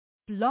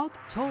Blog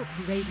Talk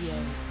Radio.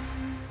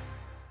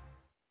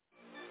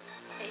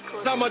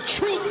 I'm a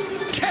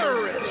truth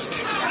terrorist.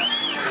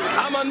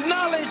 I'm a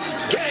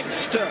knowledge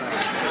gangster.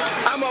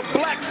 I'm a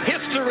black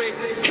history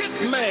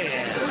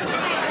hitman.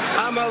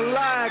 I'm a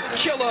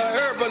lie killer,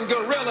 urban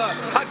gorilla.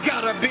 I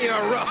gotta be a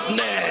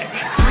roughneck.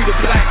 Free the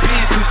Black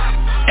Panthers,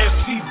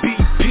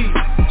 FCBP,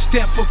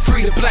 stand for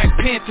Free the Black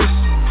Panthers.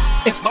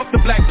 And fuck the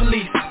black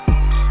police,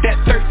 that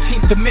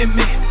 13th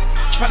Amendment,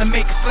 trying to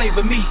make a slave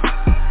of me.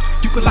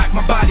 You can lock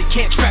my body,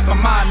 can't trap my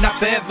mind, not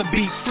forever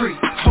be free.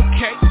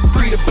 Okay,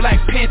 Free the Black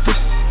Panthers,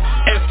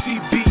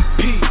 FCBP,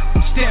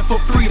 stand for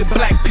Free the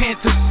Black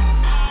Panthers.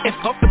 And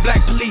fuck the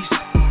black police.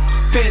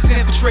 Feds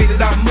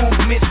infiltrated our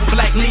movements for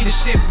black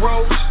leadership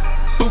roles,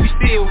 but we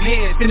still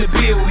here, in the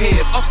bill here,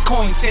 of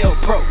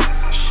COINTELPRO.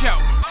 Show,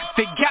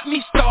 they got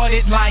me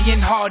started,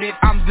 lion-hearted,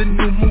 I'm the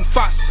new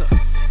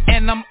Mufasa.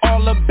 And I'm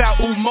all about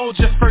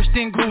Umoja, first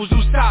in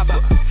Guzu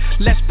Saba.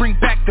 Let's bring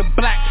back the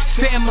black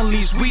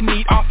families, we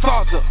need our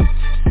father.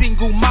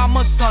 Single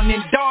mama, son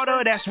and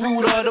daughter, that's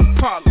root of the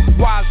problem.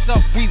 Wise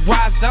up, we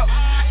rise up,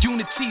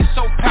 unity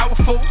so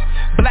powerful.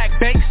 Black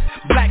banks,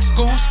 black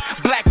schools,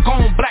 black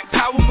on, black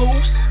power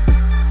moves.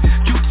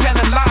 You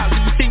telling lies,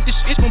 you think this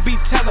shit gon' be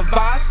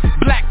televised.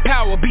 Black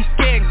power, be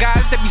scared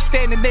guys that be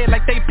standing there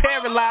like they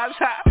paralyzed.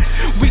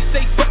 We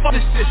say fuck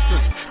the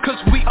system, cause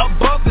we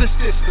above the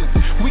system.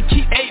 We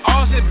keep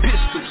ARs and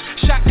pistols,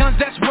 shotguns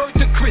that's worth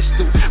the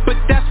crystal, but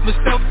that's for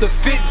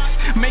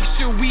self-defense. Make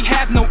sure we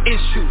have no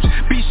issues,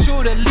 be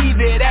sure to leave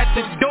it at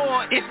the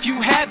door if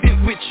you have it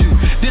with you.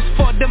 This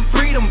for them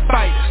freedom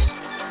fighters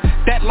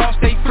that lost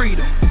their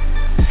freedom,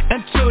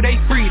 until they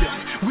freedom,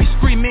 we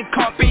screaming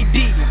carpe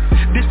diem.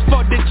 This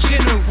for the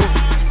general,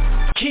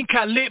 King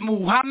Khalid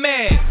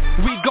Muhammad.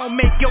 We gon'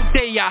 make your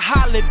day a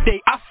holiday,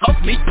 I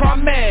fuck me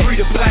promise. Free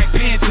the Black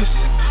Panthers,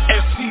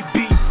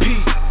 FCBP,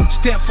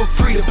 stand for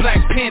Free the Black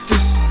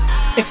Panthers.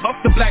 And fuck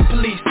the black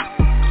police,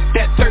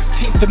 that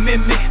 13th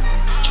Amendment,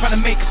 trying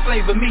to make a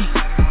slave of me.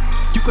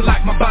 You can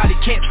lock my body,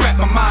 can't trap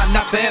my mind,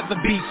 not forever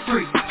be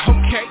free.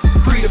 Okay,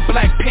 Free the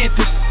Black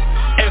Panthers,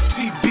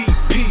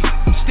 FCBP,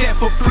 stand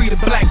for Free the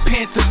Black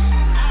Panthers.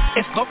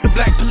 And fuck the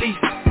black police.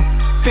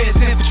 Feds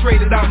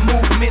infiltrated our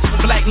movements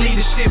for black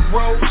leadership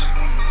roles,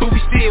 but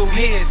we still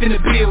here, in the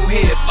bill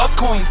here, of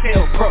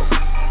COINTELPRO.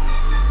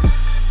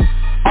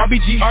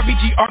 RBG,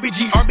 RBG,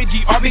 RBG,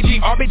 RBG,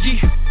 RBG,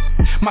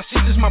 RBG. My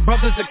sisters, my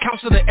brothers, the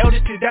council, the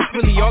elders, that's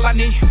really all I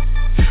need.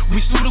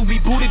 We suited, we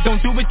booted,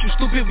 don't do it, you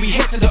stupid, we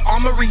head to the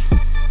armory.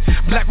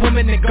 Black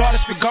women and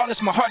goddess, regardless,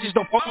 my heart just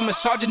don't fuck with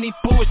misogyny,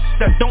 bullshit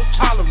that don't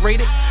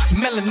tolerate it.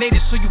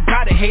 Melanated, so you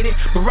gotta hate it.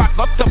 Barack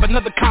up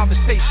another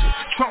conversation.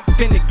 Trump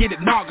finna get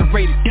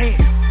inaugurated, damn.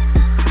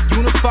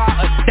 Unify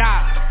or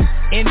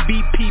die,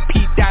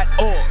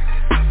 NBPP.org.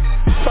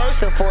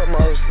 First and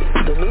foremost,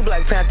 the new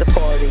Black Panther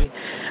Party,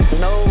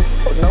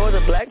 nor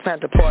the Black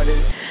Panther Party,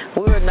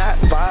 we are not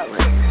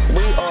violent.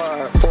 We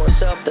are for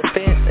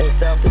self-defense and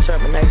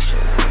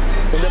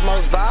self-determination. The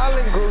most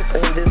violent group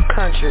in this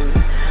country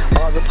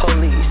are the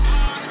police.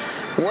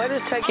 What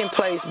is taking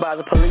place by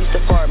the police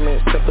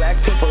departments to black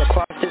people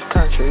across this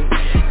country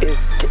is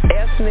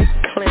ethnic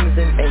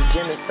cleansing and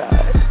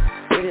genocide.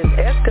 It has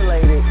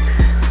escalated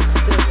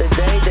since the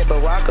day that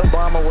Barack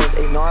Obama was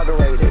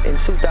inaugurated in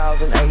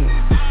 2008.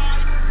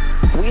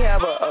 We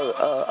have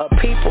a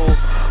people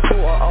who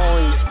are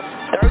only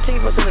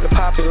 13% of the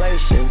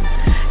population,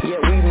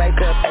 yet we make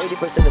up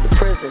 80% of the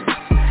prisons.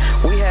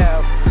 We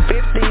have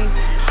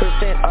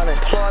 50%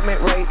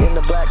 unemployment rate in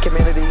the black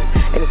community,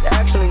 and it's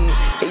actually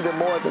even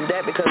more than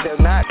that because they're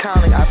not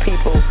counting our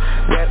people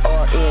that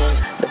are in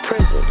the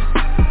prisons.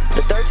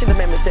 The 13th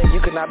Amendment says you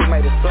could not be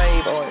made a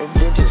slave or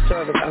indentured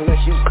servant unless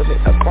you commit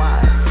a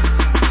crime.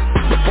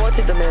 The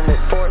 14th Amendment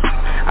forced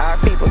our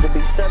people to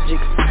be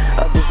subjects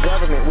of this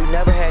government. We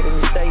never had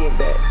any say in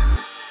that.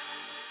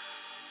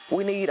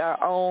 We need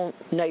our own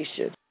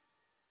nation.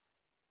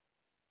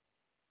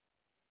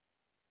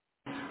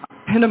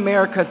 PEN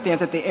America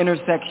stands at the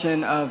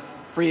intersection of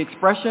free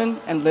expression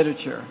and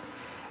literature.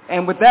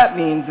 And what that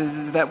means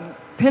is that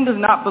PEN does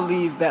not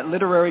believe that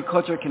literary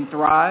culture can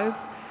thrive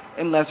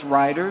unless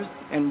writers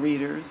and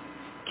readers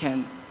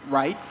can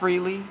write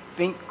freely,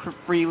 think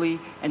freely,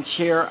 and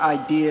share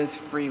ideas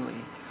freely.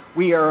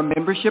 We are a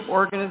membership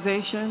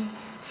organization,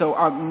 so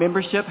our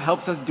membership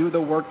helps us do the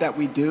work that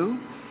we do.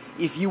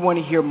 If you want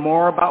to hear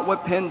more about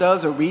what PEN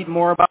does or read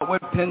more about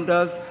what PEN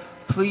does,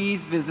 please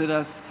visit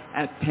us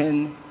at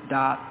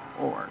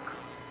pen.org.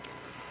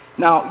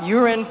 Now,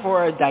 you're in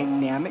for a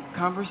dynamic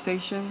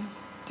conversation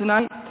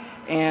tonight,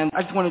 and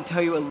I just want to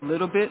tell you a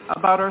little bit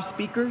about our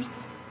speakers.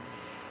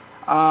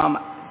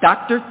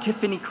 Dr.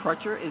 Tiffany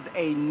Crutcher is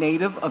a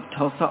native of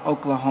Tulsa,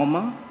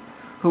 Oklahoma,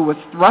 who was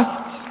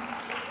thrust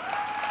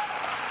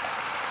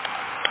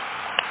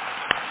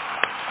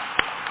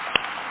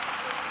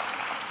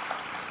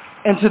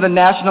into the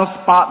national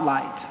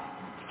spotlight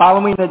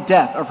following the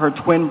death of her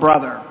twin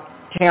brother,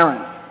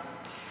 Terrence,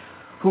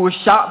 who was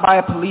shot by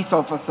a police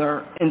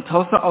officer in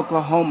Tulsa,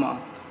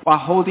 Oklahoma, while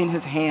holding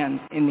his hands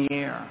in the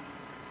air.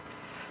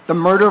 The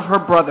murder of her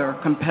brother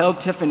compelled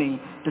Tiffany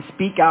to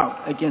speak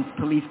out against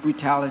police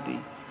brutality,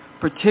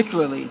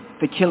 particularly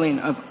the killing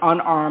of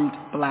unarmed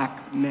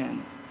black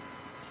men.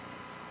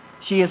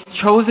 She has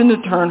chosen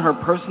to turn her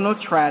personal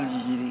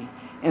tragedy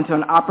into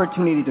an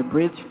opportunity to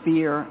bridge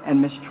fear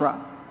and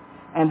mistrust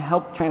and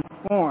help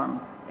transform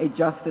a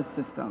justice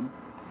system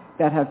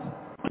that has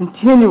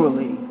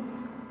continually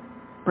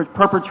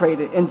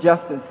perpetrated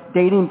injustice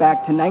dating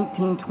back to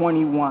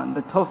 1921,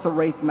 the Tulsa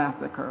Race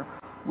Massacre,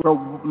 where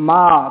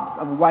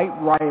mobs of white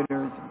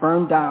rioters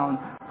burned down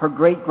her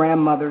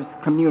great-grandmother's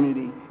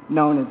community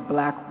known as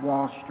Black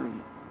Wall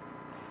Street.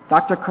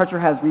 Dr. Crutcher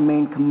has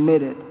remained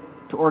committed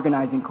to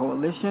organizing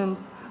coalitions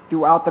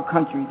throughout the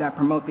country that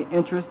promote the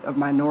interests of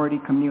minority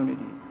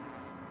communities.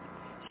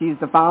 She is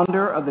the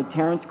founder of the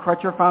Terrence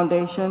Crutcher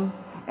Foundation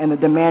and the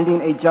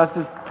Demanding a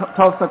Justice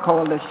Tulsa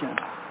Coalition.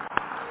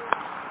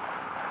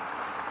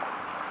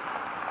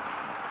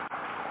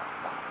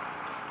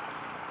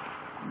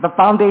 The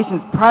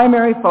foundation's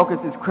primary focus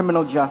is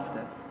criminal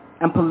justice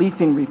and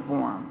policing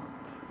reform,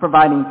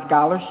 providing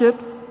scholarships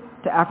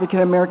to African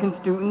American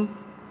students,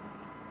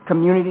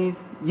 communities,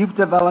 youth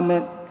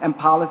development, and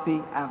policy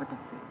advocacy.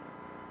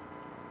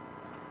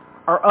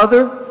 Our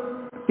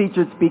other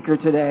featured speaker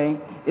today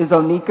is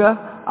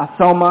Onika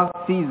Asoma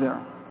Caesar.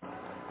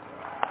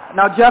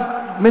 Now,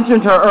 Jeff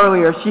mentioned her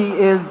earlier. She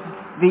is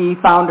the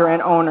founder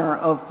and owner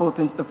of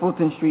the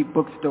Fulton Street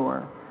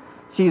Bookstore.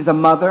 She is a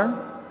mother,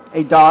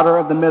 a daughter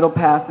of the Middle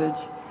Passage,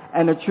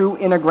 and a true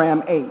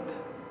Enneagram 8.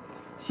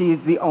 She is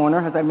the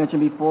owner, as I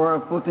mentioned before,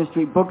 of Fulton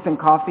Street Books and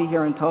Coffee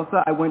here in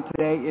Tulsa. I went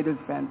today. It is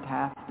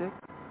fantastic.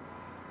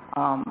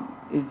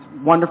 It's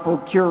wonderful,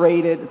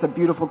 curated. It's a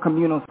beautiful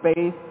communal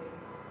space.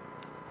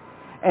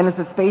 And it's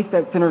a space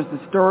that centers the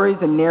stories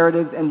and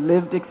narratives and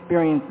lived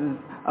experiences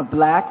of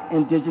black,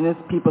 indigenous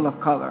people of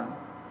color.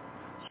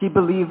 She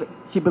believes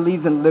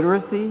in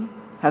literacy,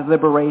 has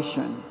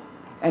liberation,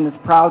 and is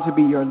proud to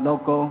be your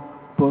local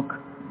book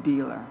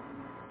dealer.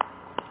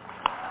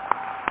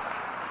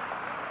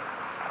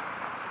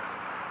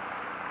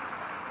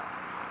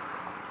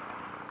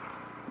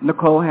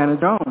 Nicole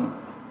Hannah-Jones.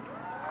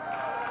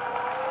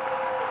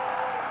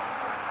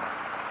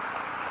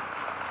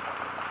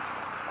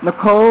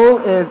 Nicole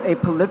is a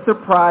Pulitzer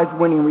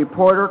Prize-winning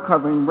reporter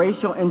covering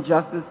racial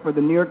injustice for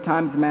the New York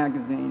Times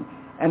Magazine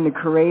and the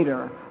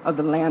creator of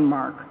the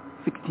landmark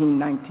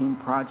 1619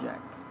 Project.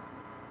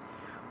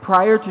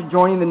 Prior to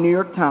joining the New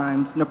York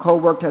Times, Nicole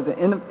worked as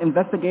an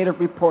investigative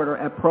reporter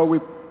at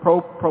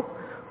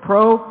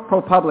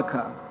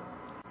ProPublica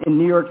in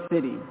New York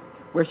City,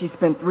 where she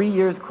spent 3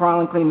 years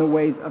chronicling the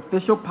ways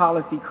official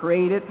policy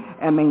created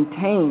and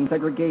maintained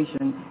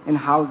segregation in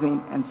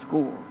housing and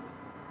schools.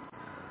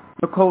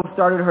 Nicole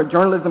started her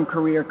journalism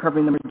career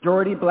covering the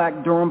majority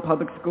black Durham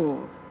Public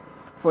Schools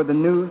for the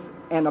News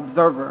and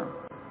Observer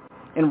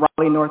in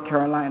Raleigh, North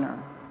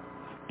Carolina.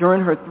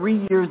 During her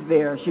 3 years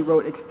there, she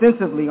wrote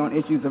extensively on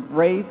issues of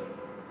race,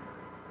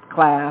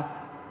 class,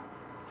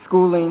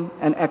 schooling,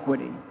 and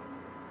equity.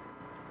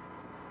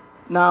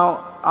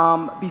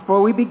 Now,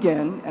 before we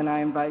begin, and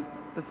I invite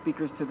the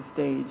speakers to the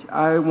stage,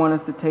 I want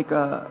us to take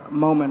a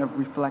moment of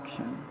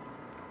reflection.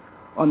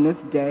 On this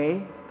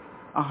day,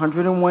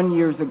 101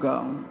 years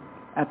ago,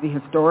 at the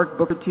historic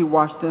Booker T.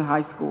 Washington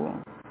High School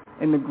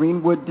in the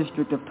Greenwood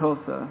district of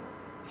Tulsa,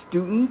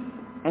 students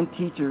and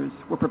teachers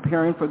were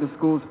preparing for the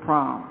school's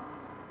prom.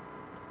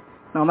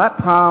 Now, that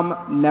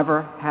prom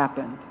never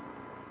happened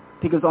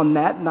because on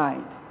that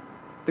night,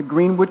 the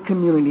Greenwood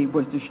community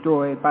was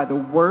destroyed by the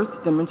worst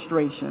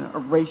demonstration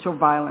of racial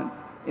violence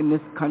in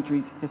this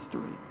country's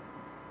history.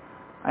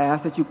 I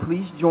ask that you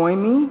please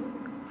join me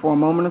for a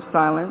moment of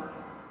silence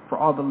for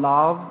all the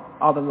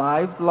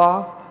lives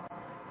lost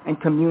and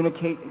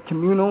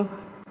communal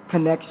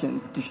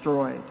connections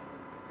destroyed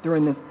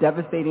during this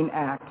devastating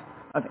act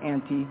of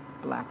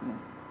anti-blackness.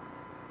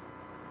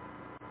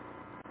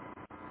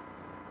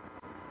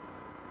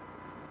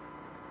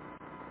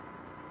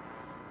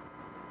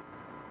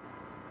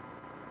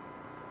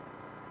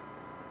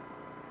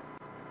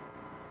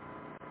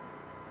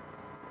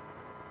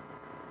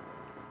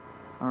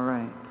 All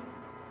right.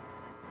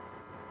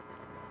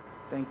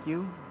 Thank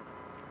you.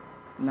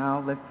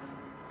 Now let's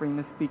bring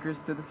the speakers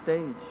to the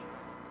stage.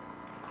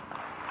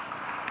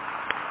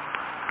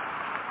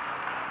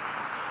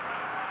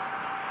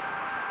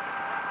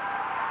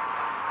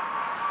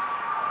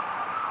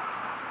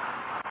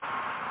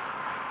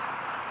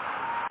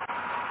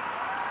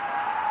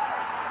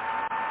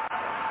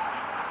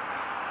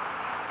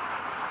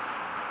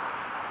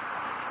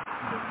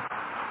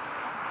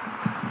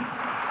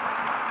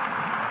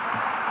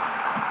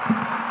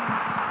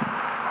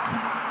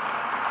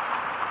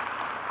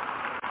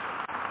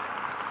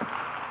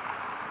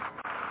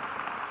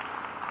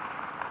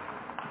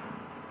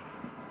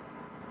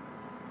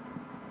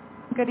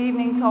 Good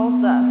evening,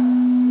 Tulsa.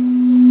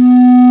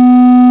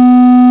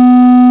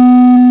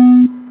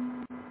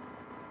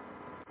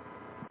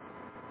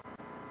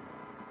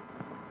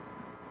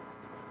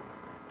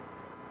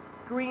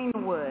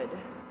 Greenwood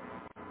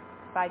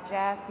by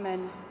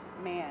Jasmine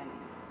Mann.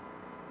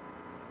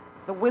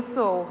 The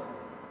whistle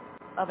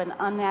of an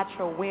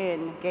unnatural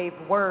wind gave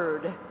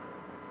word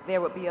there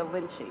would be a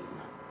lynching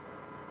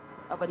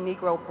of a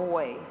Negro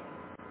boy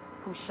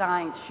who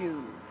shined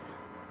shoes.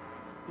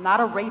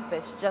 Not a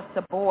rapist, just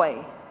a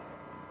boy,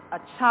 a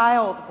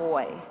child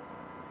boy,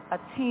 a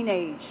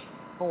teenage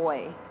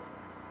boy,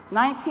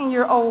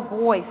 19-year-old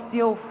boy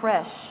still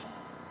fresh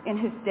in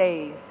his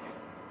days,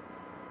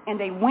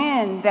 and a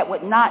wind that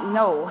would not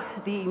know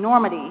the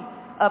enormity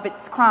of its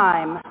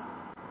crime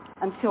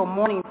until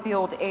morning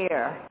filled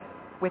air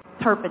with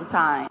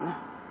turpentine,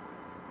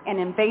 an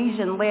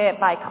invasion led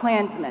by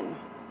Klansmen,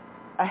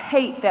 a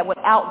hate that would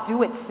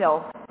outdo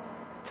itself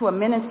to a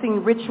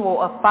menacing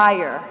ritual of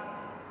fire,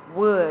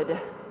 wood,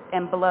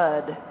 and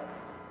blood.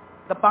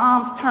 The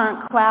bombs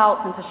turned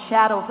clouds into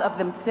shadows of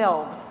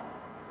themselves.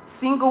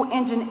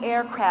 Single-engine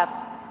aircraft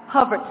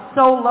hovered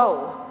so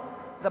low,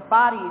 the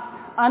bodies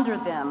under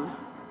them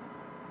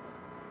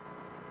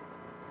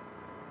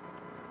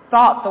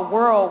thought the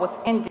world was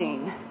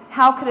ending.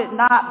 How could it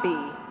not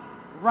be?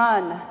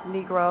 Run,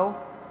 Negro.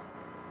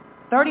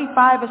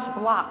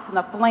 35-ish blocks in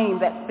a flame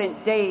that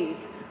spent days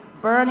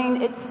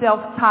burning itself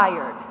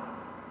tired.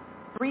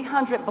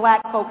 300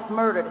 black folks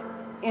murdered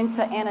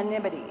into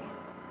anonymity.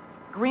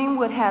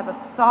 Greenwood has a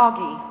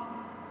soggy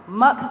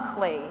muck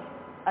clay,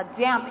 a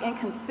damp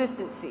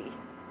inconsistency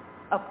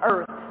of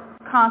earth,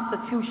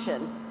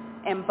 constitution,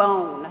 and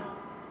bone.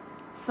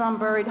 Some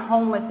buried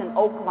homeless in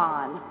oak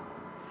lawn,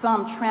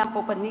 some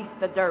trampled beneath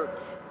the dirt.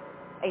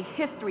 A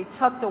history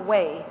tucked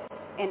away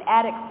in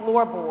attic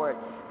floorboards,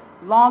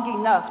 long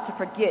enough to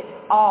forget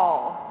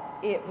all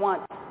it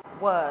once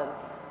was.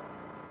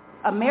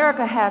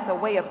 America has a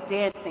way of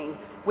dancing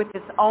with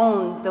its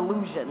own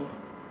delusion,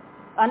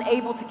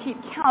 unable to keep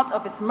count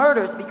of its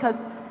murders because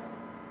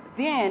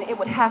then it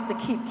would have to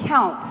keep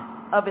count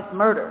of its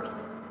murders.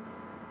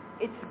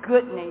 Its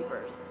good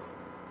neighbors.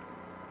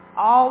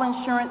 All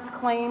insurance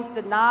claims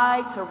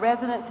denied to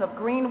residents of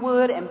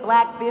Greenwood and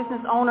black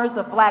business owners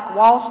of Black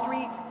Wall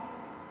Street,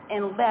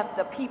 and left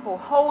the people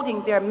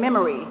holding their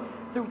memory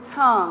through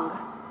tongue,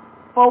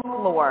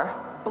 folklore,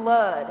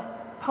 blood,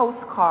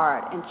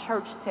 postcard, and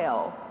church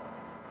tale.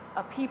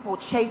 A people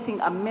chasing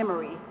a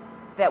memory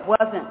that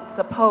wasn't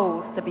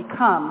supposed to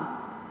become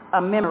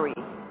a memory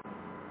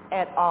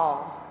at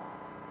all.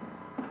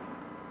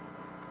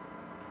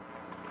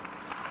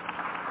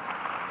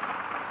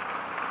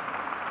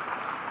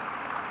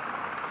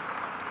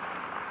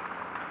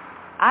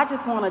 I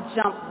just want to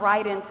jump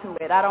right into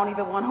it. I don't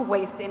even want to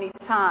waste any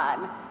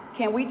time.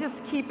 Can we just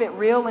keep it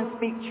real and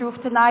speak truth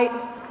tonight?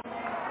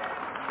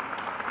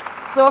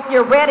 So if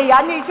you're ready,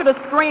 I need you to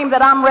scream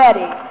that I'm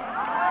ready.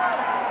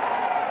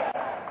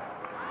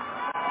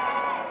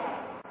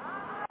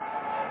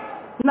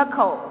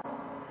 Nicole,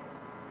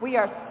 we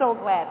are so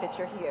glad that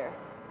you're here.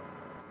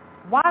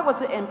 Why was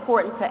it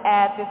important to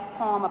add this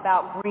poem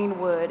about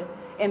Greenwood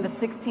in the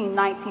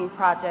 1619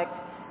 Project,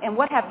 and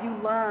what have you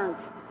learned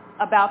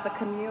about the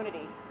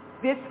community,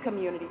 this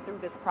community, through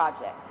this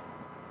project?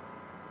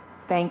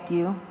 Thank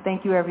you.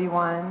 Thank you,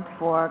 everyone,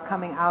 for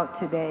coming out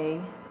today.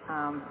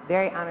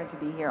 Very honored to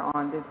be here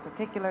on this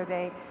particular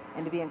day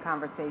and to be in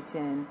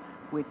conversation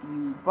with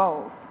you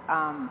both.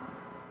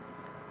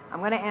 I'm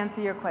going to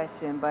answer your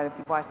question, but if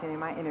you've watched any of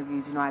my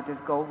interviews, you know I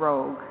just go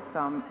rogue. So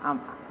I'm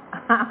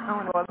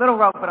going to go a little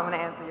rogue, but I'm going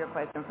to answer your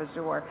question for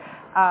sure.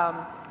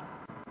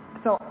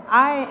 So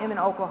I am in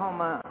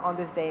Oklahoma on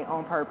this day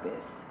on purpose.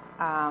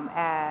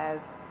 As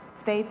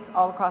states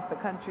all across the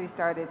country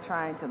started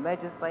trying to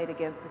legislate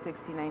against the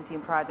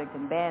 1619 Project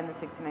and ban the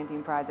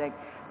 1619 Project,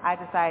 I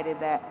decided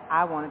that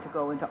I wanted to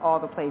go into all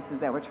the places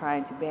that were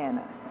trying to ban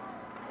us.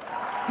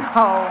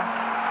 So,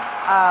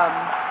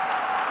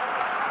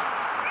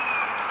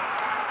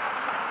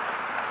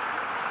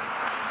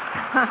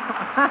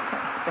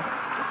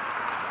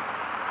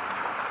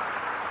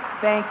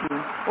 thank you.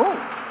 Ooh,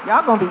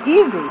 y'all gonna be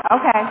easy.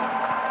 Okay.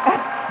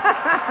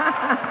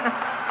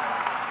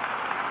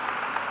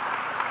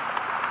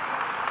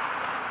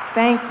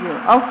 Thank you.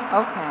 Oh,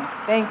 okay.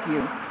 Thank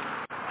you.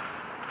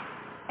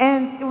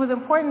 And it was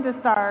important to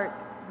start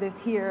this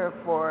here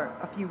for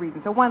a few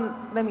reasons. So one,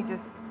 let me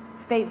just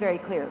state very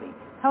clearly.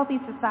 Healthy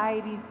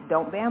societies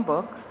don't ban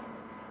books.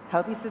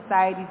 Healthy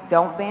societies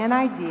don't ban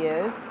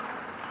ideas.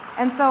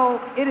 And so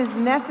it is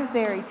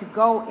necessary to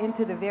go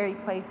into the very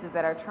places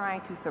that are trying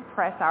to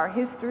suppress our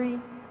history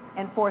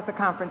and force a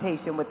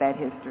confrontation with that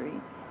history.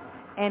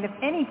 And if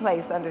any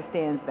place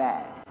understands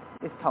that,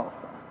 it's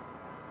Tulsa.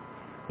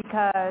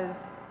 Because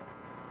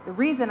the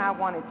reason I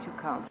wanted to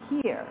come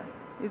here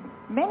is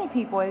many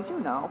people, as you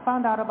know,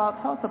 found out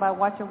about Tulsa by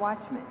watching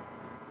Watchmen.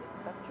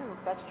 That's true.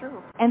 That's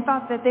true. And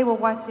thought that they were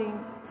watching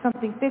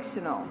something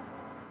fictional.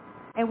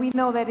 And we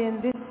know that in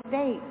this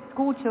state,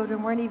 school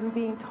children weren't even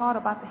being taught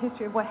about the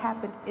history of what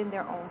happened in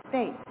their own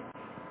state.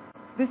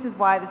 This is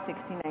why the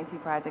 1619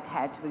 Project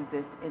had to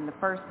exist in the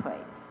first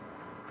place,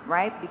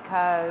 right?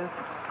 Because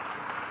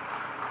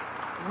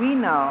we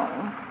know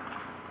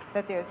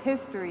that there's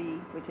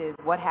history, which is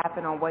what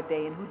happened on what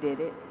day and who did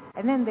it,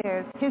 and then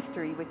there's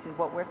history, which is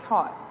what we're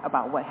taught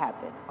about what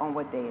happened on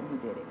what day and who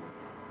did it.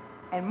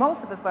 And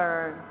most of us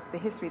learn the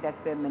history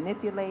that's been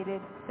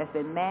manipulated, that's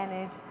been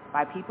managed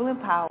by people in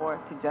power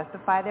to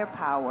justify their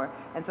power.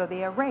 And so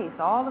they erase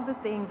all of the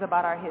things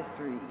about our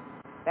history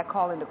that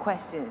call into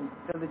question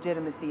the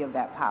legitimacy of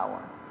that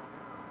power.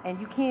 And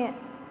you can't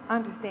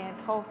understand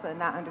Tulsa and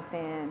not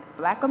understand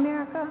Black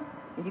America,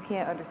 and you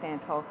can't understand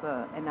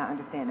Tulsa and not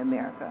understand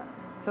America.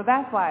 So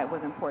that's why it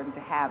was important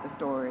to have the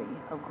story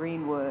of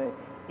Greenwood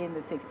in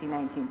the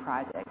 1619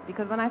 Project.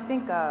 Because when I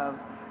think of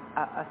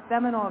a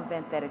seminal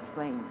event that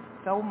explains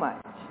so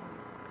much,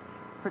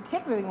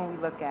 particularly when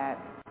we look at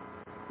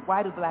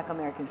why do Black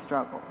Americans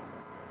struggle,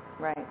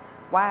 right?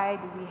 Why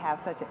do we have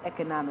such an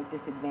economic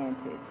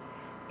disadvantage?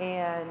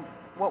 And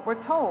what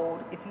we're told,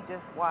 if you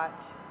just watch,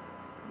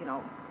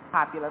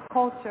 popular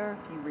culture,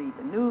 if you read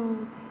the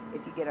news,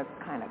 if you get a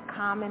kind of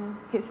common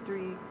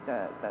history,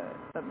 the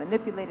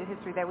manipulated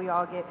history that we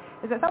all get,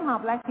 is that somehow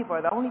Black people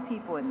are the only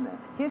people in the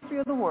history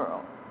of the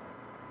world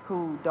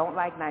who don't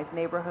like nice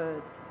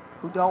neighborhoods,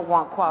 who don't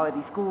want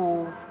quality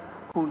schools,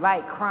 who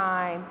like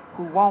crime,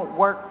 who won't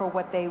work for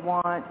what they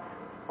want.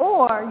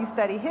 Or you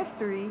study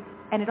history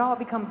and it all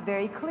becomes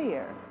very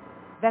clear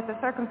that the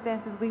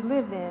circumstances we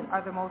live in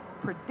are the most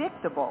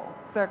predictable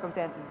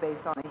circumstances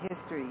based on a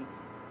history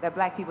that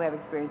Black people have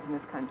experienced in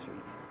this country.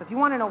 So if you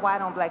want to know why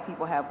don't Black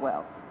people have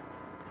wealth,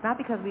 it's not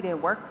because we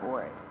didn't work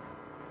for it.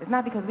 It's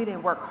not because we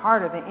didn't work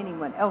harder than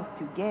anyone else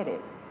to get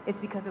it. It's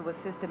because it was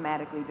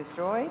systematically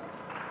destroyed,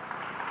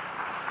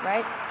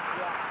 right?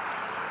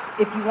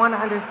 Yeah. If you want to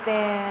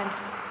understand,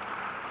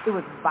 it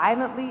was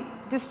violently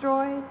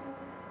destroyed.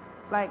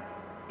 Like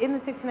in the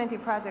 1619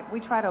 Project, we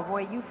try to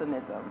avoid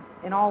euphemism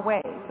in all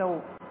ways.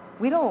 So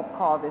we don't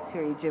call this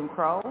period Jim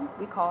Crow.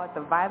 We call it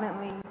the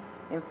violently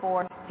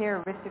enforced,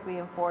 terroristically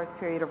enforced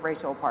period of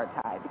racial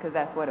apartheid, because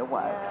that's what it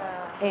was.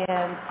 Yeah.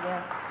 And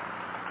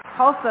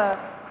Tulsa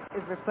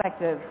is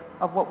reflective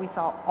of what we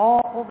saw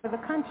all over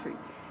the country.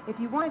 If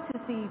you wanted to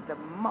see the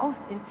most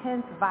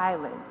intense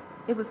violence,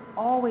 it was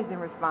always in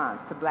response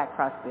to Black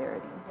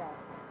prosperity. Yeah.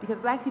 Because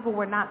Black people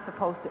were not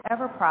supposed to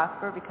ever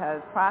prosper,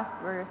 because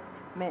prosperous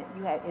meant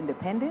you had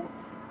independence.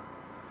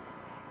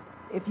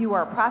 If you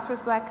were a prosperous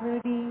Black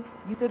community,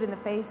 you stood in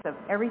the face of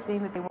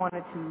everything that they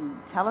wanted to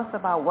tell us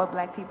about what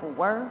Black people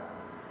were.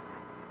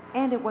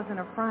 And it was an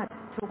affront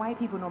to white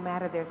people no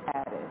matter their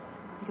status,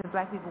 because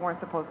Black people weren't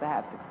supposed to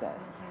have success.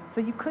 So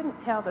you couldn't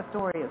tell the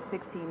story of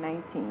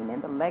 1619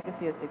 and the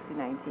legacy of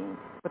 1619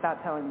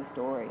 without telling the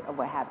story of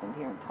what happened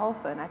here in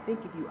Tulsa. And I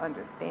think if you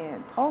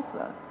understand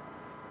Tulsa,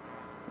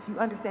 if you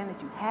understand that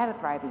you had a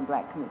thriving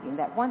Black community and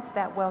that once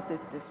that wealth is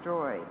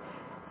destroyed,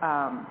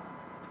 I'm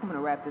going to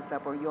wrap this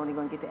up, or you're only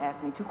going to get to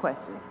ask me 2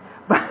 questions.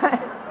 But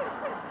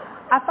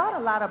I thought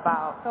a lot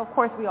about, so of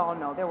course we all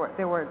know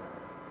there were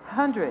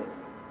hundreds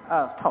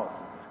of Tulsas,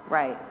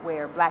 right,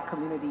 where Black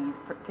communities,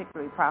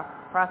 particularly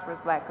prosperous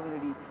Black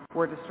communities,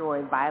 were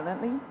destroyed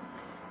violently.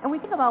 And we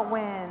think about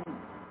when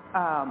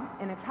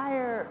an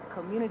entire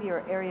community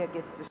or area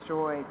gets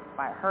destroyed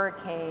by a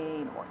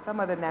hurricane or some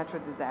other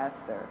natural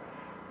disaster,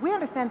 we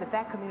understand that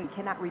that community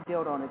cannot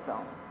rebuild on its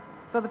own.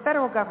 So the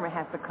federal government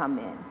has to come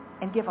in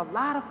and give a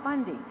lot of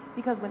funding,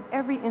 because when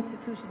every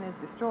institution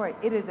is destroyed,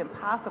 it is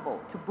impossible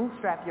to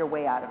bootstrap your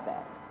way out of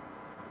that.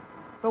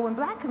 But when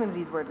Black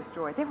communities were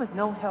destroyed, there was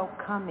no help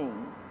coming.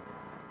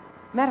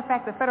 Matter of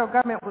fact, the federal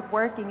government was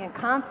working in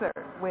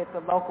concert with the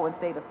local and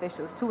state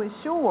officials to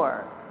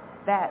ensure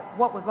that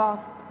what was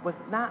lost was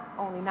not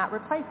only not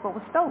replaced, but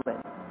was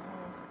stolen.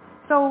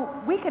 So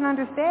we can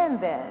understand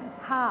then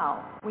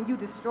how, when you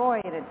destroy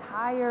an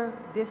entire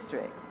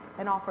district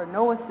and offer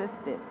no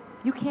assistance,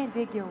 you can't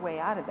dig your way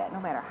out of that,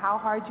 no matter how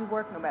hard you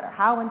work, no matter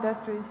how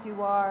industrious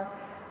you are.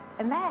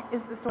 And that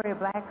is the story of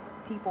Black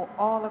people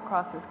all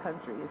across this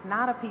country. It's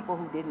not a people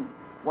who didn't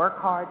work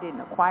hard, didn't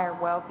acquire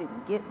wealth,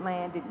 didn't get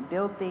land, didn't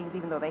build things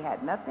even though they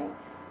had nothing,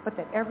 but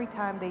that every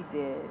time they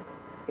did,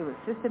 it was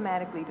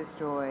systematically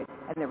destroyed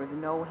and there was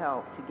no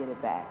help to get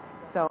it back.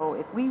 So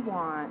if we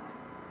want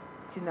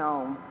to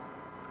know,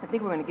 I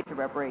think we're going to get to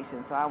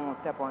reparations, so I won't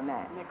step on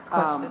that. Next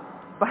question.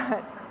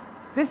 But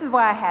this is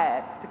why I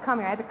had to come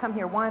here. I had to come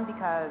here, one,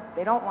 because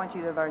they don't want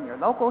you to learn your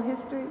local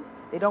history.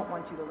 They don't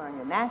want you to learn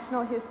your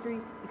national history,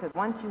 because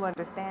once you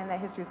understand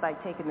that history, it's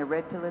like taking the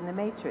red pill in the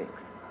Matrix,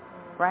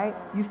 right?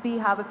 You see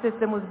how the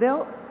system was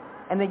built,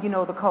 and then you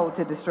know the code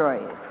to destroy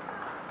it.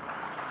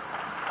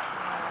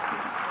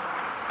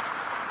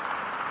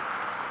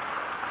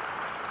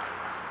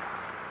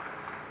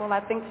 Well,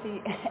 I think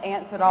she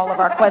answered all of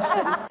our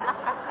questions.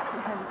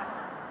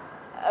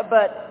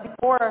 But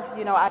before,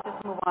 I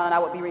just move on, I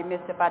would be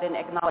remiss if I didn't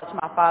acknowledge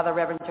my father,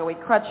 Reverend Joey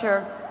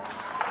Crutcher.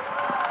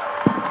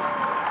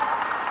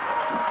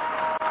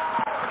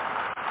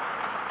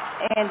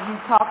 And you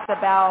talked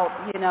about,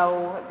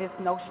 this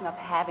notion of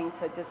having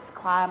to just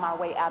climb our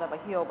way out of a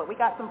hill. But we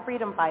got some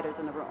freedom fighters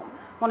in the room.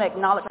 I want to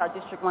acknowledge our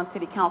District 1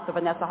 City Councilor,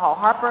 Vanessa Hall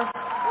Harper.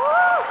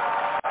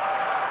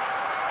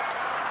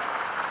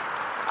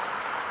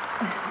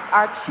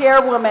 Our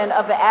chairwoman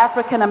of the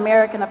African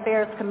American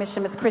Affairs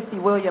Commission, Ms. Christy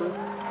Williams.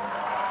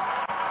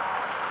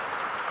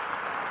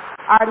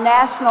 our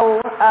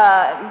national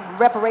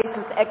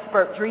reparations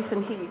expert,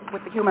 Dreesen Heath,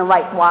 with the Human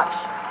Rights Watch.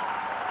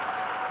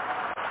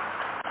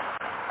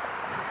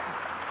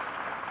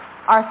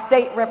 Our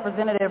state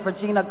representative,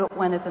 Regina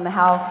Goodwin, is in the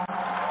house.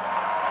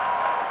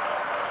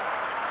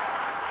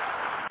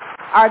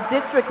 Our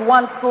District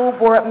 1 school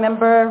board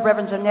member,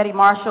 Reverend Janetti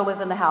Marshall, is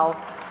in the house.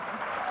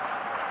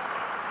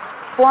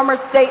 Former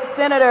state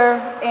senator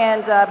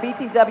and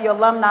BTW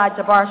alumni,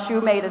 Jabbar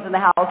Shoemate, is in the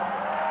house.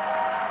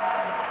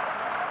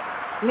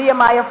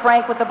 Nehemiah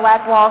Frank with the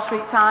Black Wall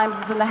Street Times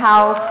is in the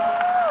house.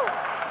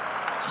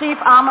 Chief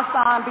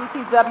Amasan,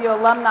 BTW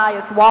alumni,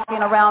 is walking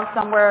around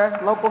somewhere,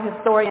 local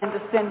historian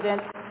descendant.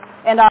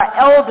 And our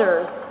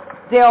elders,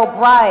 Dale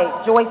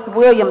Bright, Joyce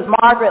Williams,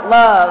 Margaret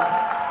Love.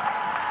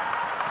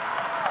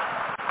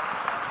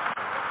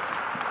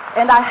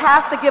 And I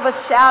have to give a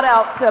shout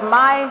out to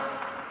my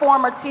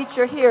former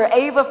teacher here,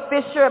 Ava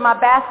Fisher, and my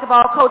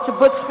basketball coach,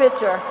 Butch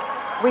Fisher.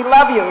 We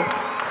love you.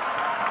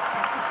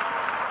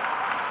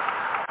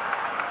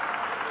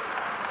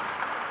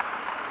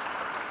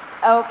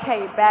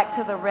 Okay, back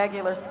to the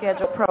regular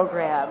scheduled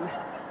program.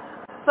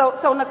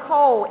 So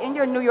Nicole, in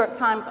your New York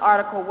Times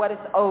article, What is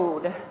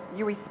Owed,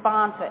 you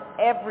respond to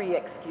every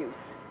excuse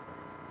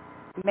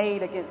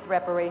made against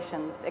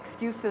reparations,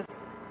 excuses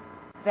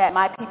that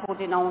my people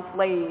didn't own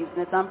slaves,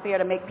 and it's unfair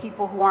to make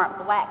people who aren't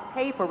black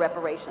pay for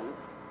reparations.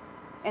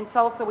 And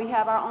so we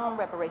have our own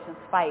reparations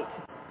fight.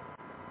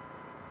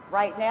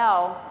 Right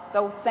now,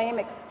 those same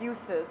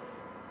excuses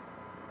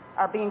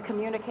are being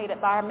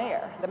communicated by our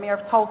mayor, the mayor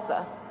of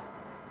Tulsa,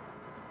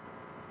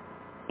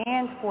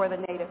 and for the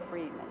Native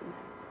freedmen.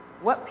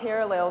 What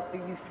parallels do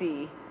you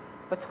see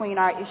between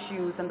our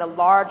issues and the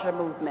larger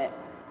movement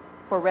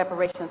for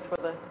reparations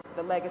for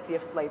the legacy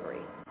of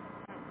slavery?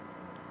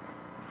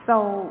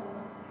 So,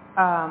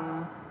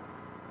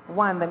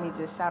 one, let me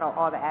just shout out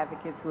all the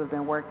advocates who have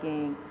been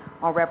working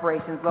on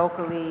reparations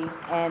locally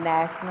and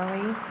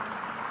nationally.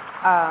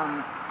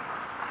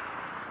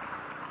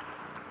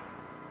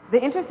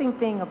 The interesting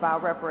thing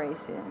about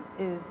reparations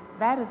is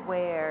that is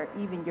where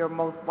even your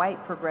most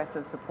white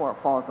progressive support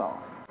falls off,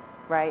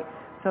 right?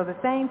 So the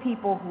same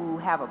people who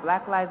have a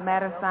Black Lives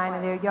Matter sign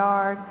in their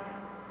yard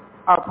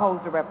are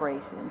opposed to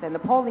reparations. And the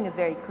polling is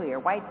very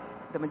clear.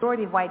 The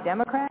majority of white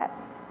Democrats,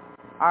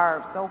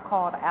 our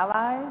so-called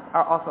allies,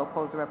 are also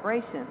opposed to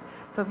reparations.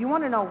 So if you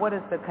want to know what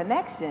is the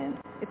connection,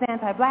 it's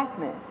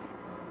anti-blackness.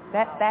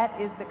 That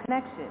is the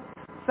connection.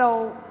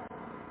 So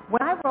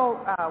when I wrote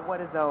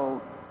What is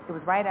Owed, it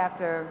was right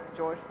after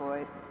George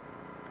Floyd,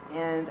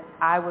 and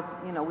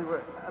we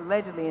were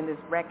allegedly in this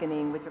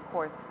reckoning, which of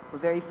course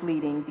was very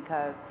fleeting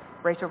because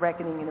racial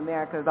reckoning in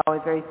America is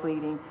always very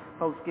fleeting.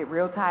 Folks get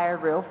real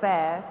tired real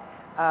fast,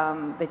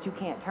 that you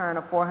can't turn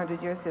a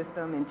 400-year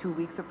system in 2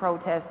 weeks of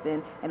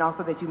protesting, and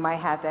also that you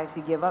might have to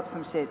actually give up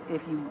some shit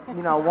if you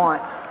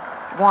want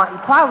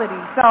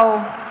equality.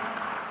 So,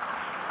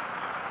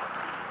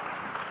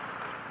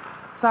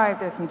 sorry if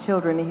there's some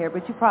children in here,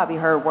 but you probably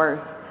heard worse.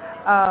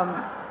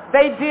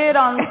 They did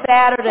on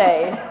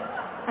Saturday.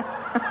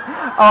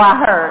 Oh, I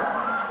heard.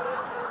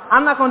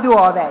 I'm not going to do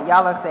all that.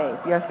 Y'all are safe.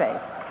 You're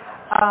safe.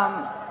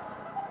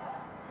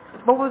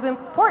 But what was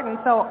important,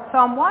 so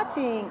I'm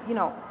watching,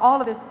 all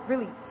of this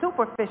really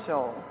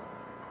superficial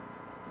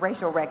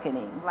racial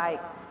reckoning, like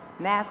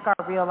NASCAR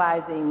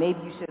realizing maybe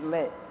you should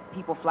let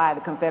people fly the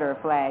Confederate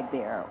flag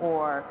there,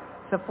 or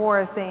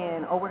Sephora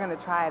saying, we're going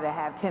to try to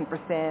have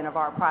 10% of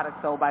our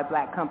products sold by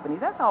black companies.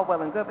 That's all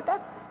well and good, but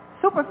that's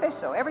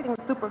superficial. Everything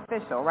was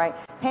superficial, right?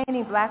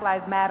 Painting Black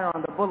Lives Matter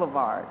on the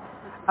boulevard.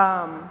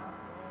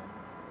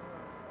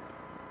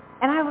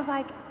 And I was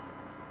like,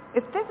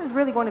 if this is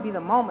really going to be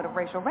the moment of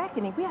racial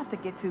reckoning, we have to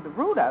get to the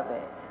root of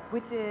it,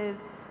 which is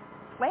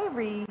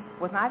slavery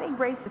was not a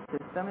racist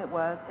system, it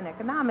was an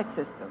economic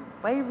system.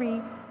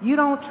 Slavery, you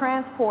don't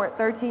transport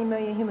 13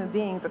 million human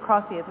beings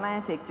across the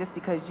Atlantic just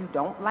because you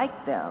don't like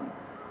them.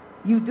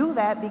 You do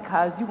that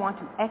because you want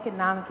to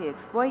economically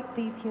exploit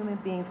these human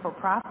beings for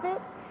profit,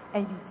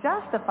 and you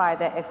justify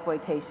that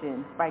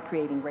exploitation by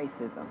creating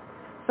racism.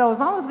 So as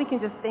long as we can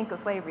just think of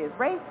slavery as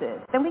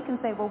racist, then we can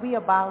say, well, we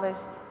abolished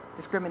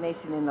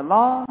discrimination in the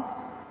law.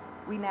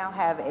 We now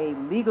have a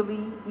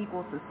legally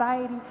equal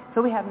society,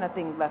 so we have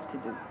nothing left to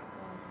do.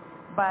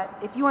 But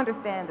if you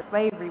understand that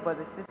slavery was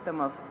a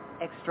system of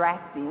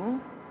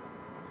extracting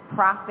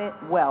profit,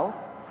 wealth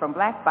from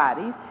black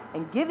bodies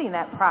and giving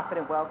that profit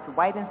and wealth to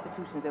white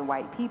institutions and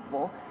white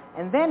people,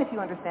 and then if you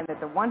understand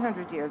that the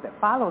 100 years that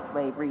followed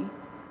slavery,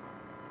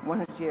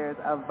 100 years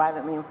of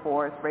violently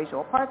enforced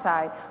racial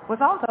apartheid, was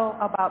also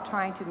about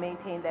trying to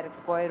maintain that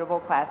exploitable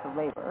class of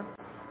labor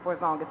for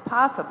as long as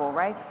possible,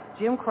 right?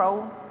 Jim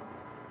Crow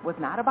was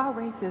not about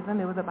racism.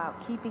 It was about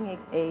keeping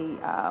a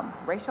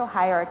racial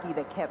hierarchy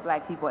that kept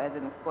black people as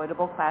an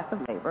exploitable class of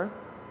labor,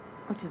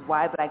 which is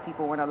why black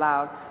people weren't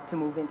allowed to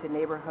move into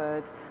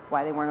neighborhoods,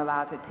 why they weren't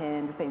allowed to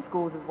attend the same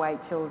schools as white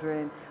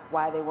children,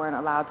 why they weren't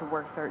allowed to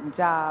work certain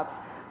jobs.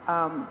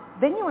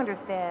 Then you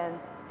understand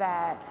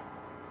that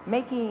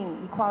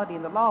making equality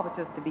in the law was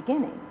just the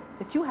beginning.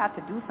 That you have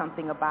to do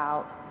something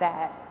about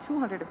that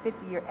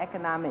 250-year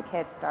economic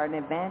head start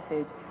and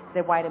advantage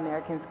that white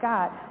Americans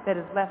got that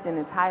has left an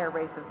entire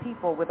race of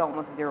people with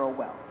almost zero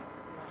wealth.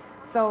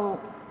 So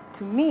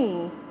to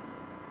me,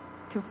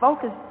 to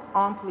focus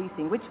on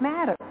policing, which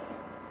matters,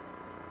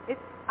 it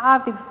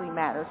obviously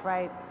matters,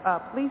 right?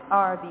 Police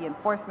are the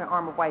enforcement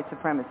arm of white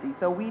supremacy,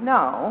 so we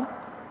know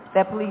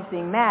that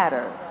policing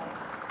matters.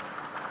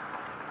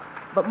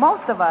 But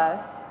most of us,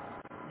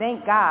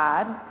 thank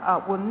God,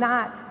 will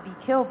not be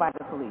killed by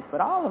the police,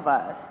 but all of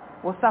us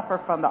will suffer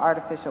from the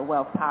artificial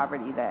wealth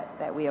poverty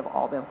that we have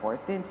all been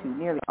forced into,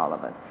 nearly all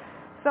of us.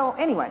 So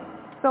anyway,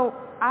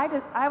 I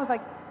was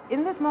like,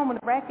 in this moment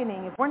of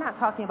reckoning, if we're not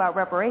talking about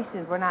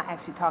reparations, we're not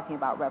actually talking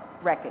about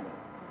reckoning.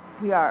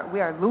 We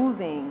are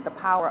losing the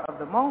power of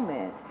the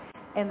moment.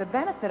 And the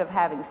benefit of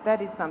having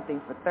studied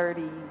something for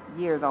 30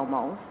 years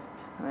almost,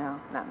 well,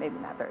 maybe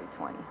not 30,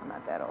 20, I'm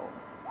not that old,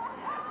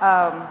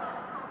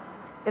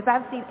 is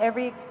I've seen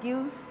every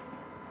excuse,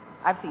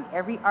 I've seen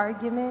every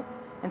argument,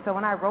 and so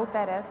when I wrote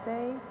that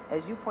essay,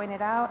 as you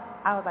pointed out,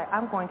 I was like,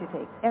 I'm going to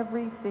take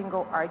every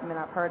single argument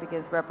I've heard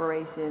against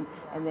reparations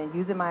and then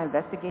using my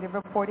investigative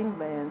reporting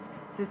lens,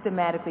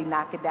 systematically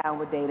knock it down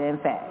with data and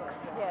facts.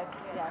 Yes.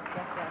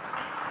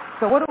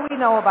 So what do we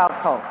know about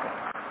Tulsa?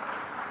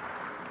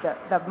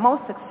 The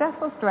most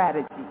successful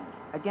strategy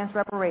against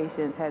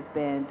reparations has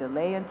been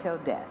delay until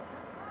death.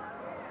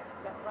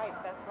 That's right.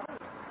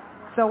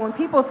 So when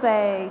people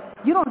say,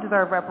 you don't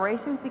deserve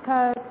reparations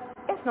because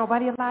there's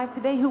nobody alive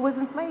today who was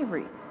in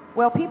slavery.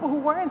 Well, people who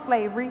were in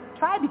slavery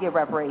tried to get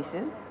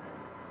reparations.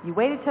 You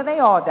waited till they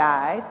all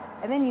died,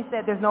 and then you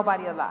said there's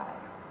nobody alive.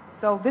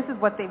 So this is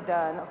what they've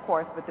done, of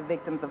course, with the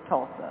victims of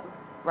Tulsa,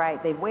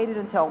 right? They've waited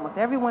until almost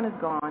everyone is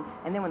gone,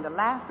 and then when the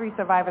last 3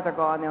 survivors are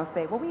gone, they'll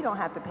say, well, we don't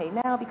have to pay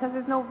now because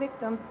there's no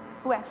victims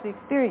who actually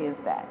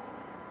experienced that.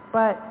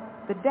 But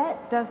the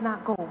debt does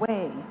not go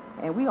away,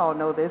 and we all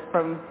know this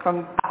from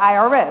the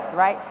IRS,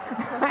 right?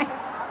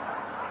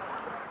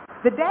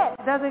 The debt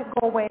doesn't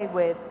go away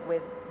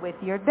with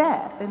your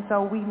death, and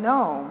so we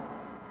know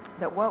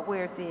that what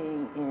we're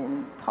seeing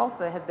in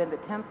Tulsa has been the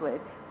template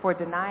for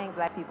denying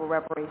black people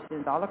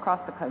reparations all across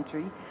the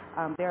country.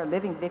 There are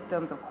living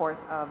victims, of course,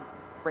 of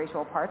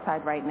racial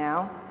apartheid right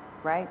now,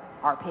 right?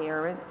 Our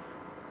parents,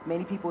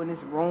 many people in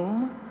this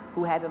room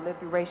who had to live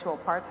through racial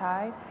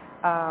apartheid.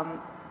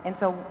 And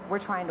so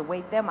we're trying to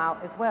wait them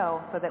out as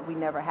well so that we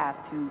never have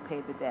to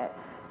pay the debt.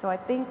 So I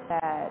think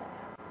that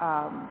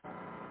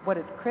what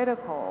is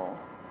critical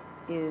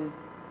is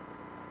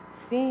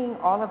seeing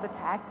all of the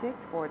tactics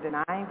for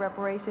denying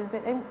reparations.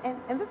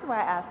 And this is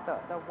why I asked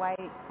the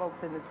white folks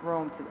in this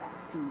room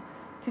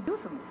to do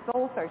some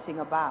soul searching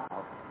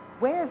about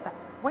where is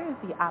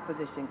the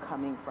opposition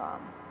coming from?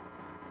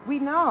 We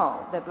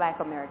know that black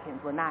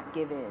Americans were not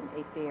given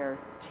a fair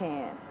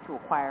chance to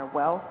acquire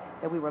wealth,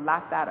 that we were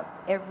locked out of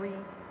every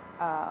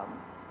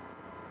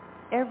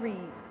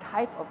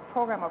type of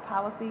program or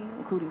policy,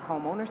 including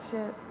home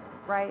ownership,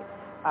 right?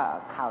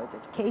 College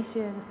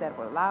educations that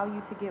will allow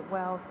you to get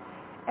wealth.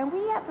 And we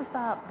have to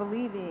stop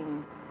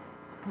believing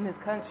in this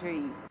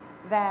country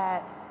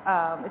that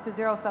it's a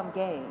zero-sum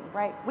game,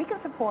 right? We can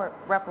support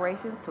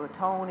reparations to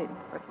atone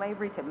for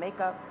slavery, to make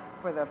up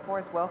for the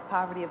forced wealth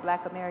poverty of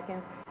black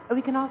Americans. And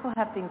we can also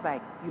have things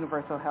like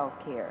universal health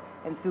care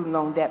and student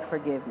loan debt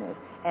forgiveness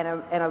and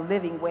a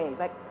living wage.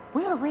 Like,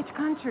 we're a rich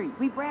country.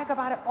 We brag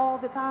about it all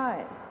the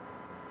time.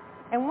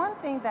 And one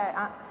thing that,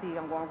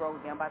 I'm going rogue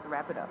again. I'm about to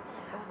wrap it up.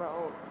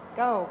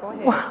 Go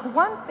ahead.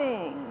 One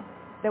thing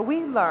that we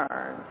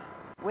learned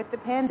with the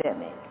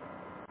pandemic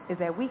is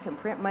that we can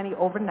print money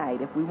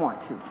overnight if we want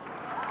to,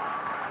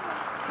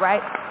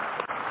 right?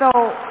 So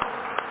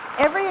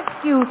every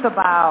excuse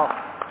about,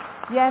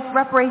 yes,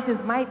 reparations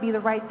might be the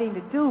right thing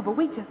to do, but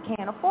we just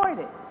can't afford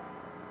it.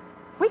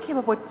 We came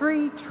up with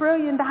 $3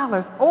 trillion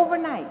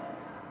overnight,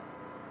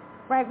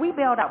 right? We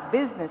bailed out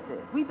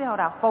businesses. We bailed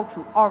out folks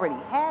who already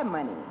had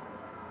money.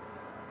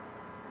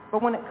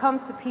 But when it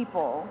comes to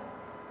people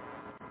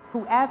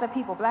who, as a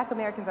people, black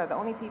Americans are the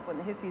only people in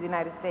the history of the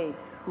United States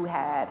who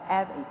had,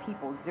 as a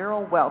people,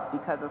 zero wealth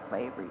because of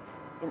slavery.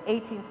 In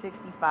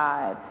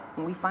 1865,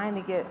 when we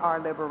finally get our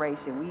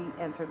liberation,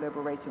 we enter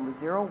liberation with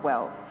zero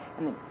wealth,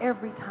 and then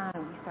every time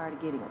we started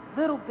getting a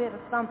little bit of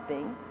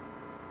something,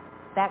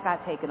 that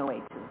got taken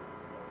away too.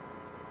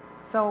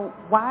 So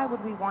why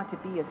would we want to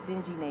be a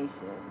stingy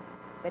nation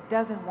that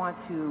doesn't want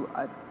to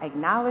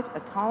acknowledge,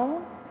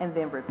 atone, and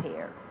then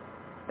repair?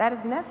 That is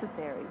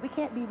necessary. We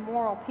can't be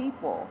moral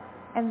people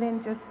and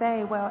then just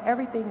say, well,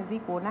 everything is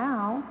equal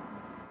now,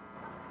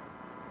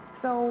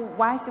 so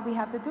why should we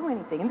have to do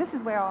anything? And this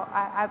is where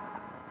I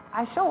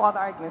show all the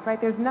arguments, right?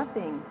 There's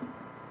nothing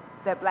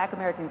that black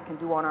Americans can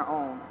do on our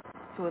own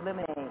to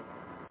eliminate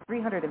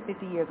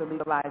 350 years of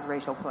legalized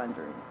racial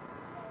plundering.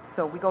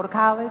 So we go to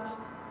college,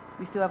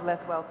 we still have less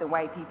wealth than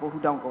white people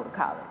who don't go to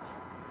college.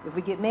 If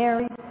we get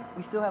married,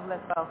 we still have less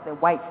wealth than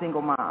white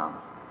single moms,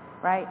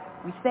 right?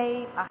 We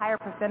save a higher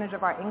percentage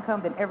of our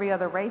income than every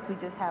other race. We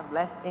just have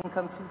less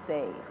income to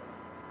save.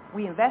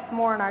 We invest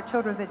more in our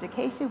children's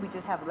education. We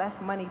just have less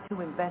money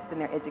to invest in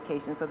their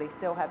education, so they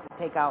still have to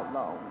take out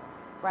loans,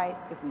 right?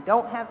 If we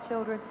don't have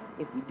children,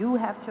 if we do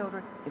have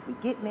children, if we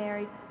get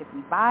married, if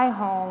we buy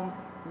homes,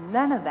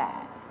 none of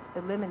that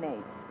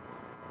eliminates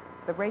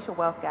the racial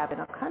wealth gap in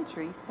a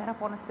country set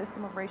up on a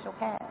system of racial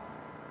caste.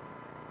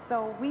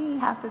 So we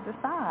have to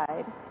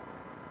decide,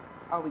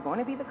 are we going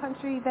to be the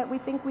country that we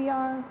think we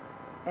are?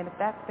 And if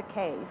that's the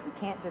case, we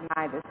can't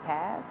deny this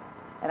past.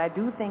 And I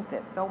do think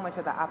that so much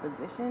of the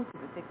opposition to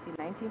the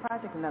 1619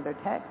 Project and other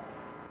texts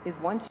is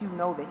once you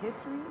know the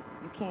history,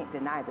 you can't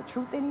deny the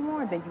truth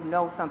anymore, then you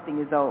know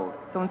something is owed.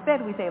 So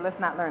instead we say, let's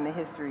not learn the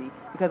history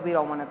because we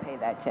don't want to pay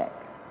that check.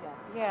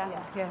 Yeah.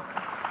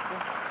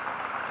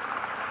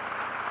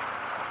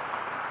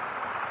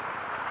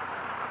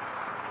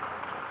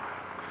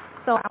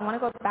 So I want to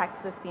go back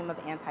to the theme of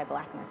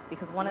anti-blackness,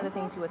 because one of the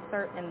things you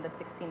assert in the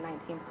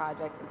 1619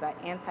 Project is that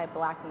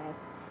anti-blackness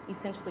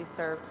essentially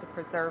served to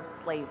preserve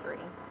slavery.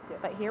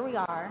 But here we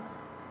are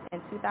in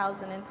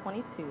 2022,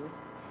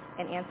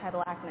 and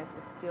anti-blackness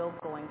is still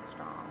going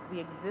strong.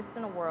 We exist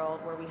in a world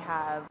where we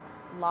have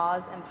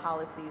laws and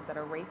policies that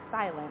are race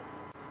silent,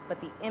 but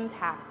the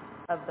impact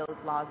of those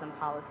laws and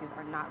policies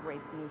are not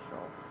race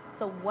neutral.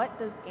 So what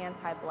does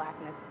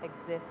anti-blackness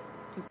exist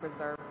to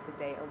preserve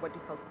today, or what do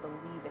folks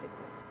believe it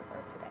exists to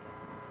preserve today?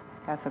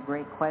 That's a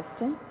great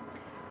question.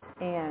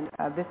 And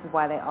this is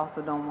why they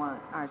also don't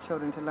want our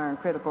children to learn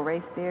critical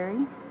race theory,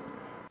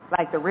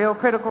 like the real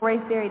critical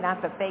race theory,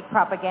 not the fake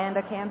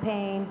propaganda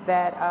campaigns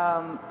that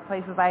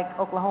places like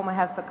Oklahoma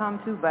have succumbed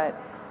to. But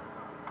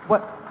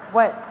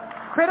what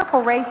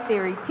critical race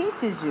theory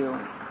teaches you,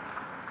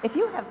 if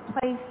you have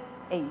placed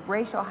a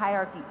racial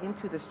hierarchy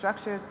into the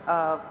structures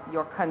of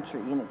your country,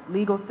 in its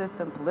legal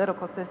system,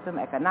 political system,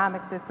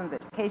 economic systems,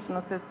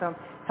 educational system,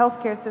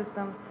 healthcare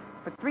systems,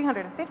 for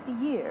 350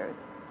 years,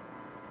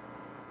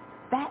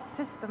 that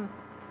system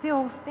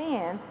still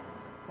stands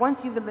once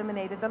you've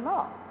eliminated the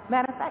law.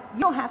 Matter of fact, you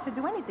don't have to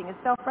do anything. It's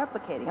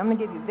self-replicating. I'm going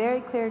to give you a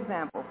very clear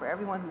example for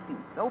everyone who seems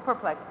so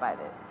perplexed by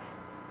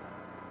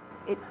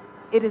this.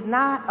 It is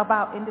not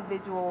about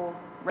individual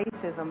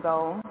racism,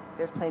 though.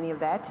 There's plenty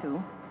of that,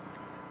 too.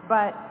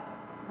 But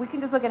we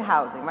can just look at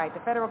housing, right? The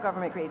federal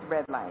government creates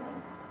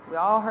redlining. We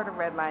all heard of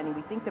redlining.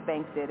 We think the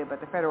banks did it, but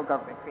the federal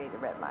government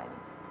created redlining.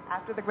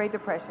 After the Great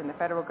Depression, the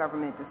federal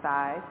government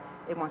decides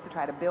it wants to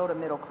try to build a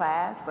middle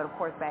class, but of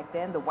course back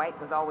then the white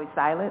was always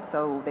silent,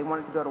 so they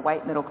wanted to build a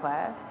white middle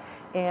class.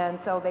 And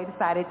so they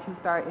decided to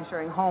start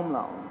insuring home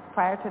loans.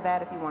 Prior to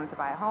that, if you wanted to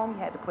buy a home, you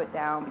had to put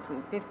down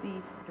between 50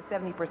 to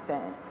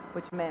 70%,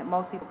 which meant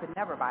most people could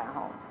never buy a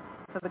home.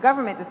 So the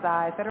government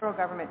decides, federal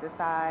government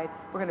decides,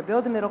 we're going to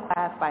build a middle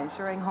class by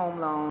insuring home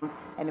loans,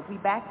 and if we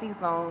back these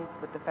loans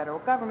with the federal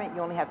government,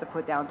 you only have to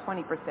put down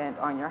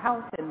 20% on your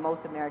house, and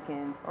most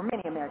Americans, or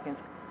many Americans,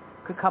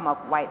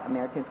 white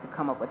Americans could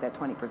come up with that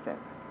 20%.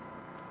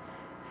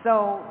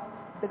 So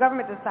the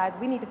government decides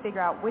we need to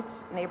figure out which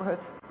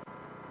neighborhoods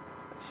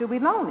should we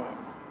loan in,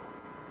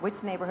 which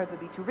neighborhoods would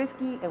be too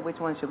risky, and which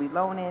ones should we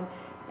loan in.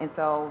 And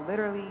so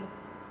literally,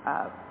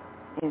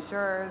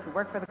 insurers who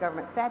work for the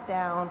government sat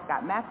down,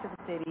 got maps of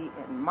the city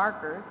and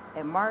markers,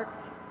 and marked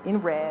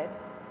in red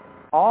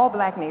all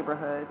black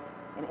neighborhoods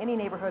and any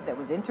neighborhood that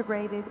was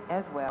integrated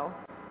as well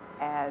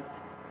as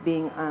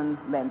being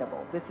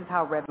unlendable. This is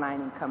how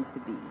redlining comes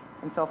to be.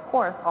 And so, of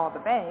course, all the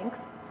banks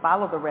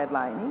follow the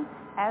redlining,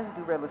 as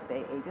do real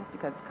estate agents,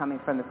 because it's coming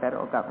from the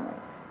federal government.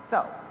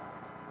 So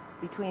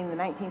between the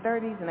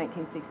 1930s and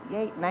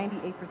 1968,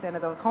 98%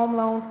 of those home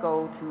loans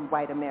go to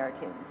white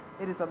Americans.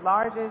 It is the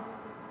largest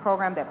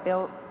program that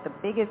built the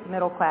biggest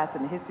middle class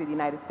in the history of the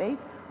United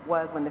States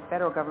was when the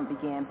federal government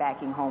began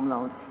backing home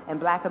loans, and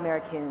black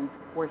Americans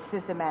were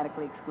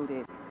systematically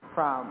excluded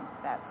from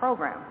that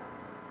program.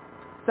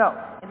 So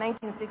in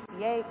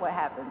 1968, what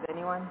happens?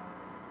 Anyone?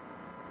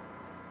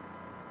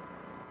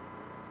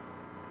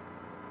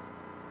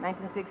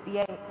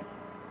 1968,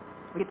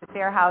 we get the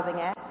Fair Housing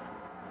Act.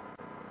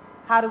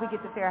 How did we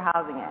get the Fair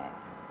Housing Act?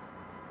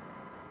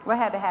 What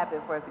had to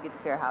happen for us to get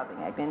the Fair Housing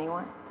Act?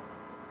 Anyone?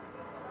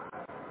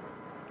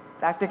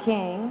 Dr.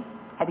 King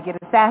had to get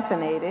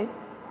assassinated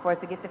for us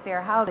to get the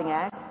Fair Housing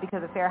Act,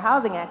 because the Fair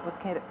Housing Act was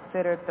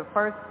considered the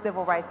first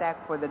civil rights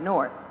act for the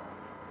North.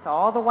 So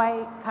all the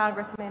white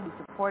congressmen who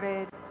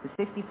supported the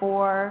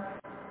 64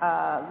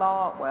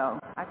 law, well,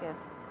 I guess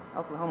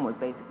Oklahoma was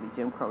basically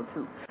Jim Crow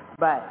too,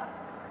 but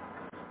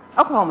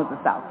Oklahoma's the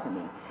South to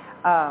me.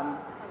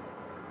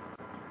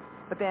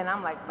 But then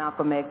I'm like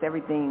Malcolm X,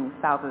 everything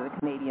south of the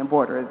Canadian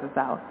border is the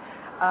South.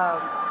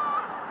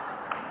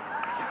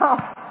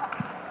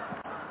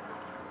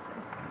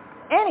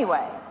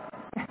 Anyway,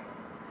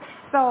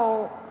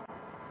 so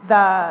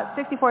the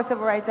 64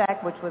 Civil Rights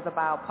Act, which was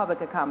about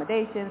public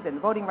accommodations, and the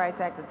Voting Rights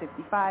Act of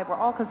 65 were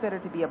all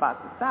considered to be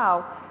about the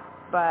South,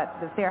 but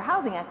the Fair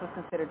Housing Act was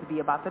considered to be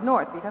about the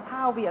North, because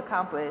how we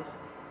accomplished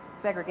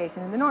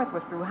segregation in the North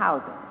was through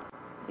housing.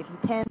 If you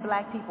pen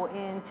black people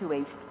into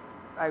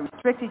a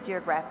restricted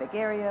geographic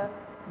area,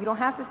 you don't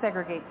have to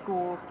segregate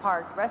schools,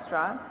 parks,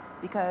 restaurants.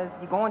 because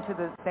you go into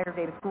the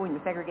segregated school in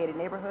your segregated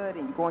neighborhood,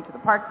 and you go into the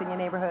parks in your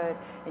neighborhood,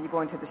 and you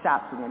go into the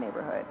shops in your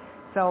neighborhood.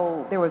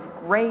 So there was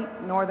great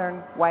northern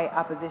white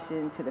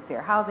opposition to the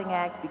Fair Housing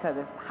Act, because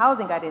if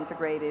housing got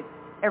integrated,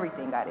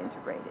 everything got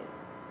integrated,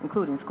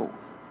 including schools.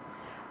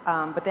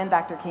 But then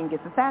Dr. King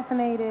gets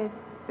assassinated.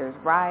 There's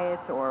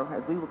riots, or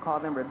as we would call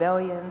them,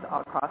 rebellions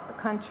all across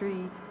the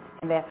country,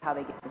 and that's how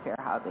they get the Fair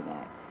Housing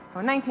Act. So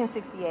in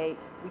 1968,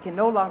 we can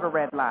no longer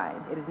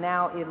redline. It is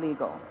now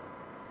illegal.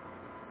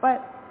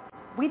 But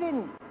we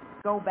didn't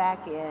go back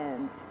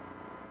and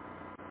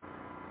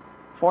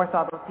force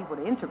all those people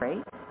to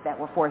integrate that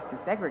were forced to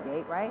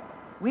segregate, right?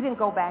 We didn't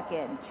go back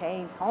and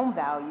change home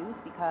values,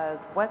 because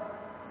what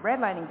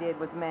redlining did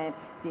was meant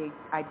the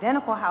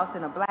identical house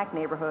in a black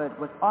neighborhood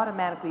was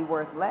automatically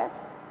worth less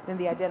than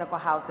the identical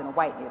house in a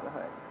white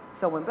neighborhood.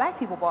 So when black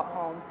people bought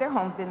homes, their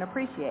homes didn't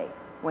appreciate.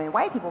 When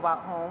white people bought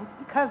homes,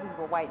 because these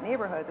were white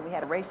neighborhoods and we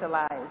had a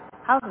racialized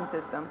housing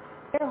system,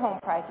 their home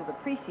prices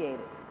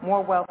appreciated.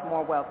 More wealth,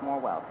 more wealth, more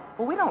wealth.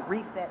 But we don't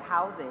reset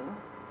housing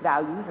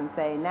values and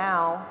say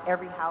now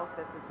every house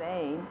that's the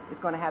same is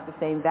going to have the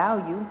same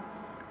value.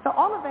 So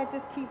all of that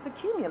just keeps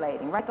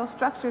accumulating, right? Those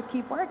structures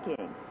keep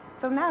working.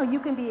 So now you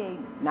can be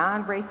a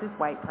non-racist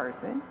white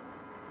person,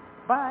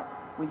 but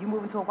when you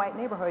move into a white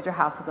neighborhood, your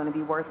house is going to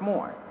be worth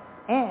more.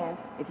 And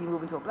if you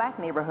move into a black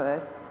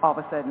neighborhood, all of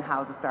a sudden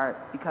houses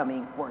start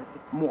becoming worth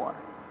more.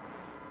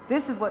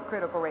 This is what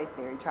critical race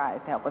theory tries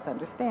to help us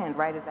understand,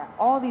 right, is that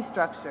all these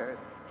structures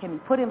can be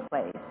put in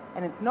place,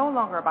 and it's no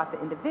longer about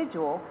the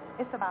individual,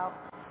 it's about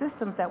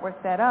systems that were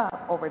set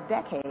up over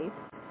decades.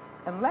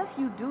 Unless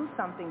you do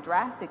something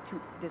drastic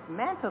to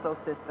dismantle those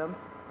systems,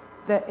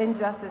 the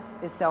injustice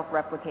is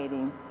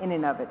self-replicating in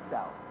and of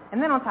itself.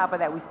 And then on top of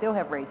that, we still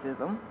have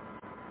racism.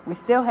 We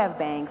still have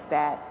banks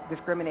that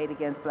discriminate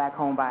against black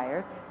home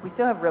buyers. We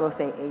still have real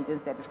estate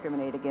agents that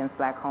discriminate against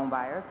black home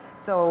buyers.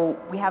 So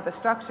we have the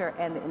structure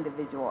and the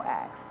individual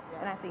acts.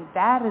 And I think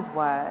that is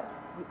what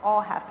we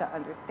all have to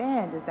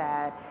understand, is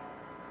that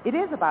it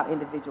is about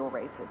individual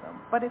racism.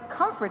 But it's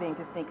comforting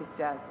to think it's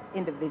just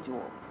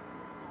individuals.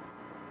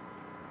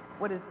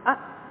 What is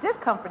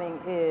discomforting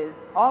is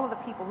all of the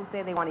people who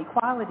say they want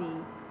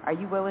equality. Are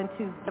you willing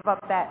to give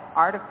up that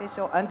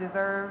artificial,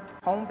 undeserved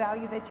home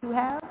value that you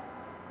have?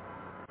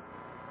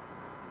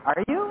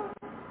 Are you?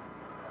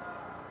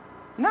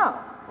 No,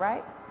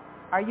 right?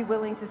 Are you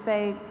willing to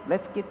say,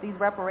 let's get these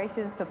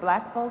reparations to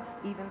black folks,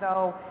 even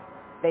though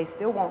they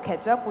still won't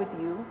catch up with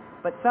you,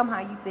 but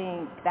somehow you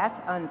think that's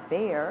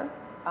unfair?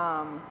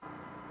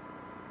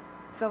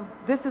 So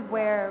this is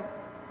where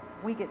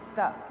we get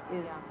stuck,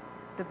 is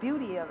the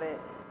beauty of it.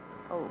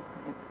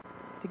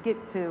 To get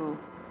to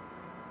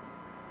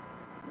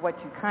what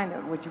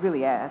you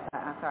really asked.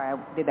 I'm sorry,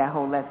 I did that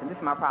whole lesson. This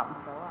is my problem.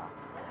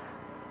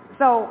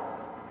 So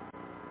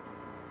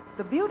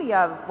the beauty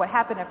of what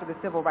happened after the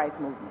Civil Rights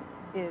Movement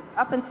is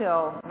up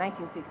until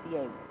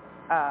 1968,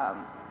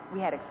 we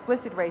had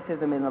explicit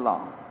racism in the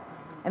law.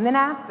 And then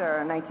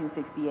after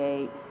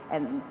 1968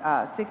 and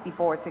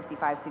 64,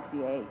 65,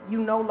 68,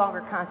 you no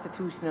longer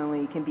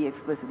constitutionally can be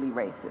explicitly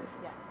racist,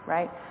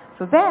 right?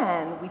 So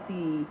then we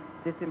see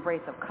this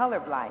embrace of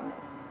colorblindness.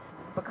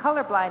 But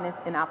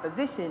colorblindness in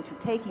opposition to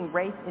taking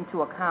race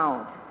into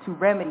account to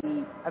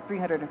remedy a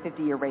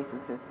 350-year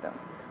racist system.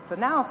 So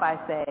now if I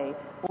say,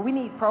 well, we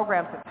need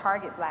programs to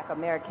target black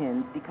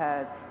Americans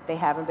because they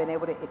haven't been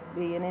able to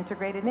be in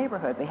integrated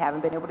neighborhoods, they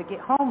haven't been able to get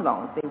home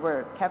loans, they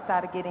were kept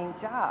out of getting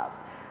jobs,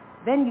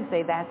 then you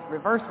say that's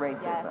reverse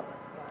racism,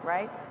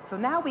 right? So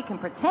now we can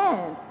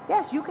pretend,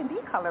 yes, you can be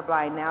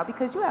colorblind now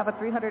because you have a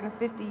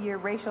 350-year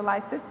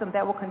racialized system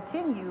that will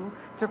continue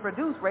to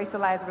produce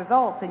racialized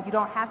results, and you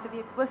don't have to be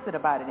explicit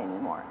about it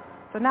anymore.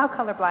 So now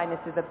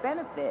colorblindness is a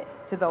benefit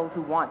to those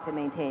who want to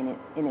maintain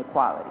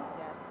inequality.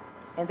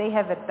 And they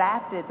have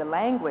adapted the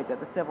language of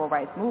the Civil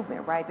Rights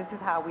Movement, right? This is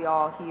how we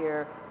all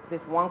hear this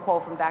one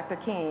quote from Dr.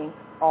 King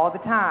all the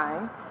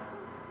time,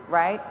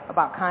 right,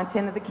 about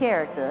content of the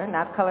character,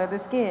 not the color of the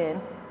skin.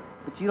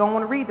 But you don't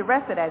want to read the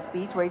rest of that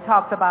speech where he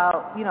talks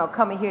about,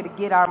 coming here to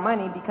get our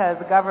money because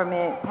the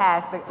government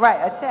passed, a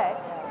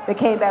check that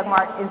came back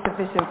marked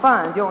insufficient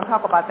funds. You don't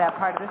talk about that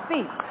part of the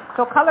speech.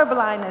 So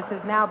colorblindness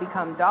has now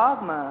become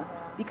dogma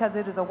because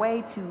it is a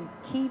way to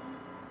keep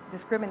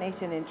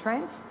discrimination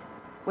entrenched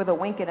with a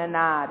wink and a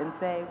nod and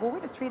say, well,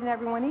 we're just treating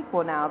everyone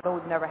equal now, though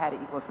we've never had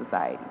an equal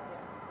society.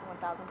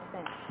 1,000%.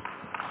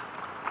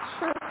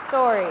 True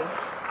story.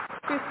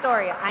 True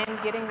story. I am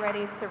getting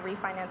ready to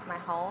refinance my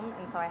home,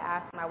 and so I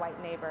asked my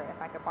white neighbor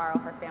if I could borrow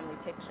her family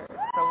pictures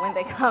for when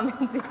they come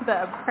and do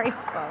the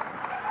appraisal.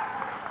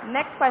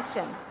 Next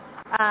question.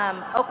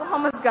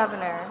 Oklahoma's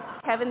governor,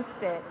 Kevin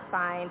Stitt,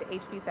 signed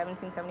HB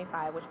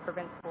 1775, which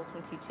prevents schools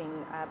from teaching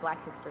black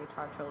history to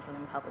our children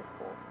in public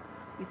schools.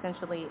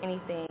 Essentially,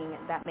 anything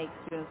that makes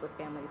students with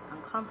families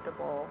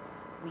uncomfortable,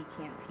 we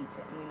can't teach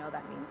it, and we know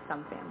that means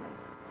some families.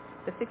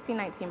 The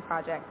 1619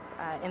 Project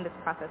in this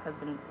process has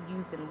been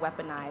used and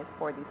weaponized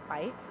for these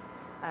fights.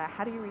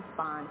 How do you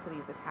respond to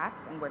these attacks,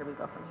 and where do we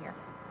go from here?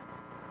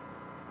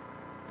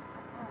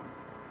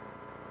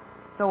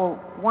 So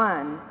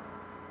one,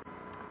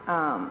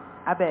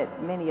 I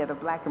bet many of the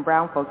black and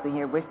brown folks in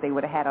here wish they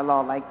would have had a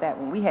law like that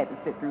when we had to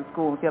sit through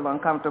school and feel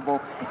uncomfortable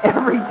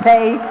every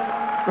day,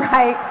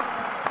 right?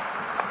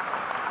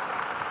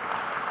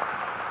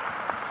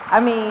 I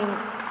mean,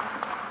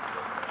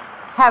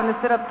 having to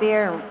sit up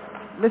there and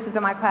listen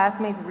to my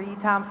classmates read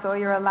Tom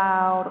Sawyer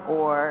aloud,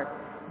 or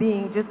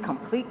being just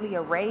completely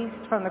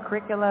erased from the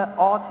curricula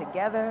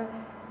altogether.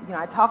 You know,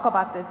 I talk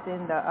about this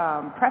in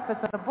the preface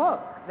of the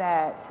book,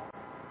 that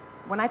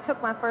when I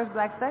took my first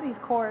Black Studies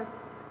course,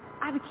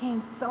 I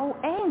became so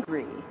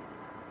angry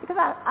because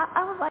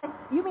I was like,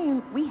 you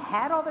mean we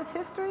had all this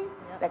history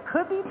that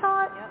could be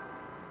taught?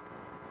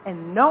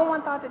 And no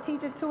one thought to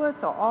teach it to us?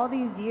 So all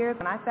these years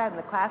when I sat in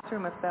the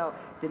classroom, I felt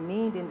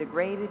demeaned and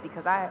degraded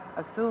because I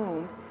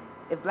assumed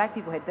if black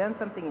people had done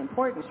something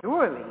important,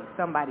 surely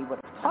somebody would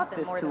have taught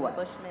this to us.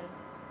 Bushmen.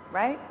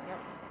 Right? Yep.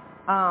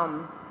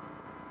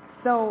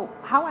 So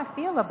how I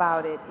feel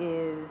about it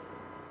is,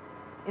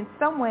 in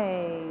some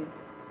ways,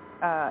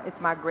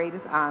 it's my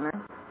greatest honor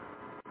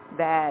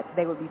that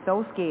they would be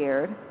so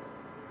scared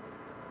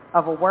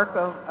of a work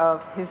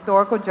of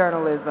historical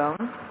journalism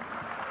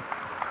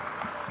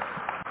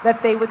that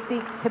they would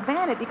seek to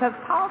ban it, because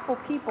powerful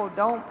people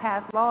don't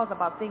pass laws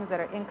about things that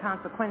are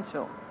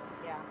inconsequential.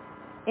 Yeah.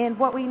 And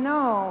what we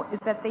know is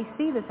that they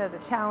see this as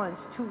a challenge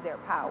to their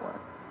power,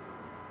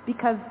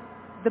 because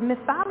the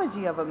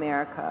mythology of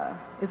America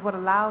is what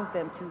allows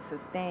them to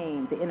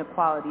sustain the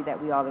inequality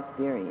that we all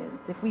experience.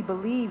 If we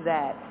believe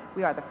that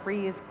we are the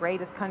freest,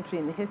 greatest country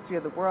in the history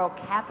of the world,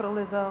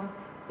 capitalism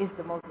is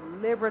the most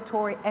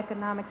liberatory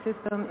economic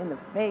system in the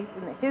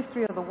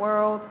history of the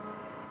world,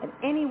 and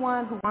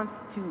anyone who wants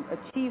to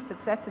achieve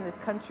success in this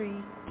country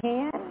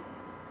can,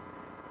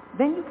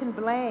 then you can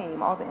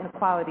blame all the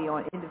inequality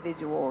on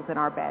individuals and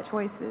our bad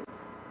choices.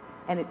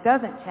 And it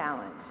doesn't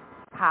challenge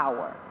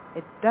power.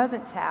 It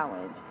doesn't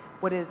challenge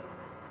what is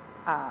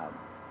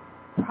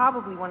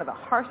probably one of the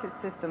harshest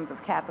systems of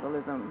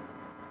capitalism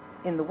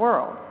in the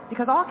world,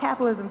 because all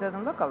capitalism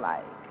doesn't look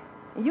alike.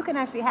 And you can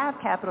actually have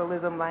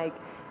capitalism like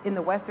in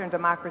the Western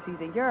democracies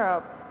in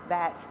Europe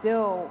that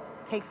still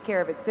takes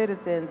care of its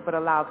citizens but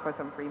allows for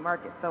some free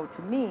market. So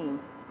to me,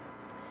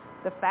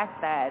 the fact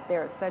that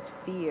there is such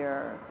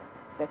fear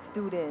that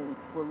students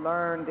will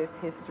learn this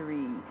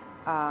history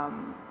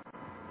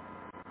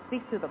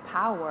speaks to the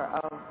power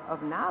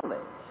of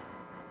knowledge.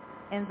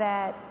 And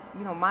that,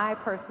 you know, my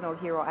personal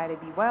hero, Ida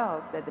B.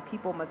 Wells, said the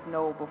people must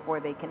know before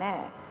they can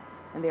act.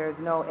 And there is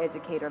no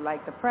educator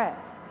like the press.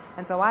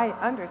 And so I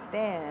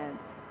understand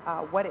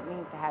what it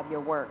means to have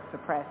your work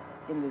suppressed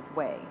in this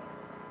way.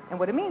 And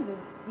what it means is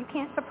you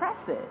can't suppress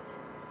it.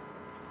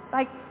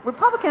 Like,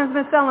 Republicans have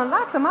been selling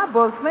lots of my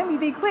books, let me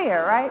be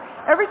clear, right?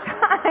 Every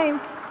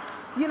time,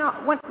 you know,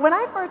 when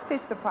I first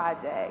pitched the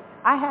project,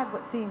 I had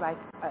what seemed like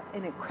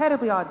an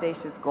incredibly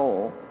audacious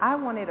goal. I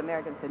wanted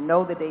Americans to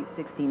know the date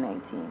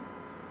 1619.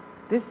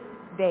 This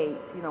date,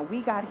 you know,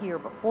 we got here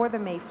before the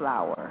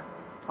Mayflower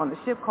on the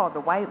ship called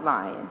the White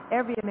Lion.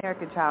 Every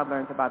American child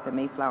learns about the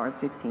Mayflower in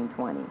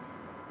 1620.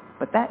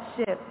 But that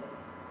ship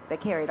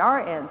that carried our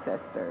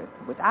ancestors,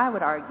 which I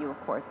would argue, of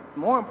course, is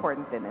more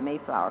important than the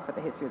Mayflower for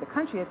the history of the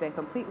country, has been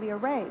completely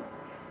erased.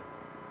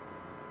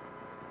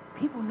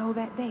 People know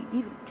that date.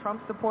 Even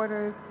Trump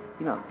supporters,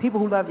 you know, people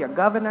who love your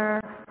governor,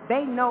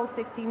 they know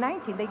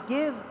 1619.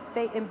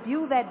 They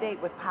imbue that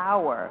date with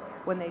power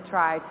when they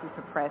try to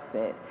suppress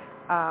it.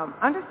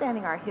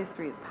 Understanding our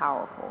history is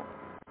powerful.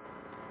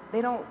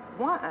 They don't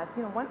want us,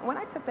 you know, when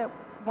I took that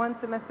one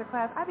semester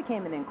class, I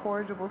became an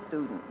incorrigible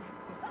student.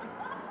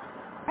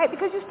 Right,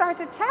 because you start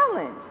to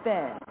challenge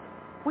then.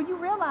 When you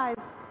realize,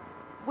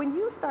 when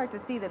you start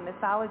to see the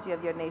mythology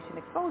of your nation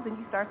exposed, and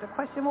you start to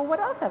question, well, what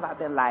else have I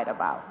been lied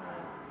about?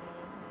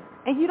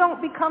 And you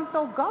don't become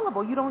so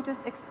gullible. You don't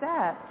just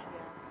accept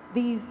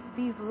these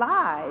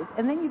lies,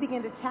 and then you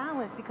begin to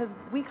challenge, because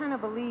we kind of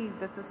believe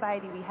the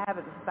society we have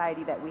is a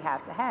society that we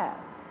have to have.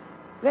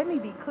 Let me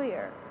be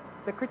clear.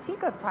 The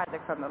critique of the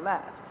project from the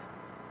left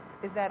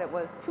is that it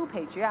was too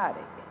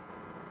patriotic.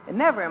 And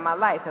never in my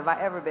life have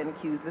I ever been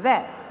accused of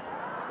that.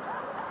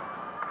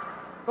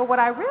 But what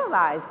I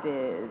realized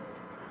is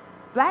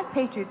black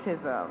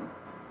patriotism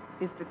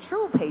is the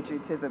true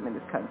patriotism in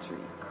this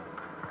country,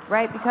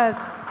 right? Because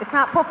it's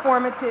not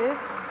performative.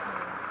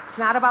 It's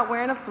not about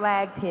wearing a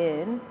flag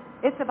pin.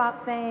 It's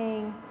about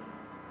saying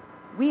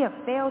we have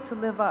failed to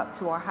live up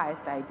to our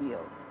highest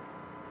ideals.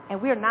 And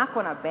we are not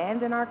going to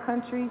abandon our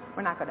country.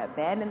 We're not going to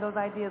abandon those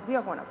ideas. We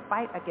are going to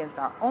fight against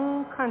our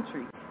own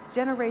country,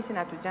 generation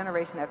after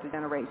generation after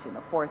generation,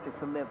 to force it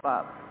to live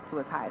up to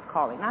its highest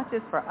calling, not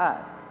just for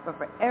us, but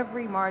for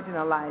every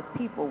marginalized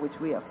people which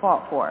we have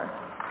fought for.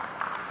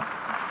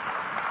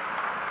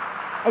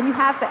 And you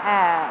have to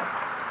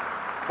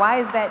ask, why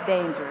is that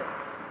dangerous?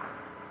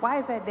 Why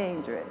is that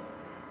dangerous?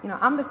 You know,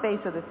 I'm the face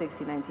of the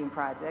 1619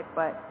 Project,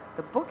 but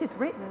the book is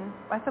written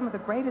by some of the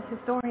greatest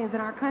historians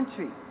in our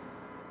country,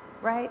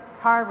 right?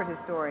 Harvard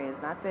historians,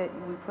 not that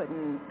we put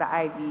in the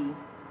Ivy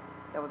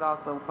that was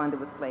also funded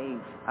with slave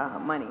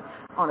money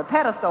on a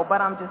pedestal, but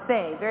I'm just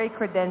saying, very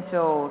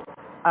credentialed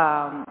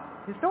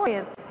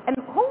historians. And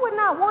who would would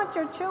not want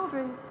your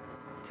children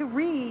to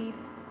read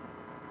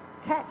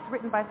texts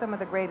written by some of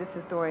the greatest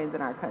historians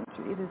in our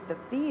country. It is the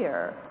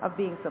fear of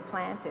being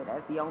supplanted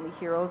as the only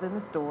heroes in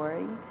the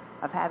story,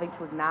 of having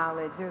to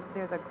acknowledge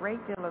there's a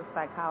great deal of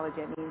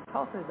psychology. I mean,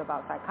 Tulsa is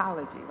about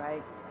psychology,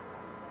 right?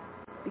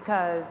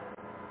 Because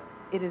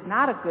it is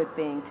not a good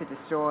thing to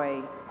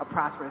destroy a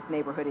prosperous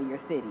neighborhood in your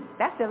city.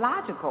 That's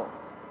illogical,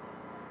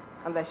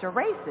 unless you're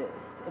racist.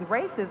 And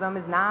racism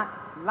is not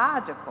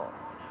logical,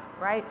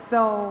 right?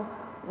 So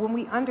when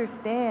we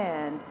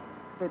understand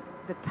the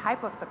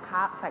type of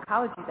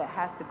psychology that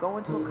has to go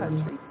into a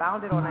country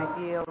founded on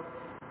ideals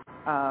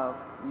of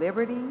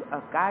liberty,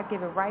 of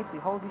God-given rights, we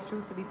hold these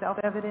truths to be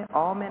self-evident.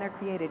 All men are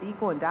created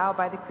equal, endowed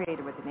by the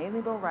Creator with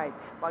inalienable rights,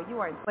 while you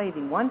are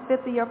enslaving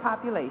 1/5 of your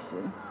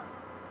population.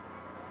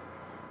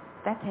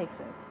 That takes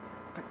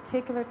a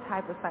particular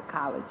type of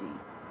psychology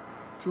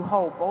to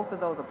hold both of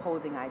those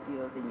opposing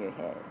ideals in your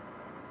head.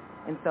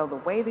 And so the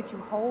way that you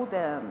hold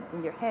them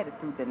in your head is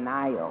through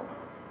denial.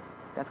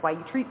 That's why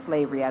you treat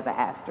slavery as an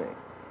asterisk.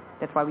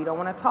 That's why we don't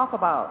want to talk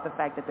about the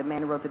fact that the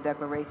man who wrote the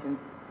Declaration,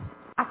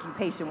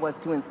 occupation was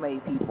to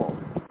enslave people.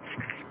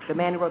 The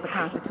man who wrote the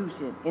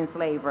Constitution,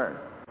 enslaver.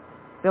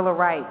 Bill of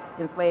Rights,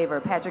 enslaver.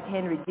 Patrick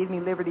Henry, give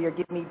me liberty or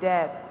give me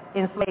death,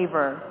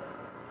 enslaver.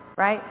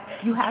 Right?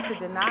 You have to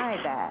deny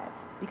that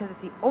because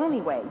it's the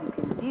only way you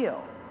can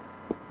deal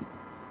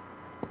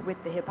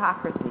with the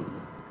hypocrisy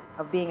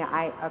of being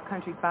a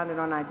country founded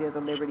on ideas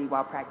of liberty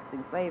while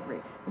practicing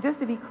slavery. And just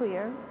to be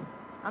clear,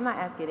 I'm not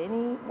asking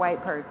any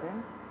white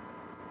person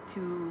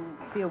to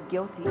feel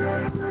guilty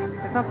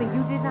for something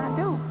you did not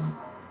do.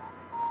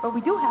 But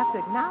we do have to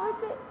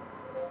acknowledge it.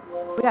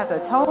 We have to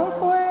atone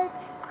for it.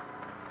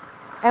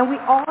 And we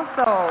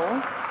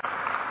also,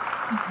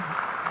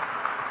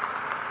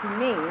 to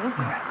me,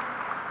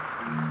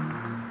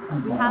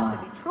 we have to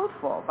be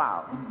truthful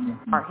about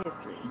our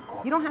history.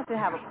 You don't have to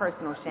have a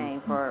personal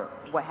shame for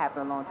what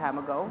happened a long time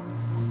ago.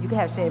 You can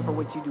have shame for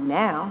what you do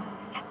now,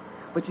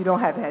 but you don't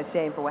have to have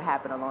shame for what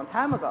happened a long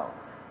time ago.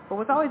 But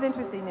what's always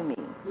interesting to me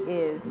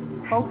is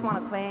folks want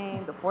to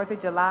claim the 4th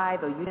of July,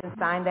 though you didn't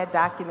sign that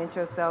document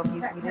yourself,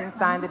 you didn't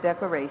sign the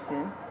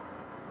Declaration,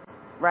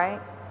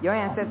 right? Your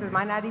ancestors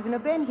might not even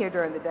have been here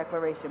during the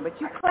Declaration, but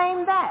you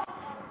claim that.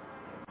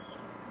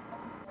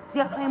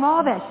 You claim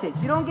all that shit.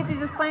 You don't get to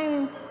just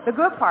claim the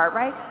good part,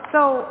 right?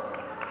 So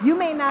you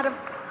may not have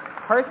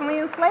personally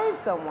enslaved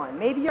someone.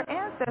 Maybe your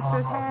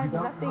ancestors had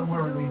nothing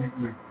to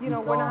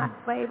do, we're not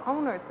slave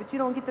owners, but you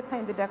don't get to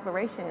claim the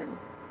Declaration.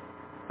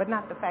 But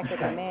not the fact that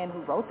the man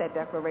who wrote that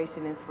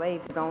Declaration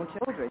enslaved his own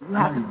children. You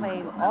have to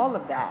claim all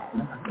of that,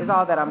 is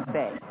all that I'm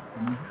saying.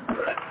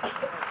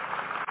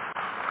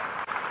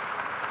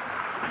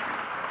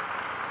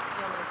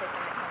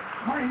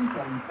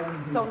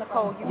 So,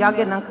 Nicole,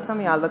 some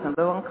of y'all looking a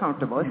little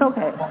uncomfortable. It's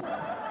okay.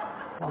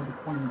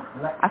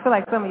 I feel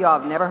like some of y'all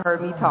have never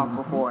heard me talk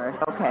before.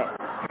 It's okay.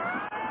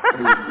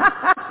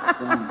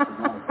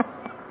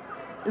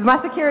 Is my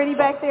security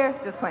back there?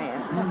 Just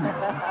playing.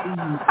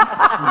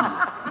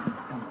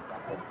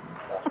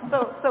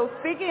 So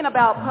speaking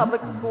about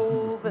public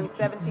schools in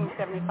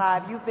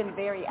 1775, you've been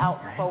very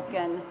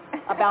outspoken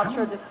about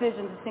your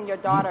decision to send your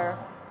daughter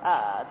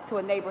to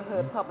a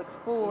neighborhood public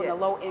school in a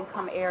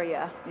low-income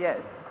area. Yes.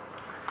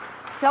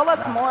 Tell us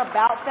more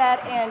about that,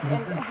 and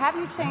have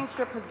you changed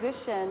your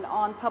position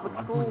on public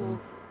schools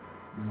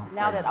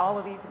now that all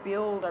of these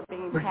bills are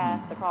being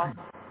passed across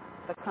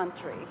the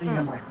country?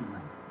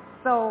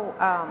 So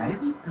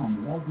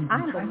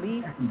I'm the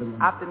least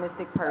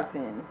optimistic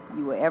person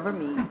you will ever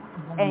meet,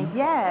 and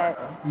yet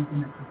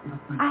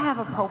I have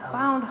a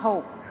profound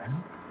hope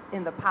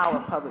in the power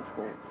of public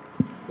schools.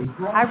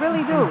 I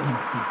really do.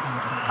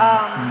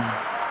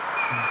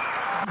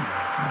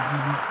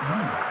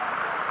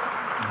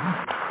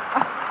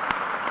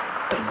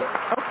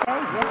 Okay,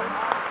 yeah.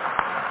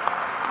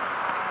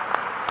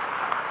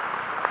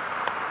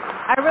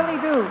 I really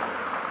do.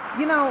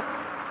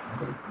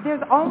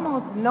 There's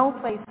almost no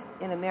place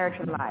in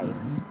American life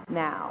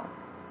now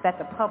that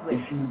the public,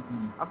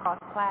 across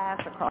class,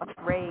 across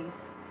race,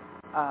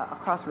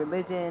 across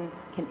religion,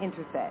 can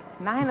intersect.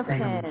 9 of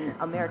 10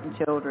 American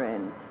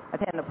children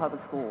attend a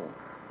public school,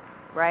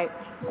 right?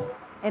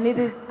 And it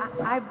is,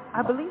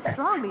 I believe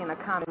strongly in a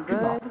common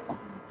good.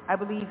 I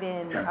believe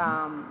in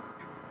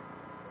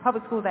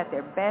public schools at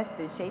their best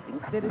in shaping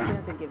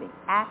citizens and giving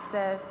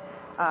access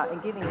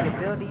and giving the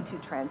ability to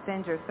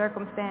transcend your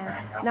circumstance.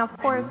 Now, of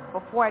course,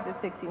 before I did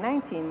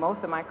 1619,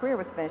 most of my career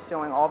was spent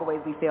showing all the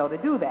ways we failed to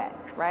do that,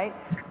 right?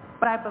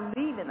 But I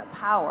believe in the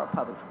power of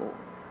public schools.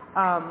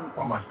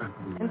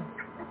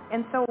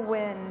 And so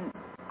when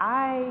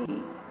I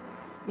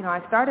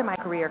started my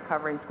career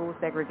covering school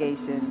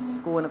segregation,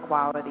 school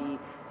inequality,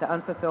 the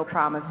unfulfilled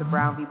promise of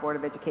Brown v. Board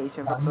of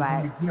Education for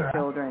black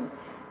children.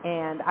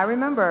 And I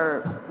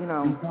remember,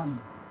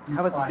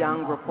 I was a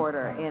young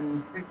reporter,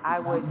 and I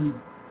would be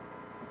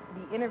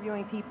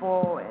interviewing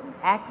people and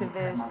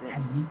activists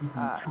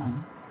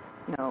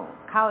and,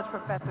 college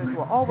professors who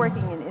were all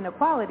working in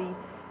inequality.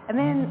 And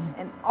then,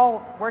 and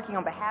all working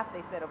on behalf,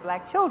 they said, of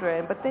black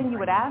children, but then you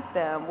would ask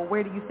them, well,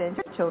 where do you send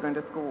your children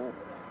to school?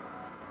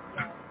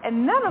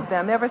 And none of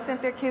them ever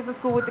sent their kids to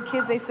school with the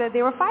kids they said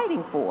they were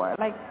fighting for.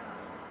 Like,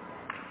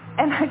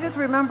 and I just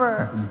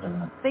remember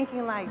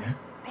thinking like,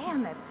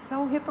 damn, that's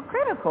so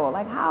hypocritical.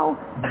 Like,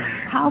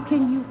 how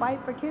can you fight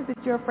for kids that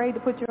you're afraid to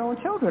put your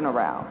own children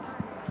around?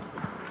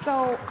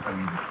 So,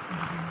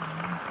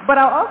 but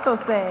I'll also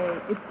say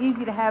it's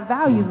easy to have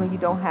values when you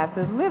don't have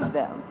to live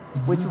them,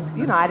 which,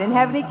 you know, I didn't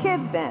have any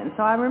kids then.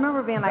 So I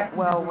remember being like,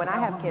 well, when I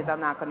have kids, I'm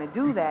not going to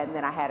do that. And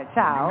then I had a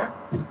child,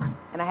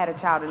 and I had a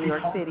child in New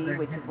York City,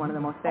 which is one of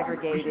the most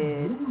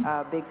segregated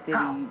big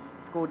city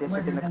school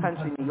districts in the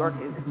country. New York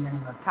is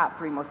top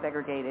 3 most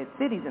segregated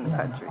cities in the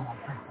country.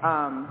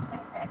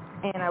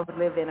 And I would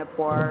live in a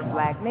poor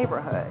black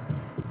neighborhood.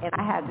 And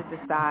I had to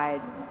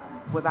decide,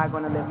 was I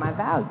going to live my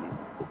values?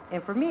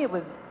 And for me, it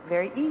was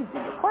very easy.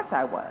 Of course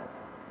I was,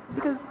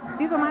 because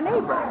these are my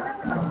neighbors.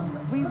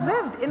 We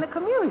lived in the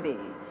community.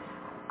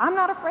 I'm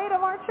not afraid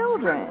of our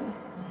children.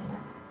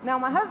 Now,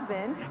 my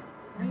husband,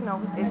 you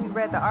know, if you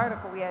read the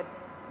article, we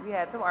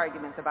had some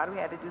arguments about it.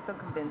 We had to do some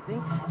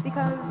convincing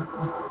because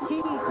he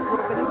grew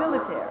up in the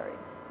military.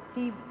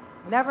 He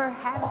never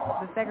had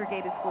the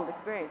segregated school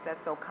experience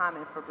that's so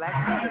common for black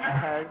kids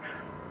because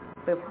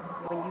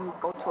when you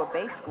go to a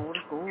base school,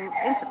 the school is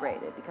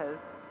integrated because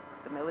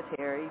the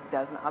military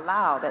doesn't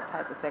allow that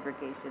type of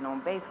segregation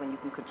on base when you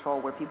can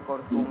control where people go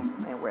to school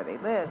and where they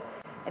live.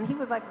 And he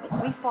was like,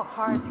 we fought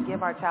hard to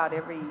give our child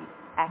every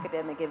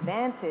academic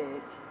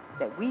advantage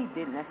that we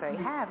didn't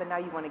necessarily have, and now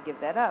you want to give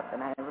that up.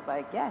 And I was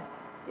like, yes,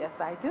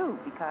 I do,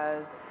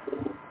 because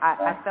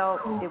I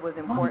felt it was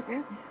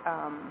important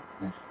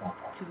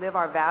to live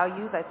our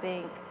values. I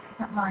think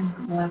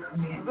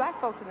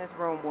black folks in this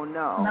room will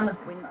know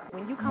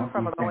when you come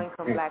from a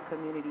low-income black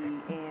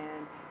community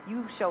and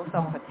you show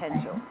some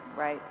potential,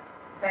 right?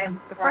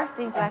 The first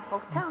thing black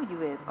folks tell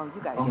you is, oh,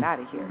 you got to get out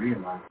of here.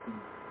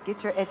 Get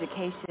your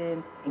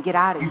education and get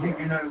out of here.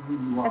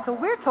 And so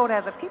we're told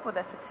as a people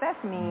that success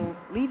means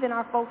leaving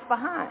our folks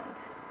behind.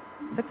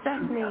 Success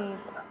means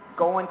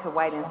going to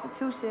white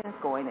institutions,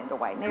 going into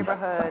white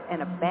neighborhoods,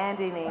 and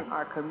abandoning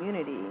our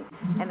community.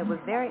 And it was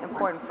very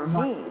important for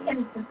me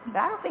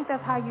that I don't think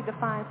that's how you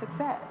define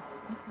success.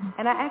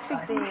 And I actually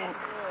think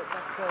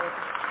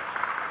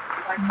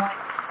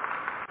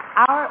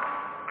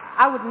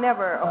I would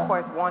never, of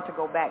course, want to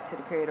go back to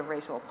the period of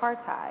racial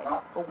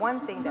apartheid. But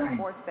one thing that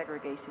forced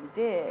segregation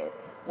did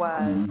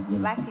was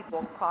black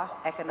people across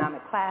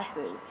economic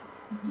classes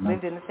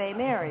lived in the same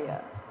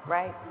area,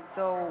 right?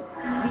 So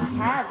we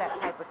had that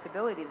type of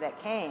stability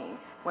that came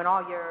when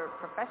all your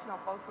professional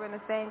folks were in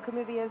the same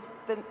community as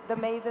the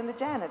maids and the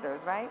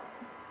janitors, right?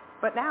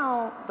 But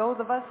now, those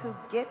of us who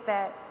get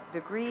that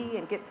degree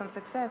and get some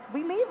success,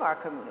 we leave our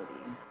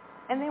communities.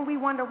 And then we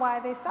wonder why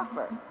they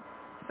suffer.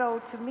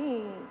 So to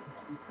me,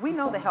 we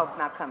know the help's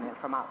not coming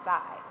from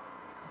outside.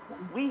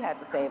 We had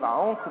to save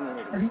our own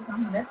community.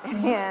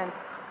 And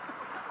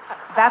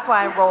that's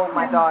why I enrolled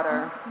my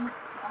daughter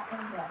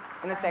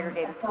in a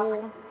segregated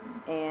school,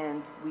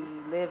 and we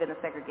live in a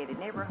segregated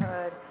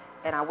neighborhood,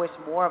 and I wish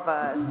more of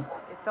us,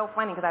 it's so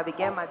funny because I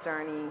began my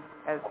journey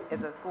as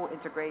a school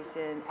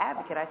integration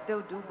advocate. I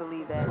still do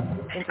believe that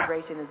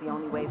integration is the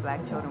only way black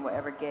children will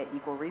ever get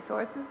equal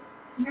resources,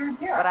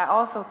 but I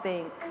also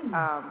think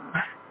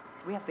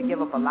we have to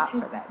give up a lot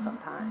for that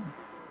sometimes,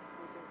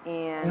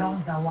 and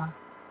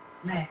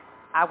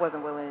I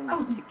wasn't willing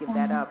to give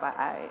that up.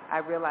 I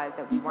realized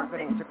that we weren't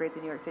going to integrate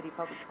the New York City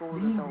public schools,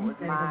 and so it was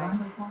my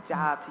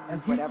job to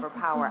use whatever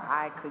power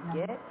I could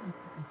get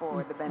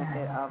for the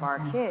benefit of our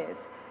kids.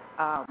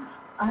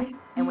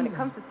 And when it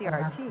comes to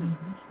CRT,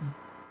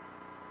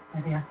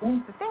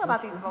 the thing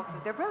about these folks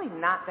is they're really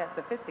not that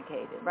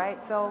sophisticated, right?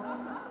 So,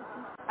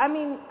 I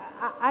mean,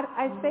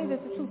 I say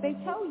this is true. They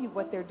tell you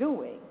what they're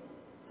doing.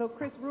 So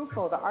Chris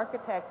Rufo, the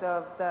architect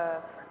of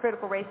the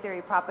critical race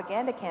theory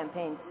propaganda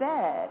campaign,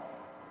 said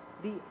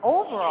the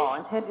overall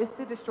intent is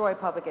to destroy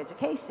public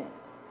education.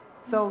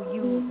 So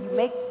you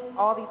make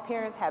all these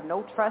parents have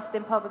no trust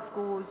in public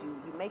schools.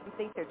 You make them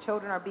think their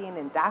children are being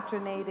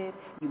indoctrinated.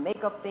 You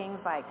make up things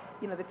like,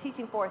 you know, the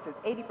teaching force is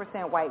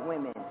 80% white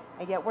women,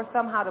 and yet we're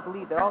somehow to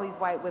believe that all these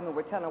white women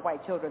were telling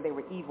white children they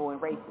were evil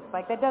and racist.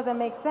 Like, that doesn't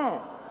make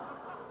sense.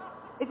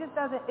 It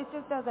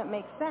just doesn't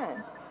make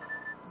sense.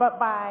 But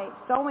by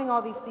sowing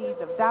all these seeds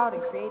of doubt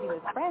and creating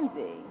this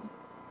frenzy,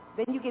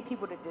 then you get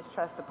people to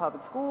distrust the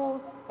public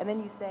schools, and then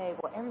you say,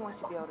 well, everyone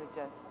should be able to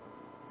just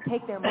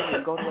take their money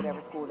and go to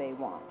whatever school they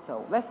want.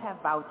 So let's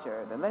have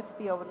vouchers, and let's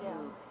be able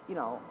to, you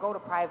know, go to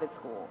private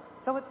school.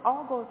 So it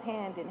all goes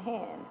hand in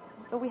hand.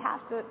 So we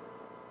have to,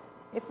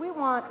 if we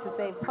want to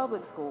save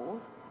public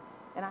schools,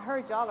 and I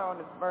heard y'all are on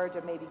the verge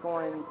of maybe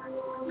going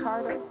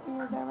charter, is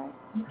that right?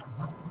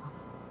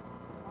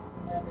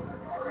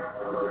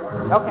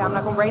 Okay, I'm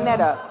not going to bring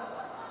that up.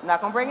 I'm not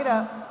going to bring it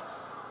up.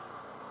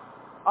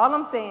 All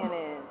I'm saying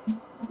is,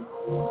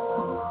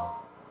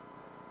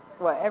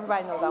 well,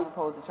 everybody knows I'm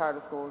opposed to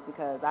charter schools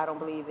because I don't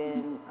believe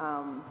in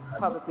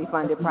publicly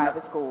funded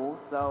private schools.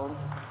 So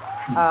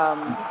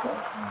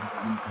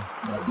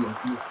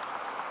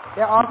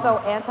they're also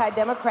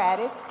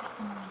anti-democratic,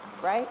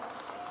 right?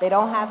 They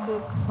don't have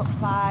to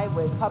comply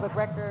with public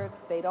records.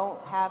 They don't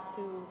have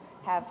to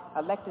have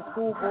elected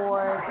school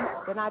boards.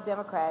 They're not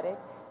democratic.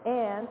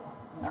 And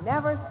you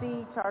never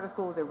see charter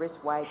schools in rich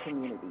white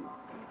communities.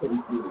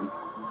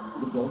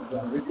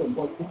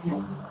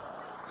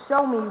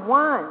 Show me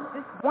one,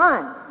 just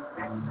one.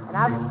 And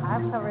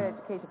I've covered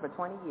education for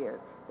 20 years.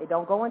 They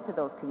don't go into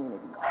those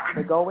communities.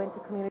 They go into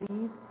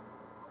communities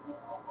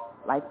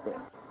like this.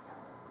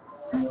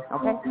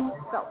 Okay?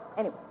 So,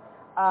 anyway,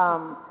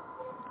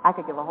 I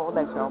could give a whole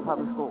lecture on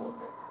public schools.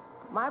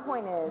 My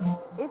point is,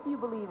 if you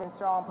believe in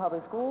strong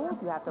public schools,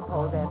 you have to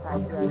oppose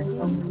anti-hierarchy,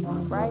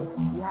 right?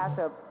 You have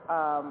to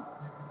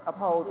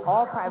oppose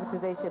all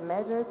privatization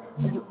measures,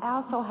 and you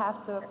also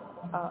have to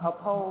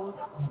oppose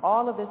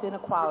all of this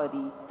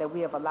inequality that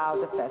we have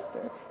allowed to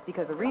fester.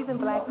 Because the reason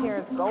black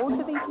parents go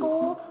to these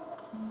schools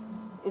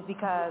is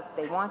because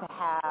they want to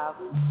have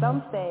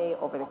some say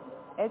over the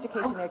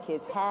education their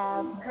kids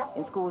have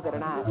in schools that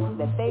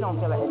they don't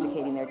feel are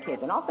educating their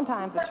kids. And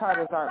oftentimes the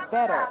charters aren't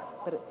better,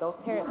 but those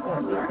parents feel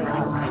at least they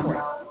have a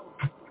choice.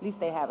 At least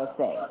they have a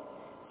say.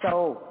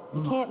 So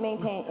you can't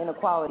maintain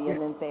inequality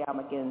and then say I'm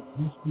against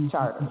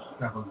charters.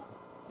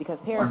 Because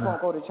parents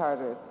won't go to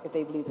charters if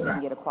they believe that they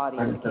can get a quality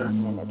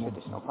education in their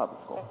traditional public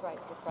school. That's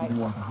right.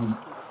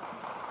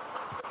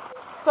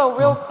 So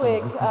real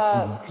quick,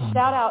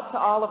 shout out to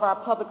all of our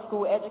public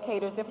school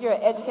educators. If you're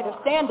an educator,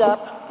 stand up.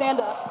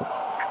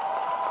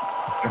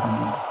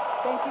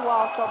 Thank you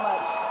all so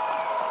much.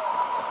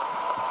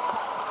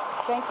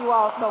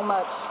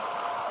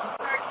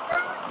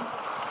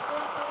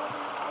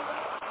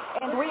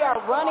 And we are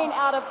running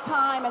out of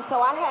time, and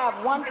so I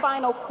have one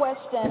final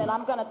question, and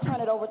I'm going to turn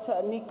it over to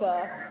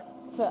Anika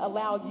to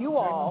allow you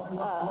all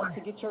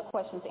to get your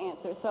questions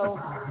answered. So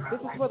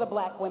this is for the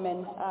black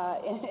women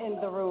in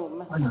the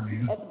room.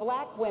 As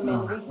black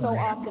women, we so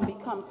often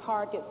become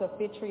targets of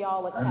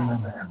vitriol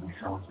attacks.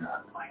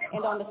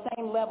 And on the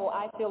same level,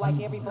 I feel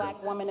like every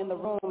black woman in the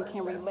room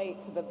can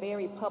relate to the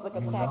very public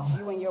attacks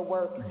you and your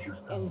work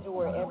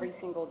endure every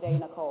single day,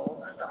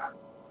 Nicole.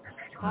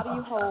 How do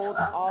you hold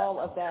all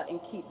of that and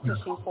keep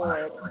pushing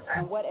forward?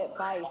 And what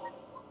advice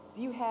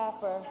do you have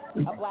for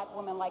a black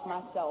woman like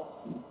myself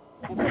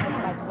and for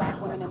like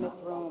black women in this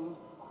room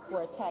who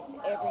are attacked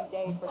every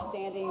day for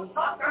standing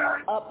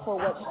up for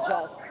what's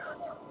just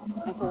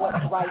and for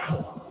what's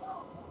righteous?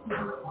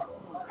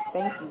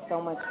 Thank you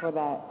so much for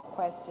that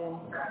question.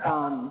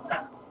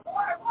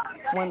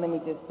 One, let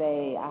me just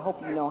say, I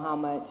hope you know how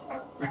much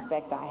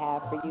respect I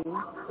have for you.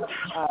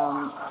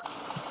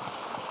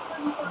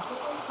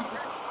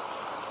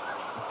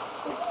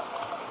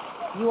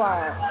 You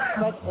are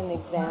such an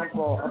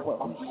example of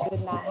what we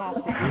should not have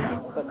to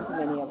do, but too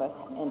many of us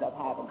end up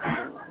having to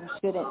do. You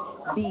shouldn't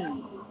be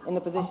in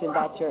the position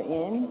that you're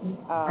in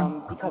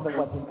because of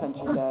what this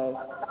country does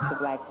to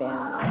black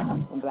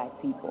families and black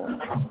people.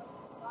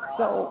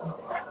 So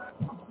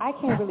I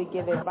can't really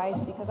give advice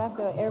because I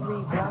feel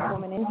every black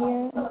woman in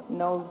here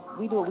knows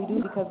we do what we do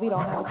because we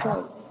don't have a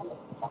choice.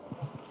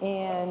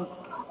 And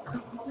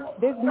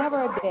there's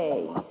never a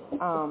day,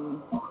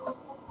 I'm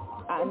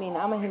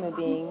a human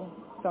being.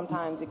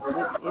 Sometimes it's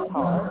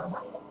hard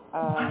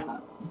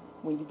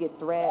when you get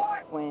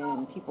threats,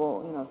 when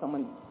people,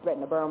 someone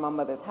threatened to burn my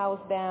mother's house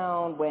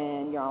down,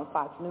 when you're on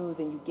Fox News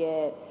and you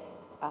get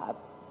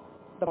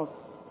the most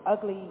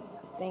ugly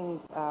things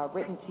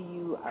written to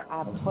you. I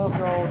have a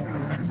 12-year-old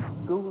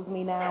who Googles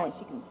me now and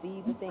she can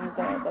see the things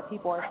that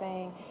people are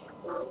saying.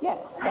 Yes,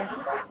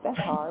 that's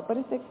hard, but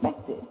it's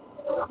expected.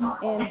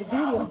 And the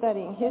beauty of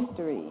studying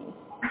history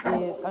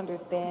is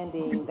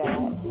understanding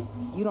that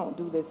you don't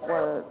do this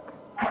work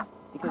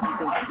because you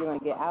think you're going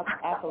to get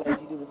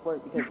accolades. You do this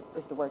work because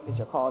it's the work that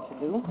you're called to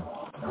do.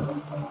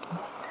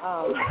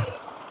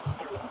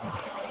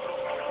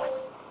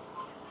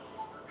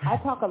 I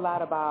talk a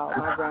lot about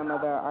my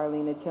grandmother,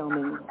 Arlena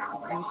Tillman.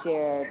 You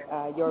shared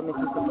your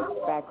Mississippi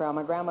background.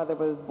 My grandmother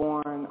was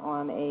born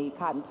on a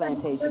cotton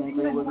plantation in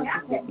Greenwood,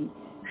 Mississippi,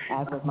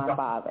 as was my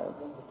father.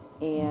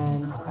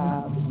 And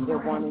they were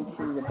born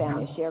into the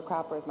family of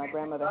sharecroppers. My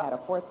grandmother had a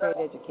 4th grade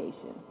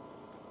education.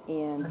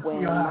 And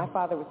when my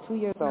father was 2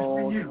 years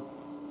old,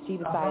 she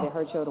decided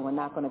her children were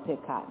not going to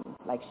pick cotton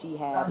like she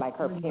had, like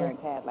her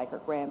parents had, like her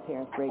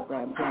grandparents,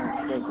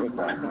 great-grandparents,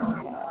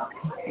 great-great-grandparents had.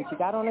 And she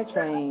got on a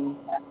train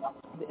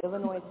to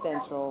Illinois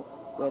Central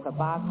with a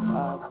box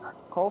of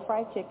cold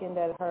fried chicken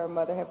that her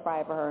mother had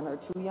fried for her and her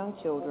 2 young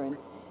children.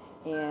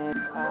 And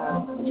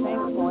the train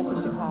was going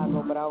to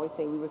Chicago, but I always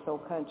say we were so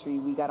country,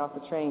 we got off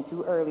the train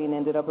too early and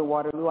ended up in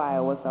Waterloo,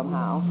 Iowa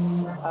somehow.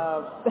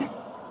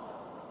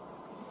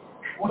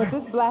 But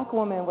this black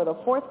woman with a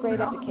 4th grade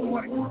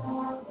education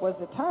was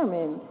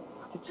determined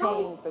to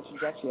change the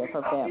trajectory of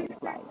her family's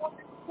life.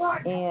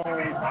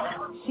 And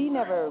she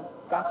never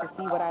got to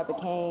see what I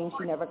became.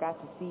 She never got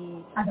to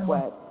see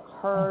what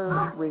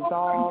her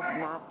resolve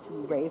not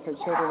to raise her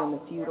children in the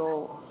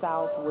feudal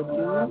South would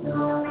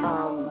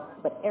do.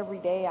 But every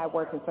day I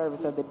work in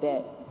service of the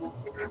debt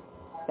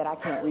that I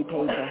can't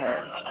repay to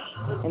her.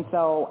 And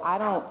so I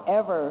don't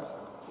ever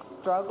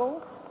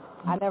struggle.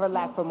 I never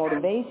lack for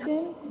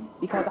motivation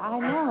because I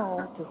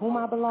know to whom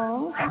I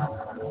belong,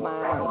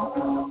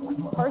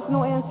 my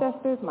personal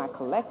ancestors, my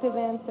collective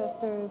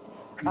ancestors,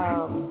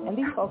 and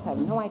these folks have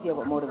no idea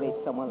what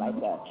motivates someone like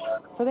that.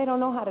 So they don't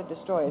know how to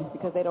destroy us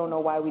because they don't know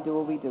why we do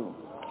what we do.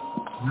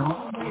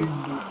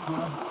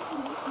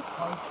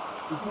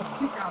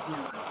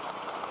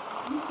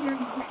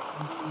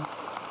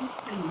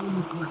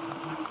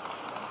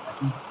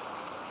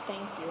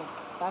 Thank you.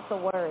 That's a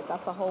word.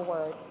 That's a whole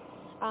word.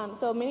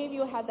 So many of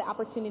you had the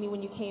opportunity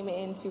when you came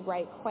in to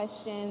write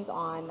questions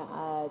on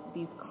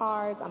these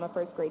cards. I'm a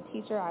first grade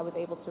teacher. I was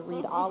able to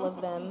read all of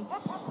them.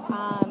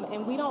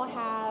 And we don't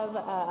have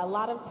a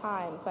lot of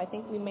time, so I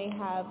think we may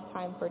have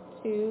time for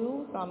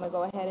two. So I'm going to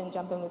go ahead and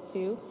jump in with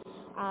two.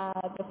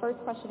 The first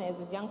question is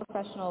young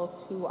professionals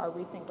who are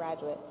recent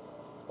graduates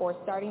or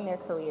starting their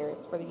careers,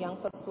 for the young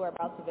folks who are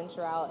about to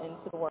venture out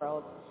into the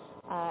world,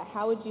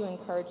 how would you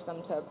encourage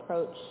them to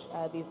approach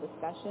these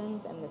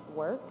discussions and this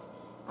work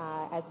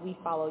as we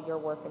follow your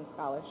work and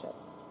scholarship?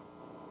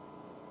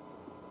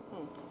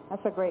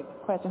 That's a great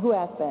question. Who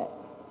asked that?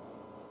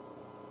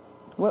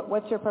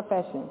 What's your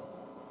profession?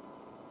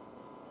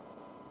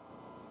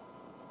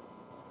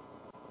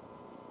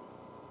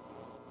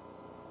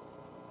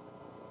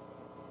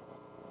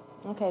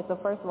 Okay, so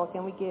first of all,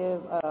 can we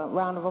give a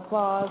round of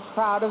applause?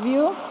 Proud of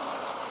you.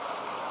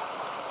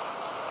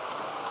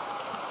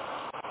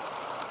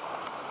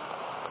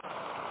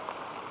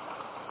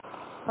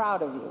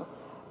 Proud of you.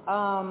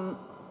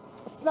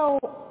 So,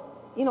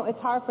 it's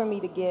hard for me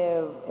to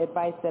give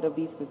advice that'll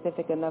be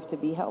specific enough to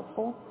be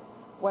helpful.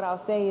 What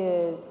I'll say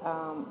is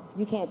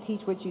you can't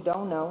teach what you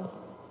don't know.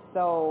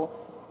 So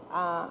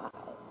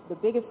the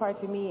biggest part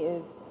to me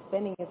is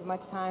spending as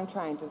much time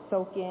trying to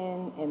soak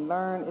in and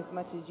learn as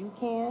much as you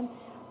can.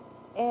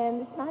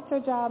 And it's not your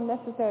job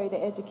necessarily to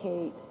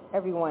educate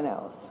everyone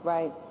else,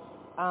 right?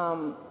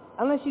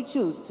 Unless you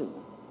choose to.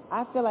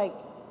 I feel like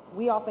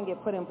we often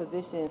get put in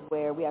positions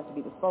where we have to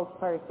be the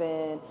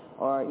spokesperson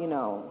or,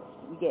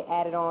 we get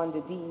added on to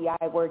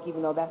DEI work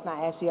even though that's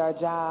not actually our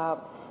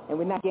job and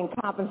we're not getting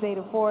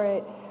compensated for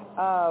it.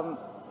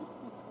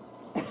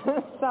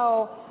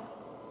 So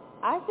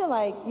I feel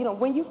like,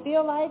 when you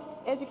feel like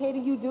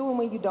educating, you do, and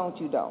when you don't,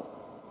 you don't.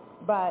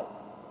 But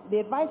the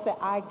advice that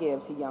I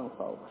give to young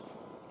folks,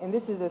 and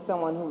this is as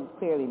someone who's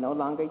clearly no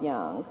longer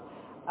young,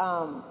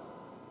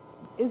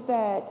 is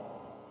that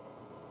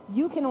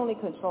you can only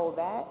control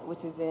that which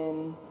is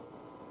in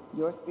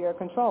your sphere of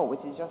control,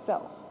 which is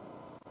yourself.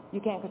 You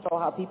can't control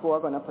how people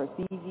are going to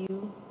perceive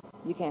you.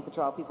 You can't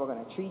control how people are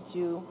going to treat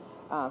you.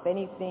 If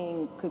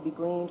anything could be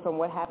gleaned from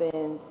what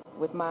happened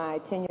with my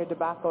tenure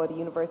debacle at the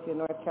University of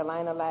North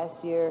Carolina last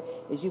year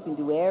is you can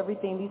do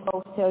everything these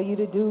folks tell you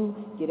to do,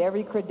 get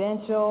every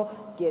credential,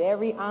 get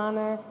every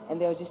honor, and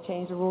they'll just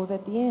change the rules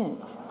at the end,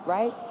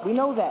 right? We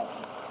know that.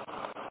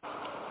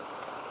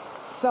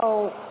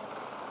 So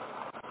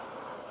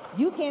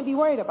you can't be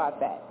worried about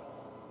that.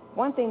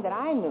 One thing that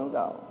I knew,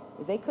 though,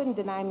 is they couldn't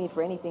deny me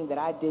for anything that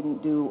I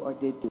didn't do or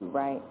did do,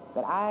 right?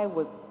 That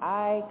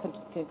I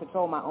can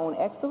control my own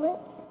excellence,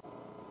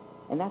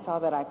 and that's all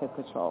that I could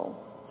control.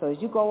 So as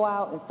you go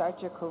out and start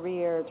your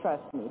career,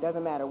 trust me, it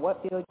doesn't matter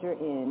what field you're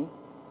in,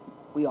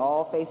 we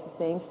all face the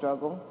same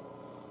struggle.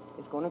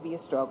 It's going to be a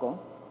struggle.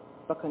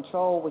 But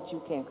control what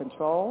you can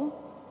control.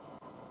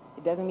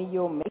 It doesn't mean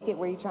you'll make it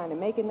where you're trying to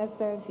make it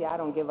necessarily. See, I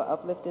don't give an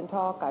uplifting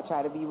talk. I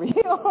try to be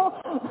real.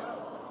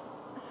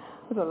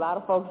 There's a lot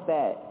of folks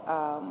that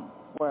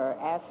were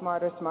as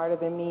smarter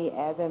than me,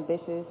 as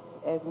ambitious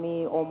as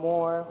me or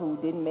more, who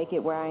didn't make it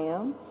where I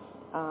am.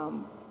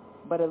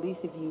 But at least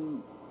if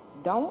you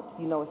don't,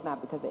 it's not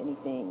because of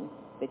anything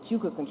that you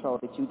could control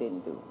that you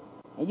didn't do.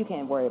 And you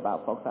can't worry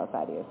about folks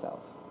outside of yourself.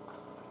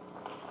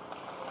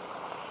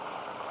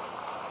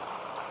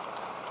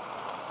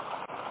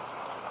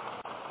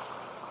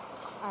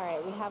 All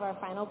right, we have our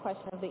final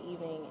question of the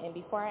evening, and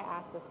before I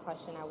ask this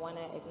question, I want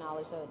to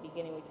acknowledge that at the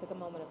beginning we took a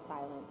moment of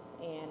silence,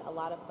 and a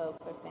lot of folks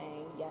are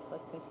saying, yes,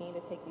 let's continue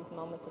to take these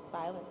moments of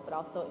silence, but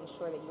also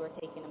ensure that you are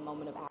taking a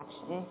moment of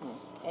action.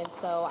 And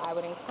so I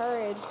would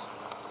encourage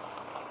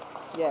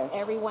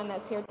everyone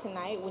that's here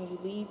tonight, when you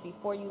leave,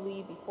 before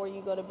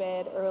you go to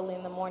bed, early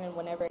in the morning,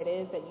 whenever it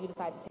is, that you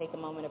decide to take a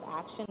moment of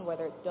action,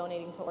 whether it's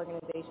donating to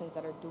organizations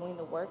that are doing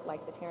the work,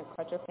 like the Terrence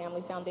Crutcher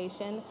Family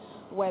Foundation,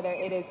 whether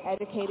it is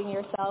educating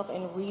yourself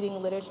and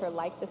reading literature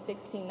like the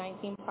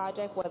 1619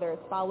 Project, whether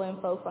it's following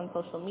folks on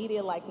social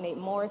media like Nate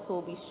Morris, who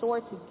will be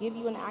sure to give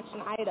you an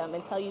action item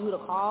and tell you who to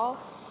call.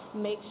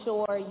 Make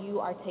sure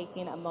you are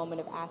taking a moment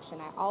of action.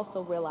 I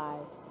also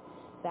realize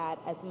that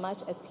as much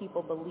as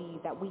people believe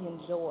that we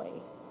enjoy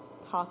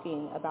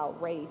talking about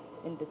race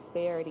and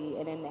disparity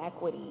and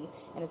inequity,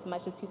 and as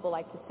much as people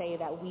like to say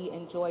that we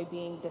enjoy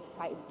being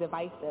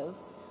divisive,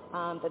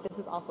 that this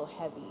is also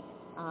heavy.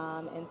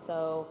 And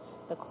so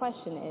the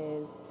question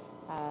is,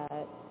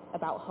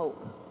 about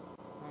hope,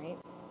 right?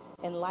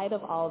 In light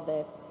of all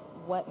this,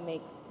 what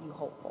makes you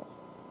hopeful?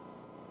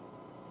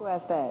 Who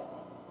asked that?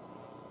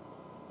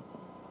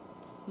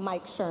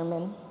 Mike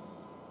Sherman.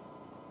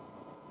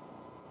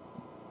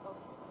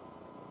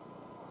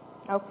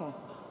 Okay.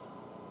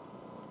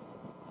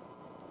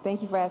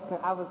 Thank you for asking.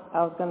 I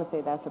was going to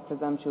say that's a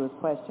presumptuous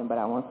question, but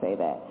I won't say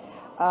that.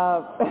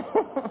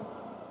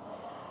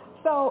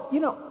 So,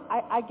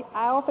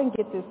 I often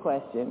get this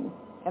question,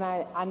 and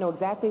I know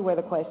exactly where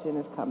the question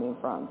is coming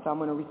from, so I'm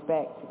going to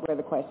respect where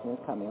the question is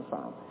coming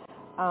from.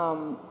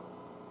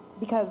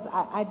 Because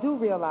I do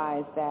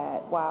realize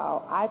that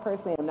while I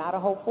personally am not a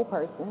hopeful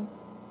person,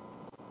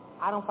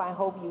 I don't find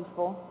hope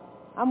useful.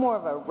 I'm more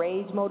of a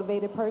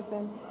rage-motivated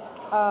person.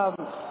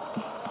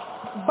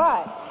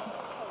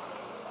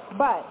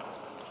 But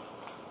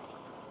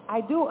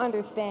I do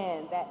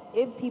understand that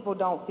if people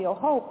don't feel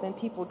hope, then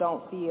people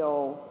don't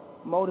feel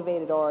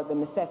motivated or the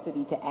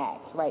necessity to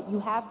act, right? You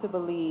have to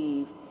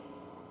believe,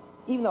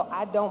 even though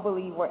I don't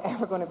believe we're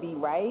ever going to be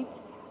right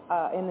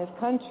in this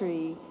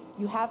country,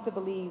 you have to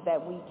believe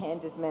that we can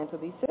dismantle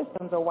these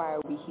systems, or why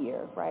are we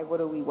here, right?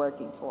 What are we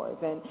working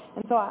towards? And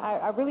so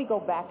I really go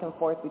back and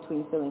forth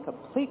between feeling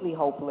completely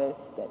hopeless,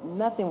 that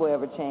nothing will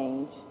ever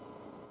change,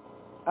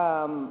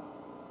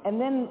 and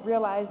then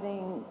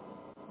realizing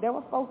there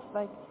were folks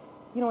like,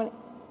 in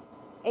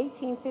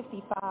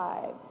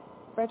 1855,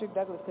 Frederick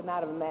Douglass could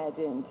not have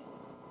imagined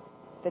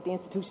that the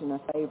institution of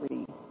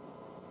slavery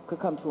could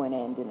come to an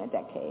end in a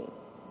decade,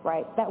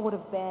 right? That would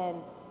have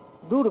been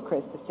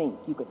ludicrous to think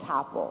you could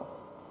topple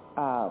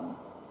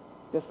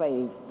the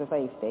slave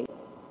state.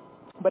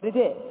 But it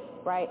did,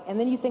 right? And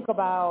then you think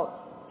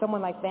about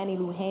someone like Fannie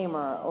Lou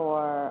Hamer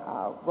or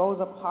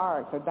Rosa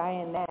Parks or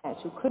Diane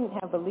Nash, who couldn't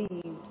have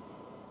believed,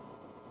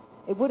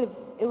 it would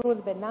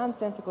have been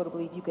nonsensical to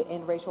believe you could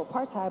end racial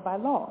apartheid by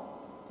law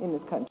in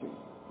this country.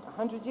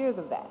 100 years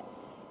of that.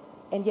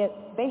 And yet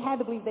they had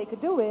to believe they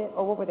could do it,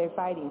 or what were they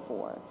fighting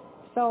for?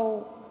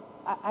 So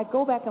I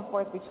go back and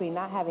forth between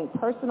not having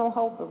personal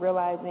hope, but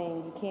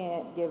realizing you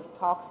can't give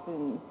talks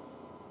and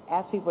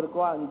ask people to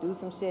go out and do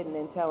some shit and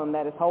then tell them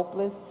that it's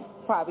hopeless.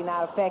 It's probably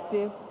not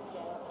effective.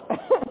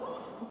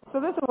 So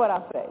this is what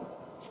I'll say.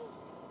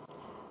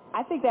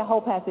 I think that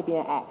hope has to be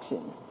an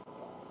action.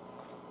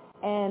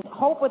 And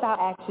hope without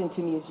action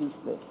to me is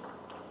useless.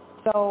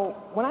 So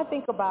when I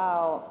think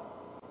about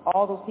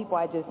all those people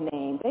I just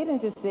named, they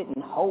didn't just sit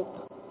and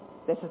hope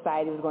that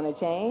society was going to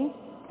change.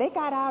 They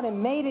got out and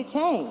made it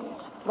change,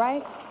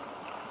 right?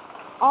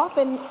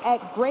 Often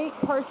at great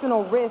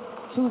personal risk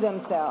to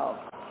themselves.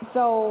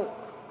 So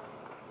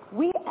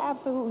we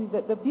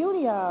absolutely, the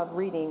beauty of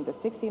reading the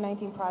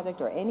 1619 Project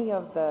or any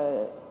of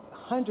the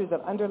hundreds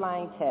of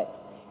underlying texts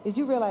is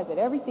you realize that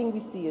everything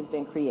we see has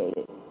been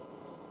created.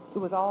 It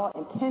was all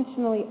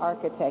intentionally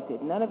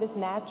architected. None of it's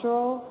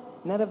natural.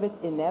 None of it's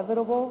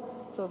inevitable.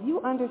 So if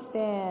you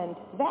understand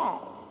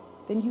that,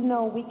 then you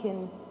know we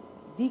can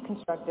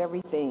deconstruct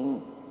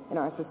everything in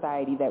our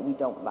society that we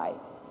don't like.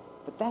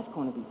 But that's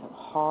going to be some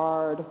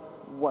hard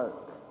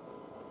work.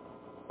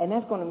 And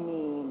that's going to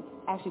mean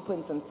actually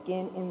putting some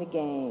skin in the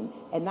game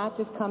and not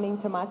just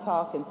coming to my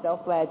talk and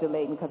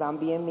self-flagellating because I'm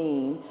being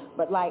mean,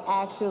 but like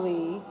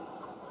actually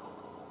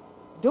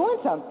doing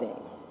something.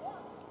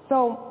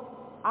 So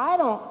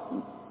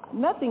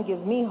nothing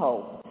gives me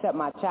hope except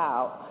my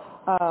child.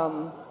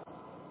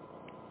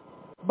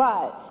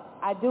 But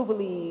I do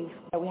believe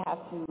that we have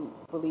to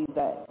believe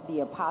that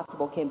the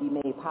impossible can be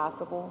made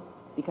possible,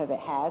 because it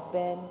has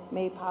been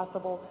made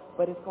possible,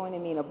 but it's going to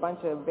mean a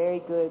bunch of very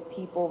good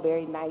people,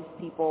 very nice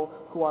people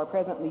who are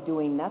presently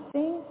doing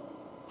nothing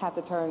have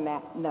to turn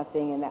that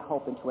nothing and that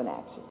hope into an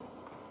action.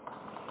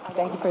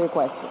 Thank you for your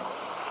question.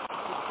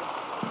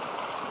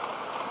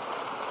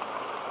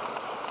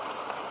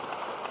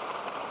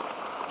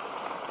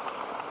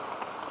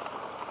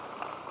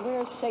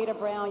 Where's Shada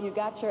Brown? You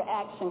got your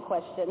action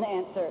question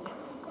answered.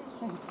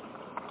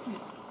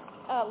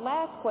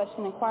 Last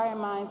question, inquiring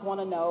minds want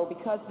to know,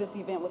 because this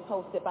event was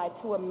hosted by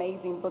two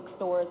amazing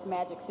bookstores,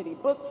 Magic City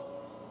Books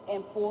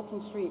and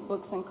Fulton Street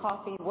Books and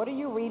Coffee, what are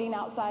you reading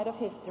outside of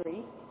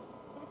history,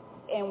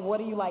 and what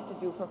do you like to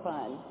do for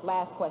fun?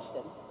 Last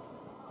question.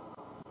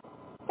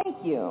 Thank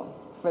you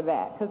for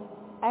that, because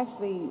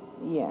actually,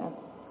 yeah,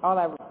 all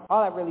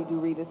I really do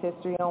read is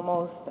history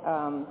almost.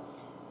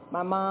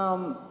 My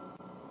mom,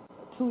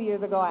 2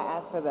 years ago, I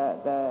asked for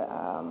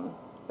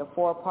the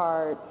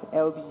 4-part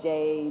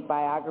LBJ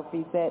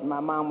biography set, and my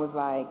mom was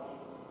like,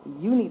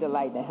 you need to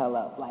lighten the hell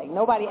up. Like,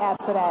 nobody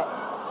asked for that.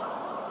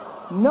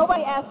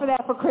 Nobody asked for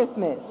that for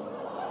Christmas.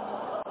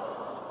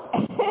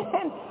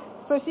 And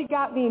so she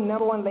got me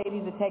 #1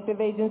 Ladies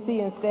Detective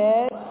Agency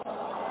instead.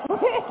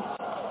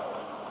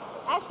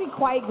 Actually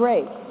quite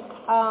great.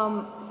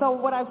 So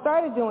what I've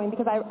started doing,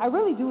 because I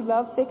really do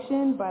love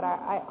fiction, but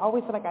I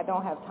always feel like I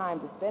don't have time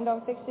to spend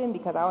on fiction,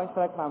 because I always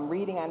feel like if I'm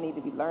reading, I need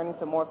to be learning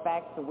some more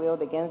facts to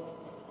wield against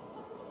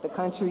the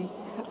country.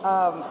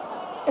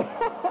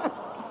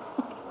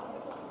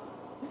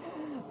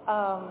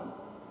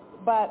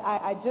 But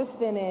I just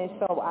finished,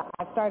 so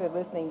I started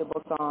listening to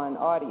books on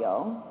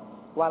audio,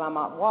 while I'm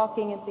out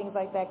walking and things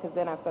like that, because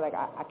then I feel like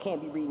I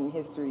can't be reading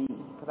history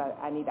because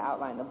I need to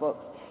outline the books.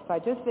 So I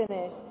just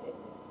finished,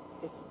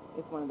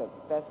 it's one of the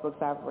best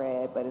books I've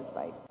read, but it's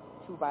like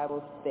 2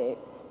 Bibles thick.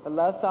 The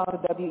Love Song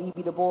of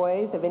W.E.B. Du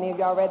Bois. Have any of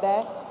y'all read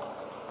that?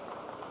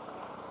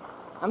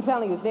 I'm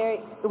telling you,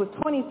 it was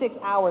 26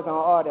 hours on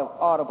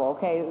Audible,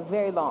 okay? It was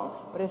very long,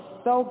 but it's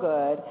so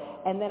good.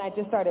 And then I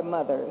just started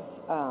Mothers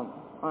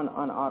on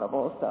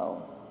Audible,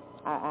 so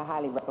I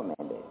highly recommend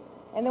it.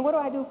 And then what do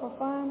I do for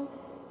fun?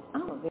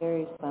 I'm a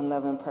very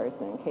fun-loving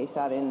person, in case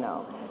y'all didn't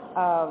know.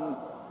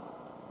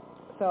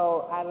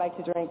 So I like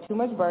to drink too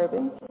much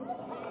bourbon.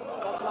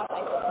 That's my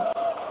favorite.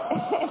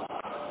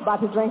 About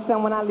to drink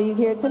some when I leave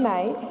here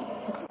tonight.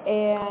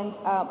 And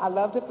I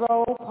love to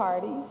throw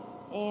parties.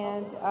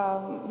 And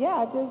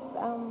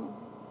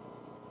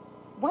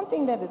one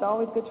thing that is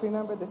always good to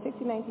remember, the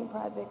 1619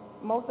 Project,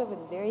 most of it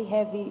is very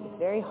heavy, it's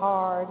very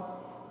hard,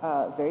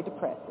 very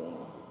depressing.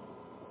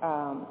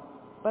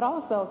 But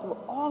also, through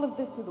all of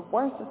this, through the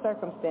worst of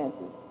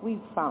circumstances, we've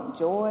found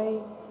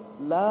joy,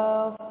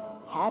 love,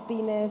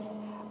 happiness.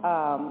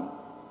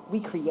 We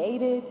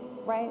created,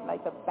 right,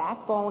 like the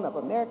backbone of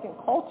American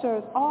culture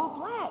is all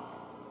black.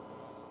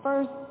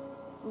 First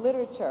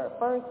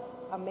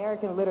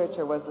American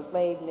literature was the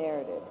slave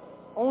narrative.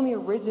 Only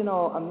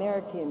original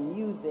American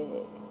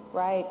music,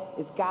 right,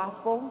 is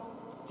gospel,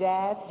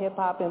 jazz,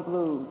 hip-hop, and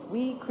blues.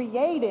 We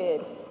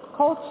created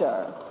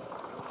culture.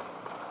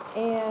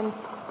 And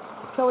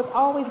so it's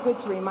always good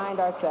to remind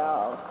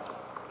ourselves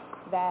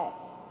that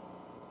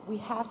we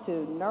have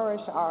to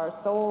nourish our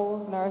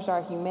souls, nourish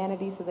our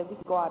humanity so that we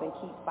can go out and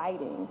keep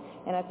fighting.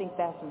 And I think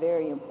that's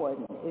very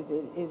important.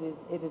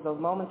 It is those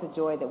moments of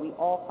joy that we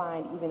all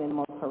find even in the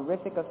most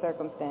horrific of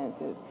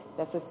circumstances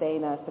that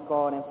sustain us to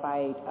go out and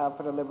fight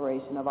for the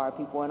liberation of our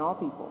people and all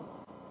people.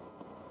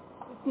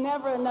 It's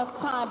never enough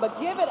time, but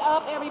give it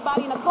up,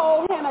 everybody.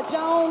 Nikole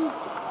Hannah-Jones,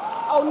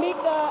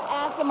 Onika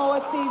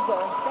Asamoah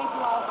Caesar. Thank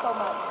you all so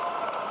much.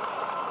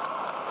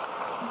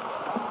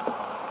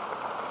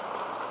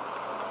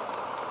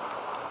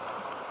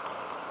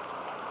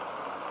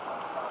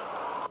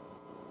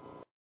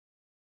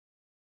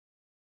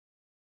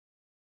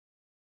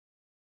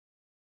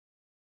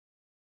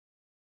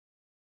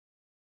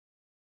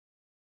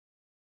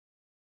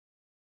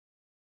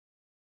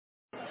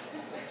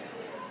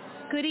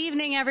 Good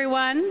evening,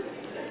 everyone.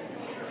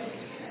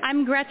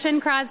 I'm Gretchen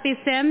Crosby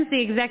Sims,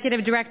 the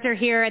Executive Director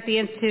here at the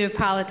Institute of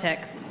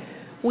Politics.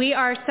 We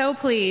are so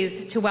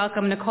pleased to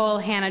welcome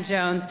Nikole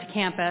Hannah-Jones to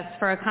campus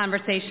for a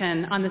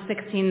conversation on the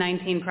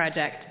 1619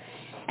 Project,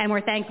 and we're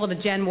thankful to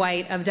Jen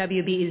White of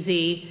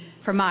WBEZ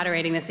for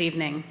moderating this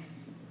evening.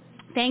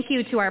 Thank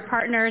you to our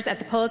partners at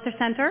the Pulitzer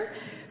Center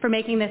for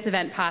making this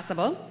event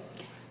possible.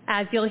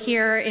 As you'll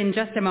hear in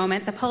just a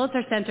moment, the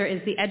Pulitzer Center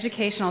is the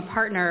educational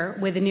partner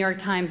with the New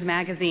York Times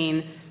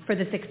Magazine for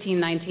the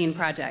 1619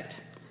 Project.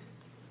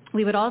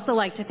 We would also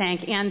like to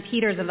thank Ann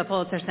Peters of the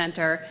Pulitzer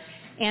Center,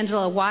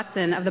 Angela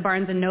Watson of the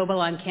Barnes & Noble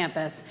on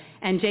campus,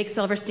 and Jake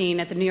Silverstein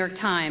at the New York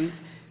Times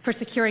for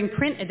securing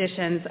print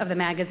editions of the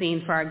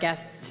magazine for our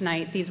guests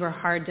tonight. These were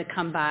hard to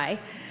come by.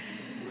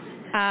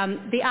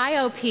 The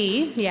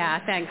IOP,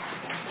 thanks.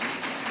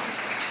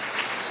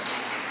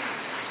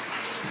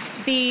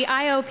 The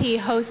IOP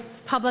hosts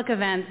public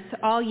events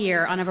all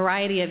year on a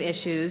variety of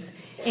issues,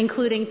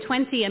 including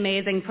 20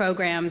 amazing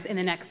programs in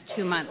the next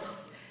 2 months.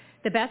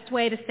 The best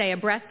way to stay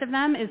abreast of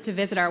them is to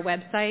visit our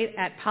website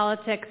at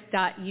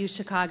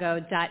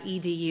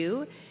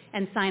politics.uchicago.edu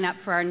and sign up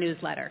for our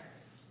newsletter.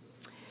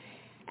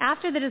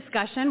 After the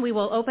discussion, we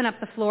will open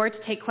up the floor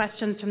to take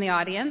questions from the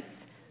audience.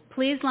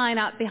 Please line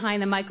up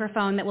behind the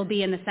microphone that will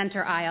be in the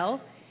center aisle,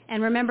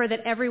 and remember that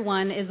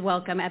everyone is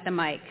welcome at the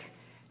mic.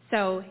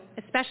 So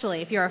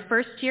especially if you're a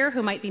first year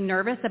who might be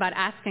nervous about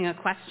asking a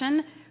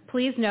question,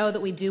 please know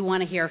that we do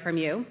want to hear from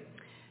you.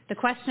 The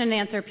question and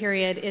answer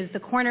period is the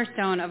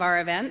cornerstone of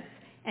our events,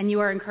 and you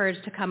are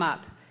encouraged to come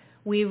up.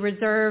 We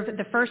reserve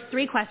the first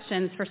 3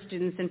 questions for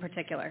students in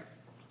particular.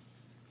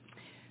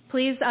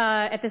 Please,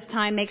 at this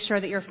time, make sure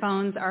that your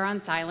phones are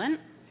on silent.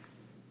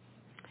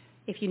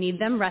 If you need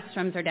them,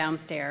 restrooms are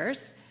downstairs.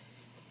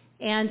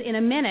 And in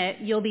a minute,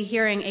 you'll be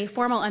hearing a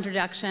formal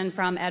introduction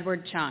from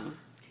Edward Chung.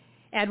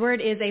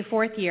 Edward is a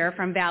 4th year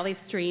from Valley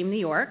Stream, New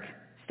York,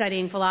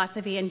 studying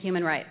philosophy and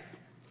human rights.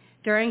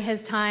 During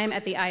his time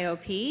at the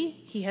IOP,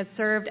 he has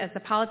served as the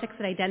Politics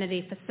and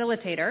Identity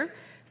Facilitator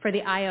for the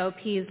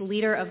IOP's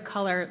Leader of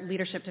Color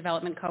Leadership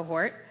Development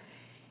Cohort.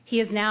 He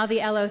is now the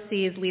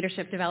LOC's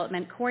Leadership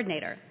Development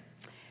Coordinator.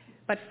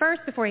 But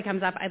first, before he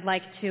comes up, I'd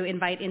like to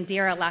invite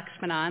Indira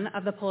Lakshmanan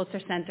of the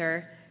Pulitzer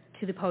Center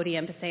to the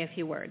podium to say a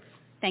few words.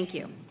 Thank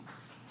you.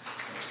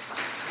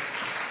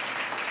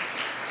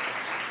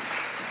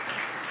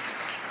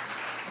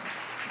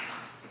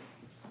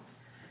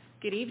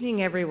 Good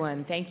evening,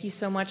 everyone. Thank you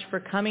so much for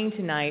coming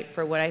tonight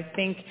for what I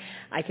think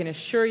I can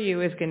assure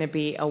you is going to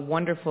be a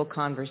wonderful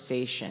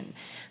conversation.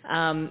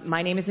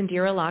 My name is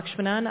Indira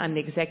Lakshmanan. I'm the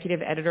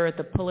executive editor at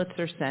the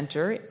Pulitzer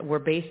Center. We're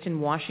based in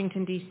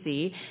Washington,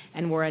 D.C.,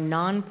 and we're a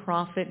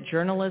nonprofit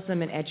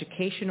journalism and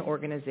education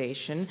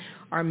organization.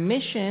 Our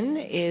mission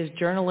is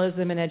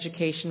journalism and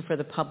education for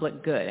the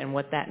public good, and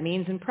what that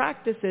means in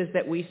practice is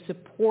that we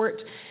support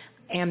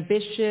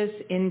ambitious,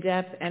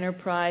 in-depth,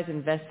 enterprise,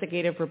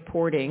 investigative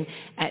reporting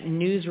at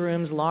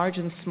newsrooms large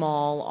and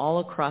small all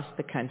across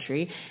the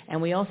country.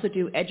 And we also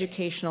do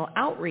educational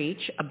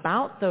outreach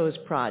about those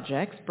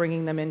projects,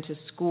 bringing them into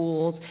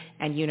schools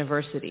and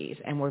universities.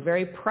 And we're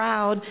very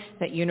proud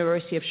that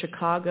University of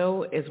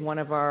Chicago is one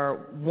of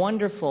our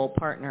wonderful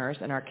partners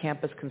in our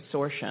campus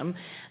consortium,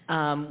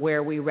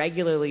 where we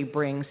regularly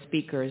bring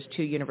speakers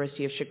to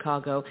University of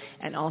Chicago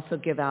and also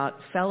give out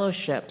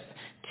fellowships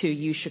to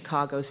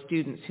UChicago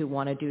students who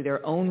want to do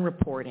their own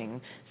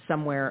reporting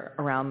somewhere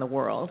around the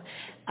world.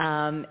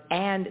 And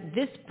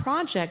this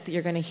project that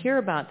you're going to hear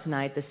about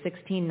tonight, the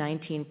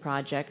 1619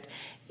 Project,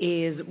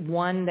 is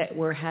one that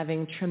we're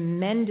having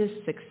tremendous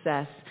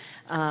success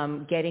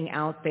getting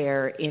out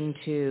there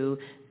into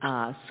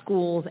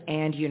schools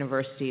and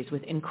universities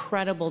with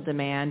incredible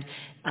demand.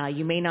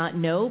 You may not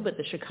know, but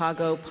the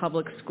Chicago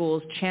Public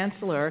Schools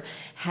Chancellor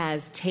has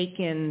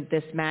taken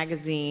this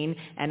magazine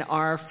and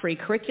our free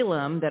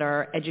curriculum that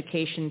our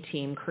education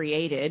team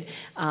created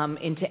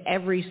into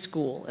every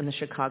school in the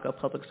Chicago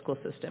Public School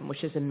System,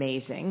 which is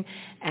amazing.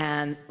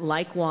 And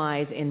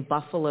likewise in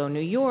Buffalo, New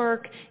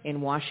York,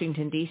 in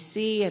Washington,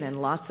 D.C., and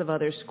in lots of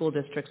other school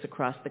districts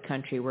across the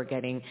country, we're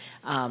getting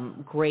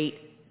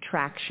great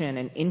traction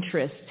and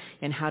interest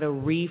in how to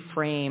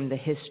reframe the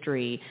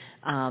history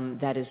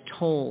that is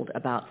told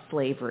about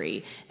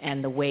slavery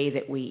and the way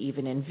that we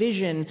even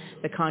envision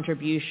the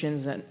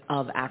contributions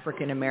of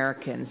African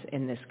Americans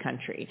in this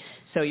country.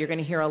 So you're going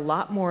to hear a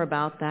lot more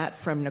about that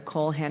from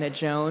Nikole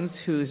Hannah-Jones,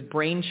 whose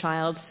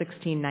brainchild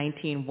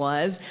 1619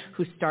 was,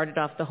 who started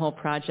off the whole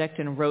project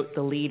and wrote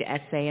the lead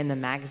essay in the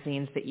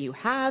magazines that you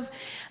have.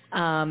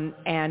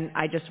 And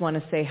I just want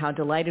to say how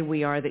delighted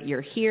we are that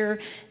you're here.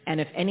 And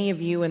if any of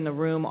you in the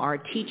room are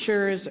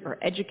teachers or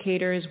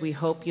educators, we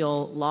hope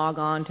you'll log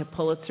on to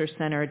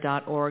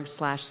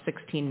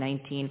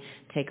pulitzercenter.org/1619.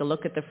 Take a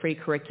look at the free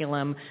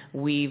curriculum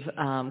we've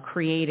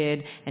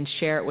created and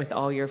share it with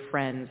all your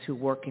friends who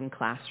work in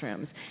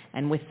classrooms.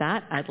 And with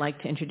that, I'd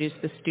like to introduce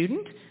the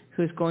student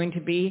who's going to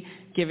be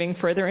giving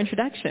further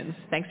introductions.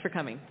 Thanks for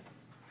coming.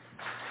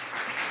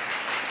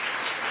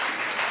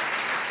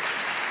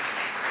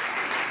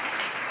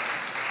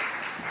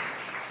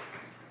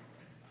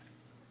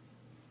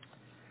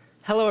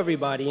 Hello,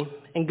 everybody,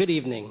 and good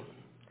evening.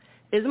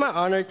 It is my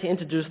honor to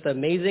introduce the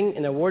amazing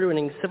and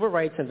award-winning civil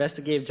rights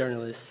investigative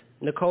journalist,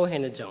 Nikole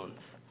Hannah-Jones.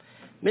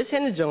 Ms.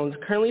 Hannah-Jones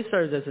currently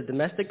serves as a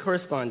domestic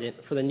correspondent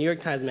for the New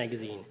York Times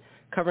Magazine,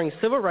 covering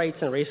civil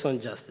rights and racial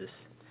injustice.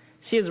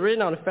 She has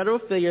written on federal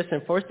failures to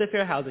enforce the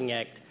Fair Housing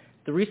Act,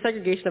 the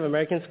resegregation of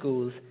American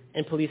schools,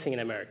 and policing in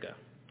America.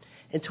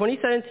 In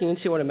 2017,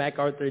 she won a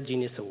MacArthur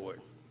Genius Award.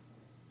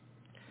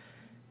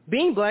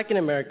 Being black in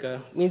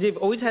America means you've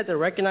always had to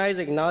recognize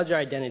and acknowledge your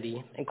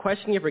identity and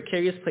question your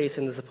precarious place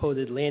in the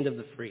supposed land of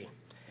the free.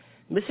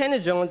 Ms.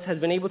 Hannah-Jones has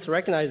been able to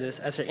recognize this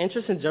as her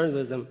interest in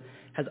journalism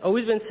has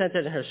always been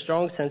centered in her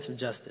strong sense of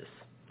justice.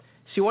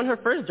 She won her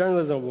first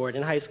journalism award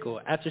in high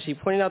school after she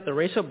pointed out the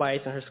racial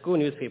bias in her school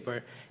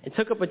newspaper and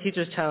took up a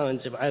teacher's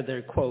challenge of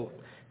either, quote,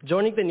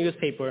 joining the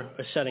newspaper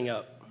or shutting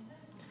up.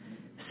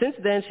 Since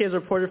then, she has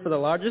reported for the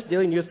largest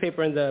daily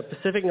newspaper in the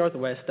Pacific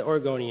Northwest, the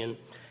Oregonian,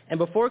 and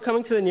before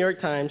coming to the New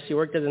York Times, she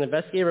worked as an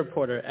investigative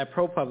reporter at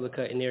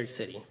ProPublica in New York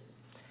City.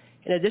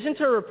 In addition to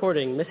her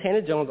reporting, Ms.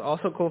 Hannah-Jones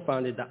also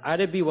co-founded the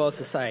Ida B. Wells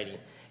Society,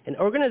 an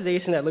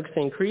organization that looks to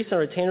increase and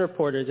retain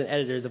reporters and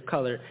editors of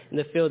color in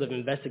the field of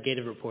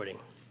investigative reporting.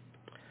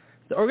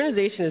 The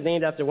organization is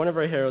named after one of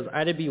our heroes,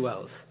 Ida B.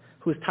 Wells,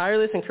 whose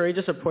tireless and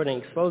courageous reporting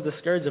exposed the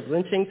scourge of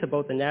lynching to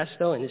both the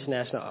national and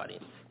international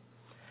audience.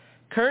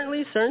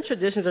 Currently, certain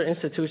traditions or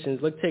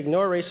institutions look to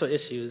ignore racial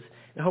issues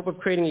in the hope of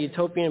creating a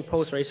utopian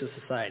post-racial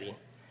society.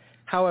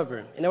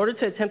 However, in order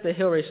to attempt to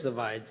heal racial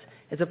divides,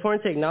 it's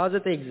important to acknowledge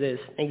that they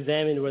exist and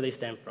examine where they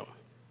stem from.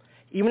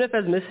 Even if,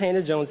 as Ms.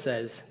 Hannah-Jones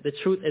says, the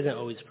truth isn't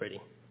always pretty.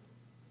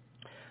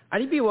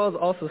 Ida B. Wells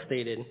also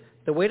stated,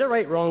 the way to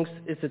right wrongs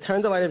is to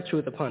turn the light of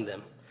truth upon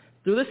them.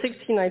 Through the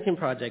 1619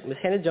 Project, Ms.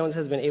 Hannah-Jones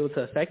has been able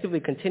to effectively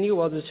continue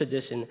Wells'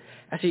 tradition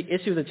as she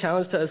issues a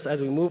challenge to us as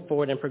we move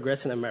forward and progress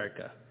in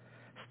America.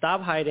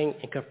 Stop hiding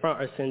and confront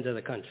our sins as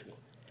a country.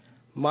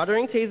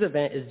 Moderating today's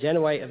event is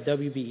Jen White of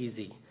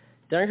WBEZ.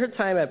 During her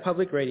time at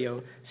Public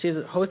Radio, she has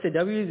hosted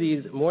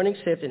WBEZ's Morning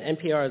Shift and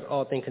NPR's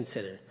All Things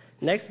Considered.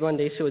 Next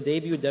Monday, she will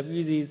debut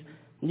WBEZ's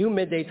new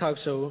midday talk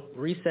show,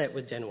 Reset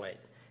with Jen White.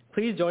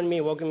 Please join me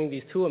in welcoming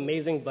these two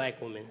amazing black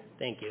women.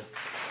 Thank you.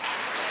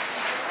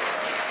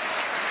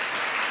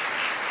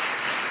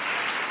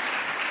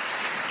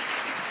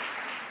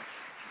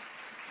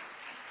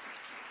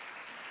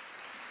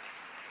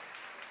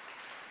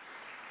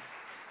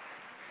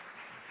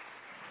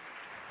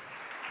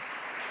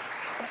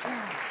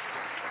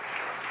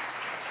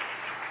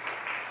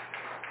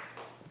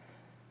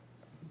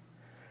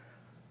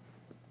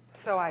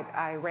 So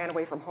I ran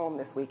away from home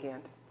this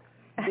weekend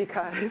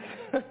because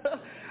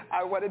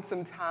I wanted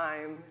some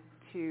time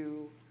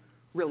to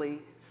really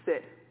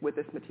sit with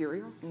this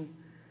material,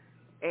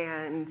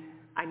 and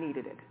I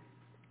needed it.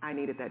 I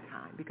needed that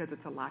time because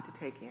it's a lot to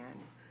take in.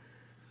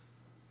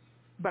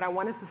 But I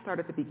wanted to start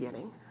at the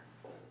beginning,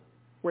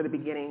 where the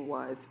beginning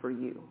was for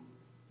you.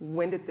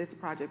 When did this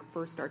project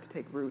first start to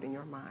take root in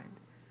your mind?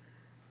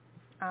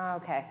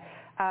 Okay.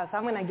 So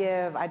I'm going to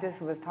give, I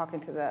just was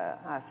talking to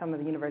some of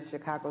the University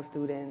of Chicago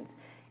students,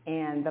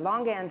 and the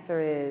long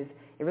answer is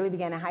it really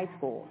began in high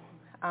school.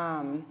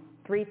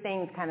 Three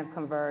things kind of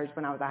converged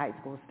when I was a high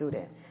school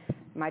student.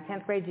 My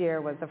 10th grade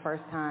year was the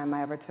first time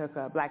I ever took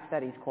a Black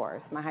Studies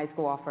course. My high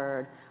school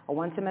offered a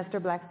one-semester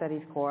Black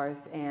Studies course,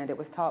 and it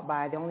was taught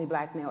by the only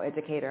black male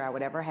educator I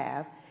would ever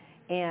have.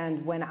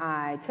 And when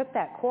I took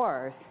that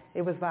course,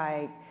 it was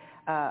like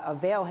a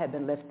veil had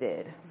been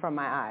lifted from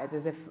my eyes,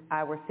 as if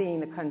I were seeing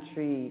the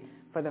country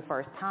for the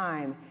first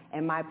time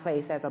and my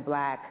place as a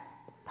black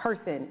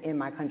person in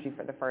my country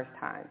for the first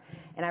time.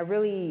 And I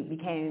really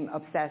became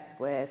obsessed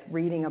with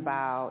reading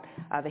about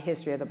the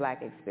history of the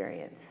black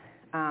experience.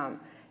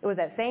 It was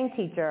that same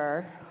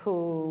teacher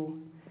who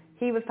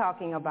he was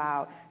talking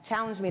about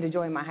challenged me to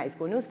join my high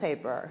school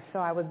newspaper. So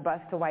I was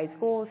bused to white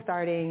school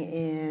starting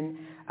in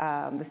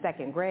the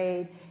second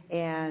grade.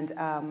 And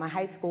my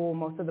high school,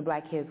 most of the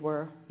black kids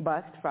were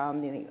bused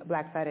from the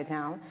black side of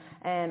town.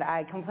 And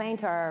I complained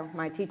to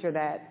my teacher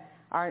that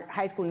our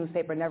high school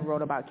newspaper never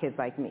wrote about kids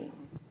like me.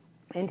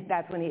 And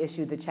that's when he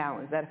issued the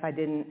challenge, that if I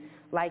didn't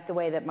like the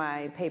way that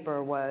my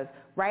paper was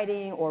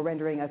writing or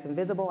rendering us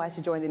invisible, I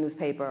should join the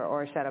newspaper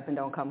or shut up and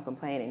don't come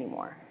complain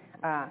anymore.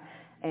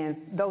 And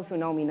those who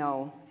know me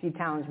know if you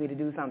challenge me to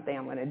do something,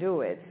 I'm going to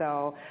do it.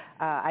 So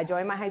I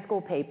joined my high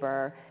school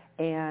paper,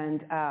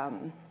 and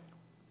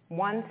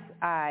once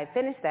I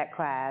finished that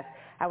class,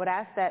 I would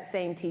ask that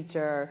same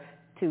teacher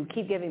to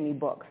keep giving me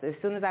books. As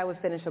soon as I would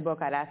finish a book,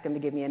 I'd ask him to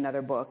give me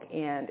another book.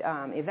 And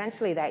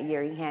eventually that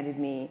year, he handed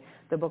me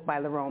the book by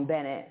Lerone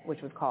Bennett,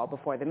 which was called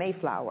Before the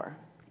Mayflower.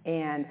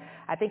 And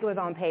I think it was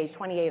on page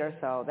 28 or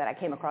so that I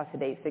came across the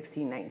date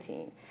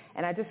 1619.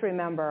 And I just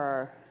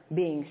remember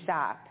being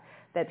shocked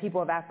that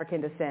people of African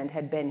descent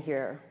had been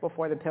here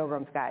before the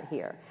Pilgrims got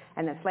here,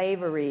 and that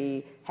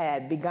slavery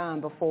had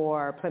begun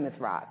before Plymouth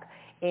Rock.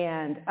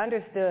 And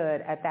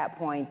understood at that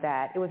point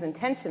that it was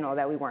intentional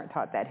that we weren't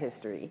taught that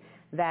history,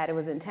 that it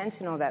was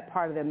intentional that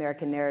part of the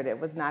American narrative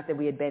was not that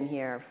we had been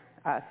here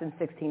since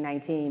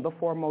 1619,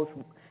 before most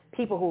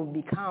people who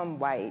become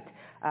white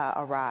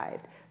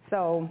arrived.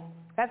 So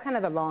that's kind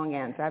of the long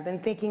answer. I've been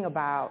thinking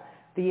about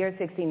the year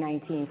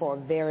 1619 for a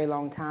very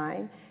long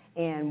time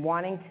and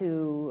wanting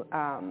to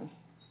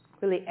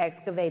really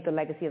excavate the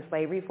legacy of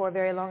slavery for a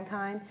very long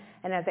time.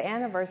 And as the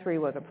anniversary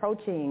was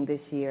approaching this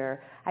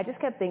year, I just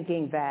kept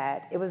thinking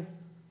that it was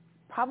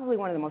probably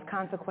one of the most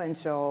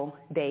consequential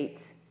dates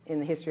in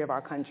the history of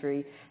our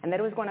country, and that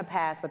it was going to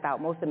pass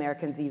without most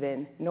Americans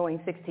even knowing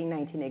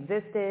 1619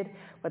 existed,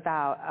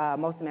 without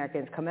most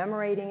Americans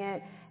commemorating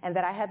it, and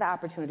that I had the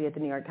opportunity at the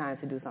New York Times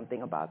to do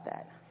something about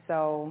that.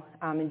 So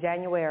in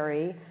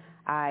January,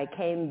 I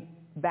came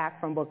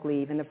back from book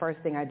leave, and the first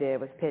thing I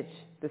did was pitch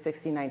the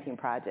 1619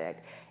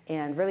 Project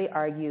and really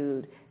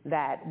argued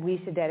that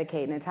we should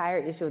dedicate an entire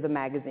issue of the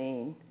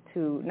magazine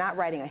to not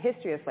writing a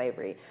history of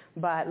slavery,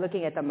 but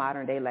looking at the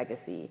modern day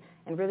legacy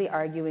and really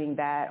arguing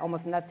that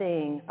almost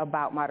nothing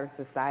about modern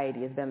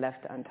society has been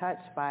left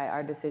untouched by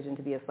our decision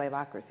to be a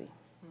slaveocracy.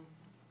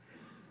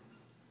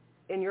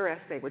 In your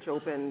essay, which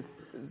opens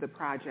the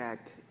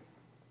project,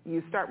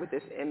 you start with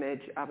this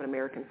image of an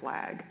American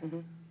flag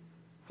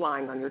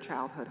flying on your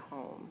childhood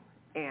home.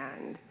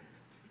 And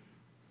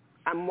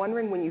I'm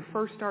wondering, when you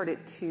first started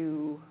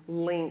to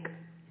link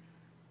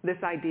this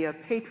idea of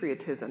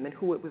patriotism and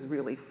who it was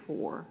really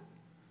for,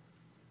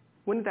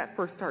 when did that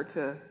first start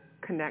to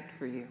connect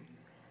for you?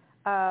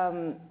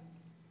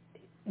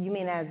 You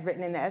mean as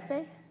written in the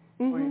essay?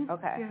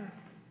 Okay.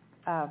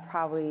 Yeah.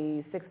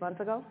 Probably 6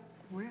 months ago.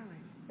 Really?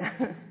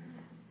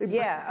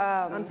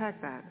 Yeah. Unpack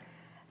that.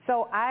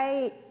 So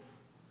I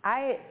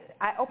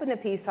opened the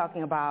piece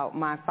talking about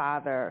my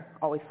father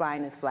always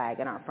flying his flag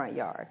in our front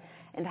yard,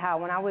 and how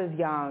when I was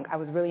young, I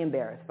was really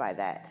embarrassed by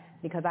that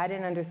because I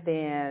didn't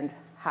understand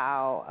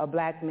how a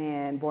black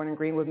man born in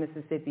Greenwood,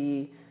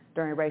 Mississippi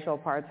during racial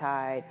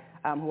apartheid,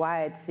 who I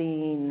had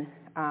seen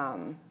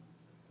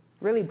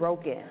really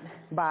broken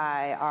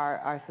by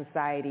our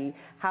society,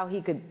 how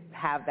he could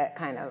have that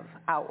kind of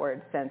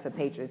outward sense of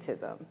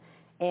patriotism.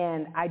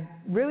 And I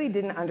really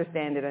didn't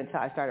understand it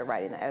until I started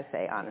writing the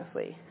essay,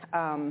 honestly.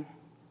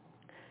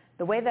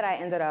 The way that I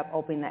ended up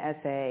opening the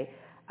essay,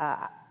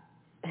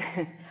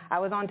 I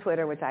was on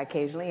Twitter, which I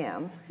occasionally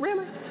am.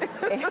 Really?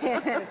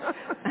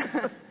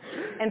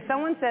 And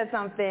someone said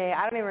something,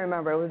 I don't even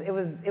remember,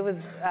 it was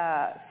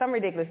some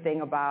ridiculous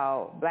thing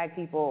about black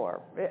people,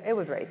 or it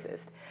was racist.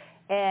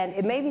 And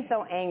it made me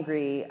so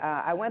angry,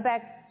 I went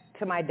back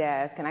to my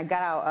desk and I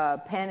got out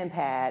a pen and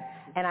pad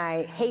and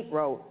I hate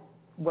wrote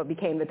what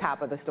became the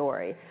top of the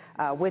story.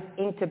 With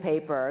ink to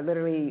paper,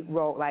 literally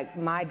wrote, like,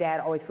 my dad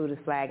always flew this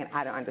flag and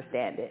I don't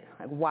understand it.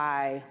 Like,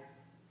 why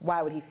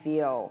would he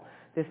feel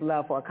this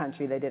love for a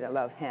country that didn't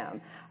love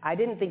him? I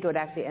didn't think it would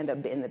actually end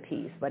up in the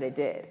piece, but it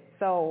did.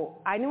 So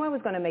I knew I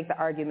was going to make the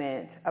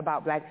argument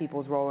about black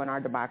people's role in our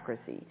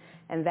democracy,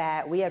 and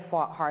that we had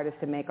fought hardest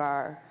to make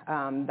our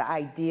the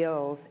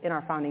ideals in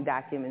our founding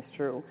documents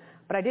true.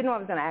 But I didn't know I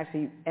was going to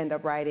actually end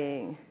up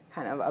writing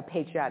kind of a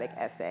patriotic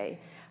essay.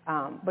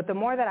 But the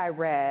more that I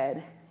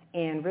read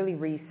and really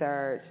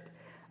researched,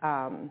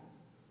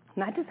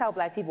 not just how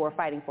black people were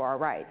fighting for our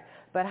rights,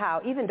 but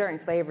how even during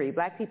slavery,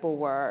 black people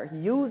were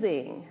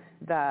using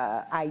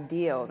the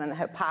ideals and the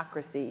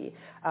hypocrisy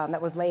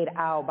that was laid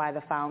out by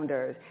the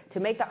founders to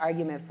make the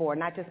argument for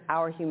not just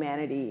our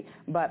humanity,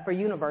 but for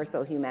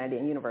universal humanity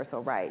and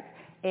universal rights.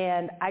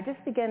 And I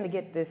just began to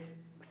get this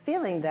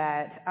feeling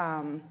that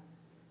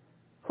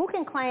who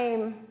can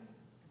claim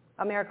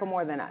America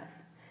more than us?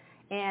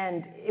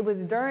 And it was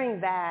during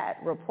that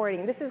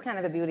reporting, this is kind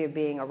of the beauty of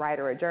being a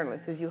writer or a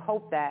journalist, is you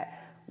hope that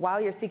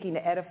while you're seeking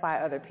to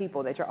edify other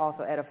people, that you're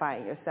also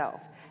edifying yourself.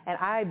 And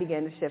I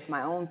began to shift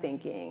my own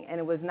thinking, and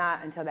it was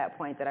not until that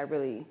point that I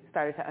really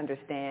started to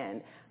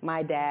understand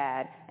my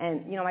dad.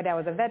 And, you know, my dad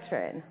was a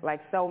veteran.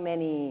 Like so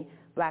many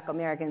black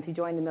Americans, he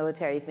joined the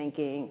military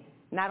thinking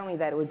not only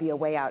that it would be a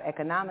way out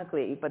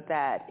economically, but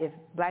that if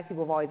black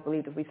people have always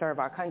believed if we serve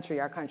our country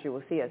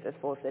will see us as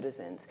full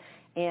citizens.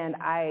 And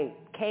I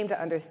came to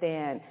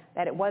understand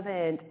that it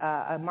wasn't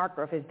a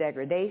marker of his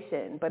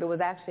degradation, but it was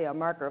actually a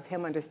marker of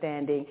him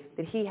understanding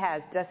that he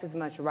has just as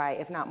much right,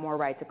 if not more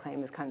right, to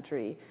claim his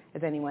country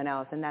as anyone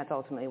else. And that's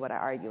ultimately what I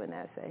argue in the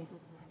essay.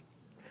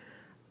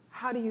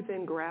 How do you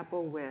then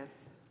grapple with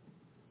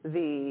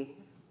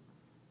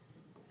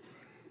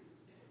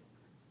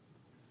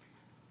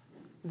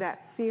that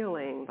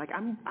feeling, like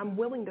I'm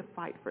willing to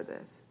fight for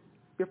this?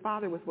 Your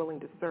father was willing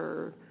to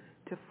serve,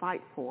 to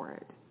fight for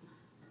it.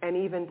 And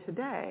even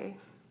today,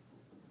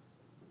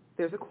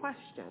 there's a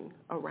question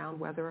around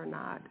whether or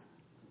not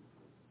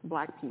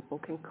black people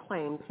can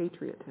claim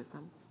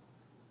patriotism.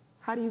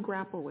 How do you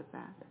grapple with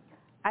that?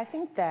 I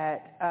think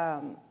that,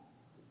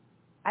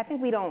 I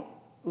think we don't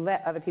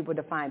let other people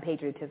define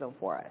patriotism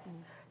for us.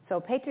 Mm-hmm. So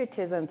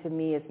patriotism to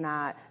me is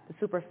not the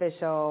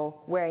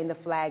superficial, wearing the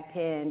flag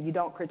pin, you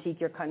don't critique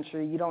your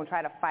country, you don't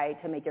try to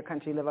fight to make your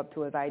country live up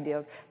to its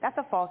ideals. That's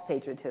a false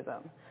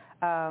patriotism.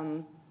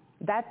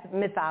 That's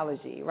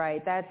mythology,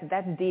 right? That's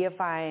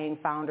deifying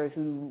founders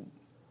who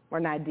were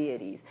not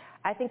deities.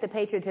 I think the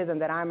patriotism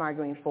that I'm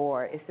arguing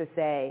for is to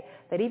say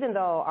that even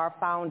though our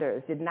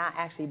founders did not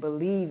actually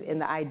believe in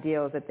the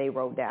ideals that they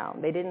wrote down,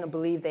 they didn't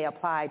believe they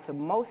applied to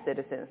most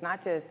citizens,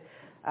 not just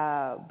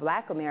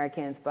black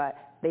Americans, but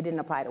they didn't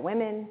apply to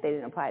women, they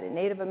didn't apply to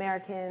Native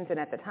Americans, and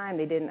at the time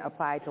they didn't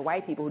apply to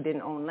white people who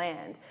didn't own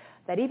land.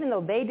 That even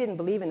though they didn't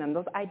believe in them,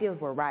 those ideals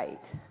were right.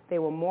 They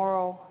were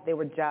moral, they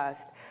were just.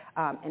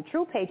 And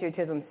true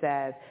patriotism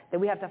says that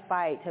we have to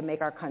fight to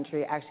make our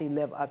country actually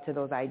live up to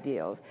those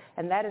ideals.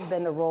 And that has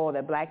been the role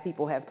that black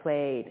people have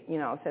played, you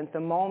know, since the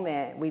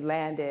moment we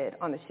landed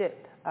on the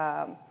ship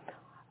on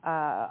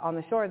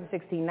the shores of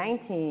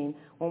 1619.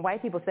 When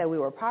white people said we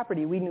were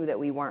property, we knew that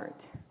we weren't.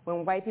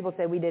 When white people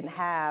said we didn't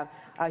have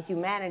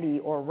humanity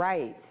or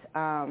rights,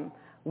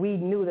 we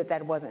knew that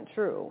that wasn't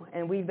true.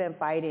 And we've been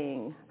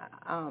fighting.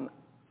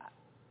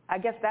 I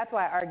guess that's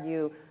why I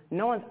argue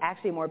no one's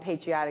actually more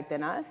patriotic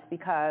than us,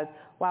 because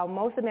while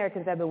most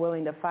Americans have been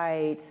willing to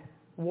fight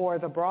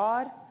wars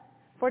abroad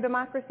for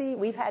democracy,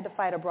 we've had to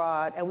fight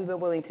abroad, and we've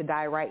been willing to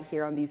die right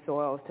here on these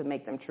soils to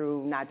make them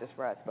true, not just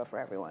for us, but for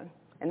everyone.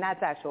 And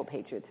that's actual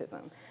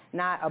patriotism,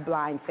 not a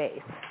blind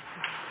faith.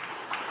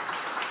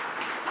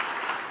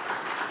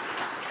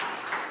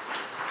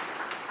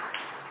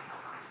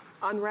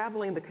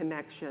 Unraveling the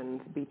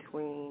connections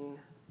between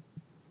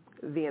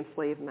the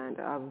enslavement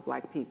of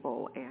black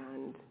people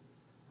and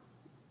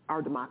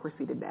our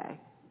democracy today,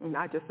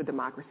 not just the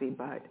democracy,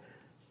 but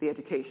the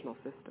educational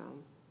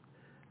system,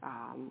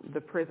 the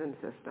prison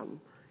system.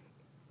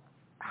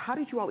 How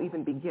did you all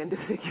even begin to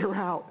figure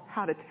out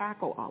how to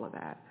tackle all of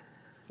that?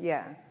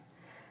 Yeah.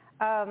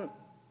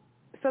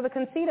 So the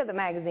conceit of the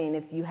magazine,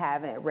 if you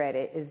haven't read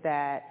it, is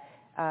that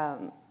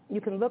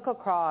you can look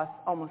across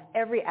almost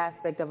every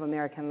aspect of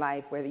American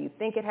life, whether you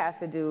think it has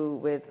to do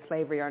with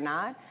slavery or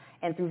not,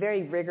 and through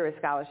very rigorous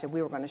scholarship,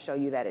 we were going to show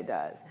you that it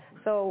does.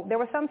 So there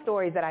were some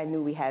stories that I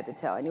knew we had to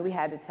tell. I knew we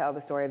had to tell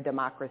the story of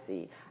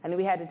democracy. I knew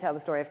we had to tell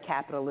the story of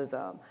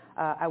capitalism.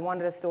 I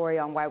wanted a story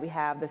on why we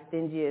have the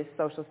stingiest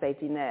social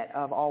safety net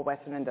of all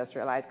Western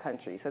industrialized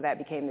countries. So that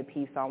became the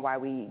piece on why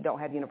we don't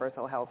have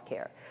universal health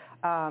care.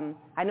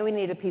 I knew we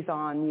needed a piece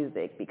on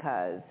music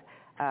because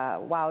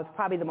while it's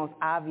probably the most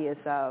obvious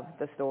of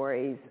the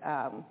stories,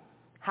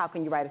 how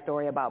can you write a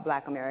story about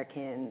black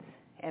Americans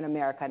in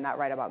America and not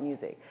write about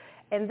music?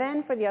 And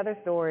then for the other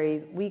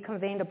stories, we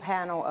convened a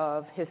panel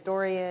of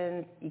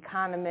historians,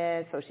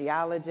 economists,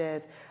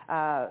 sociologists,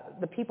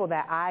 the people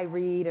that I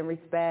read and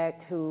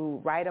respect who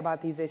write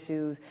about these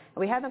issues. And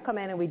we had them come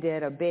in and we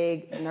did a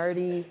big,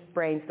 nerdy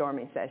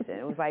brainstorming session.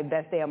 It was like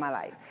best day of my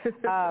life.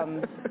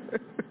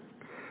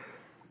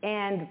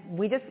 And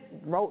we just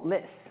wrote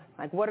lists.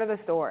 Like, what are the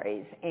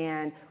stories?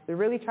 And we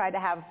really tried to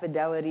have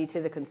fidelity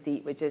to the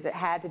conceit, which is it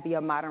had to be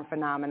a modern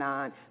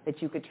phenomenon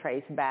that you could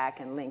trace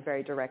back and link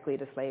very directly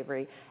to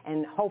slavery,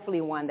 and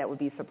hopefully one that would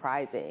be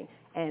surprising.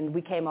 And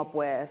we came up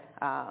with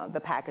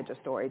the package of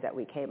stories that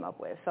we came up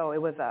with. So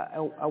it was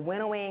a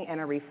winnowing and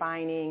a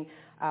refining.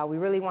 We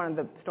really wanted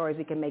the stories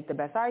we can make the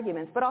best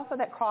arguments, but also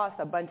that crossed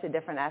a bunch of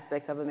different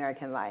aspects of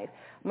American life.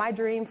 My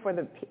dream for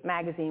the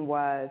magazine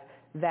was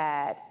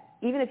that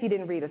even if you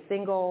didn't read a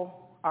single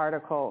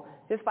article,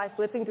 just by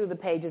flipping through the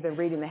pages and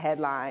reading the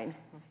headline,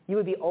 you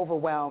would be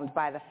overwhelmed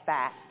by the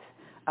fact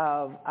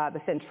of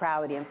the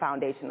centrality and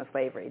foundation of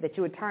slavery, that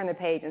you would turn the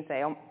page and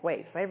say, oh,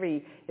 wait,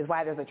 slavery is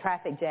why there's a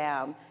traffic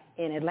jam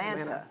in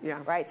Atlanta,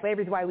 right?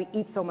 Slavery is why we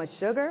eat so much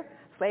sugar.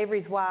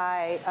 Slavery is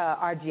why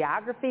our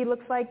geography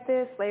looks like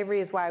this. Slavery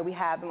is why we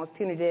have the most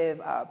punitive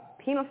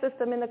penal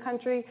system in the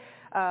country.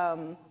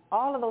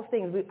 All of those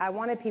things, I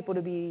wanted people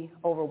to be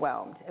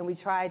overwhelmed, and we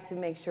tried to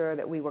make sure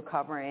that we were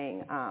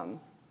covering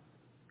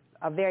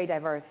a very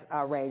diverse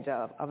range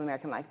of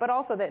American life, but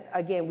also that,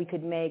 again, we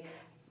could make,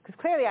 because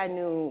clearly I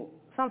knew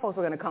some folks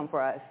were going to come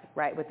for us,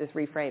 right, with this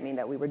reframing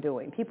that we were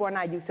doing. People are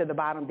not used to the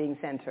bottom being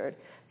centered.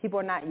 People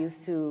are not used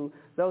to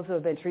those who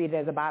have been treated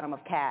as a bottom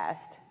of caste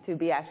to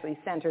be actually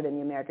centered in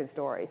the American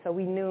story. So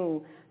we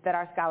knew that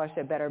our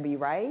scholarship better be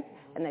right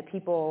and that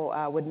people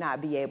would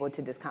not be able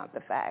to discount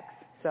the facts.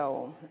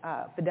 So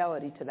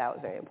fidelity to that was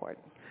very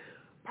important.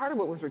 Part of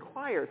what was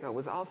required, though,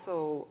 was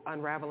also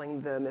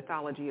unraveling the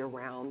mythology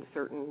around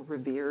certain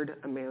revered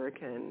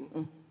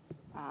American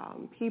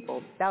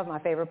people. That was my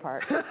favorite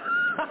part.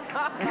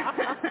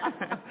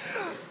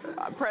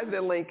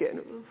 President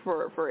Lincoln,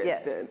 for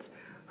instance,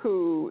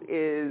 who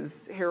is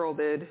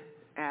heralded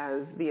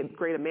as the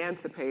great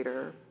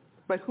emancipator,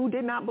 but who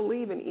did not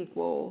believe in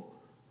equal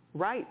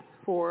rights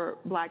for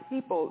black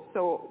people.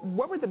 So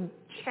what were the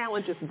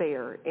challenges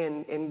there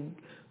in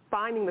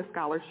finding the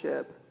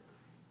scholarship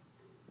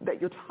that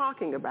you're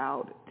talking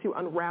about to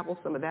unravel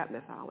some of that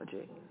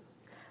mythology?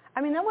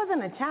 I mean, that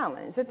wasn't a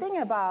challenge. The thing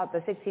about the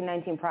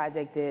 1619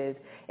 Project is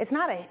it's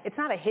not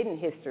a hidden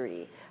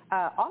history.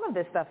 All of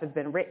this stuff has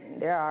been written.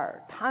 There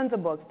are tons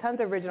of books, tons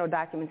of original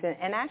documents,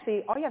 and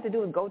actually all you have to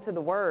do is go to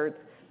the words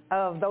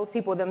of those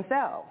people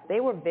themselves. They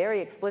were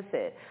very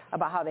explicit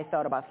about how they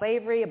felt about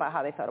slavery, about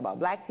how they felt about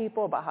black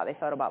people, about how they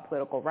felt about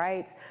political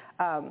rights.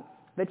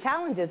 The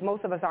challenge is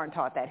most of us aren't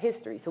taught that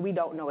history, so we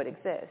don't know it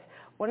exists.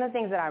 One of the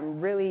things that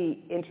I'm really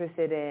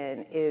interested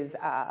in is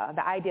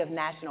the idea of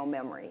national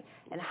memory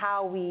and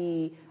how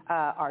we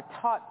are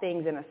taught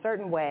things in a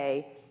certain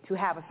way to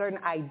have a certain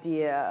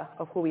idea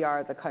of who we are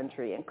as a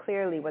country. And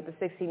clearly what the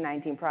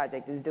 1619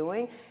 Project is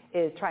doing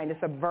is trying to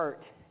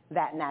subvert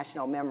that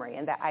national memory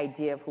and that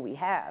idea of who we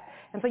have.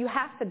 And so you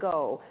have to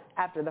go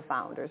after the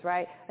founders,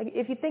 right? Like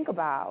if you think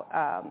about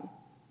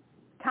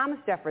Thomas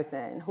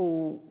Jefferson,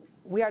 who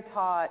we are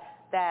taught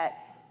that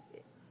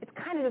it's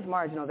kind of just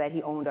marginal that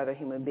he owned other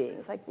human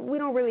beings. Like, we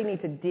don't really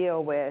need to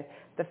deal with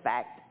the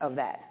fact of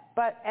that.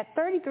 But at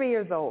 33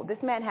 years old, this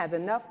man has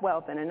enough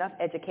wealth and enough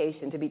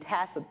education to be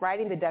tasked with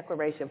writing the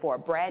Declaration for a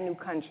brand new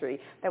country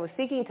that was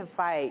seeking to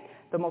fight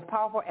the most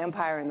powerful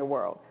empire in the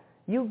world.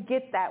 You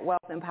get that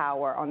wealth and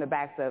power on the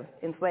backs of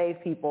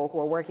enslaved people who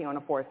are working on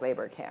a forced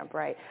labor camp,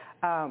 right?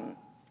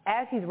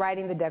 As he's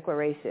writing the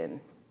Declaration,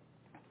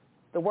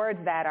 the words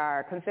that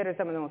are considered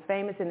some of the most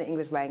famous in the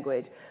English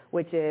language,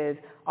 which is,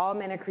 all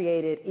men are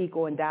created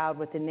equal, endowed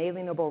with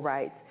inalienable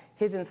rights.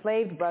 His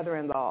enslaved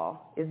brother-in-law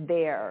is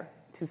there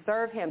to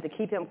serve him, to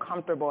keep him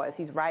comfortable as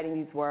he's writing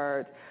these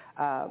words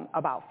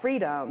about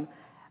freedom.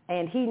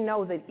 And he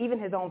knows that even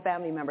his own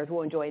family members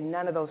will enjoy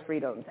none of those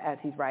freedoms as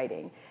he's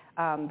writing.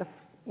 10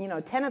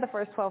 of the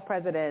first 12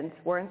 presidents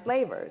were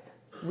enslavers.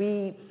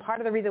 Part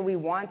of the reason we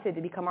wanted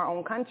to become our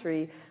own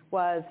country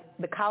was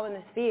the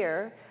colonist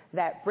fear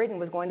that Britain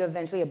was going to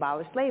eventually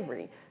abolish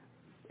slavery.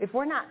 If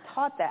we're not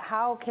taught that,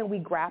 how can we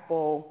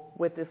grapple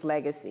with this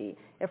legacy?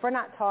 If we're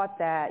not taught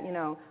that,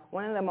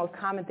 one of the most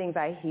common things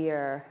I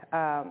hear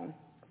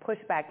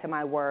pushback to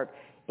my work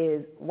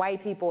is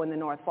white people in the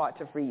North fought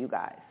to free you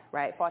guys,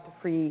 right?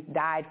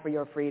 Died for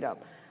your freedom.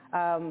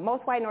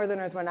 Most white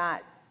Northerners were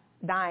not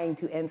dying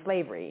to end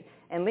slavery.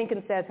 And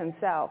Lincoln says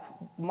himself,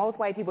 most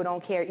white people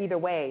don't care either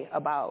way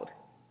about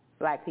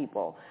black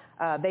people.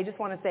 They just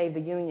want to save the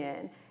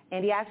Union.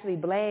 And he actually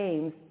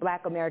blames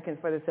black Americans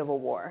for the Civil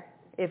War.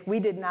 If we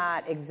did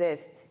not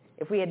exist,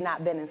 if we had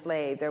not been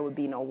enslaved, there would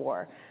be no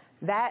war.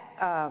 That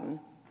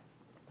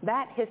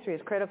history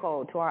is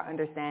critical to our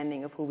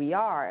understanding of who we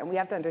are. And we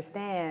have to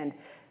understand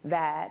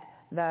that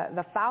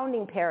the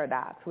founding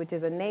paradox, which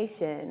is a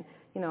nation,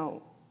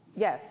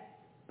 yes,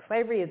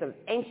 slavery is an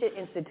ancient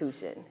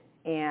institution,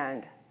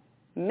 and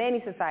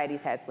many societies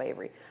had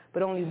slavery,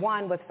 but only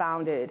one was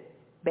founded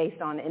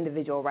based on the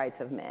individual rights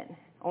of men.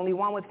 Only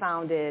one was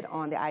founded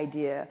on the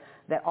idea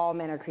that all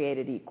men are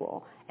created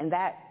equal. And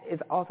that is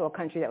also a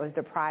country that was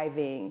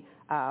depriving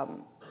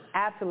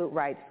absolute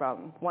rights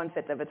from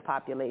 1/5 of its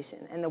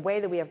population. And the way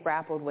that we have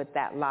grappled with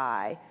that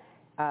lie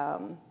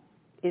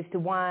is to,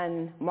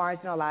 one,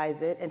 marginalize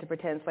it and to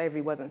pretend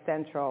slavery wasn't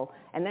central,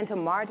 and then to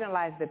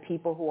marginalize the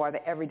people who are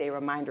the everyday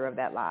reminder of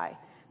that lie,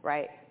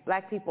 right?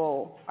 Black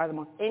people are the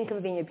most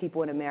inconvenient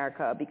people in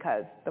America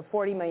because the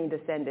 40 million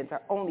descendants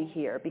are only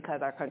here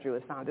because our country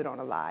was founded on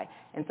a lie.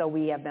 And so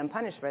we have been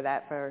punished for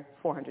that for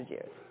 400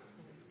 years.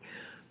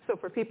 So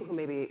for people who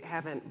maybe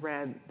haven't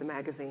read the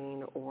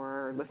magazine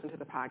or listened to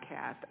the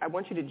podcast, I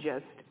want you to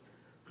just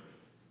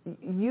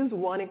use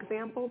one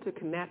example to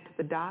connect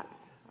the dots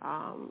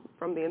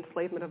from the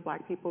enslavement of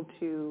black people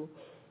to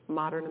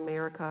modern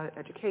America,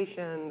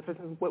 education,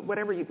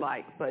 whatever you'd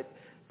like, but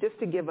just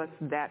to give us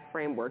that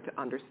framework to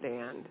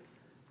understand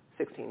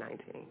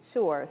 1619.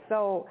 Sure.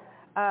 So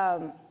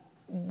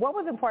what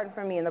was important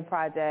for me in the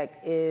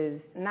project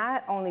is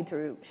not only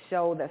to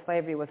show that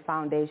slavery was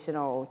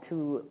foundational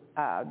to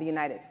the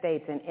United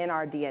States and in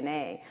our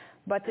DNA,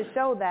 but to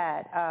show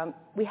that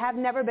we have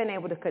never been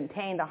able to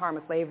contain the harm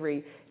of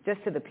slavery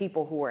just to the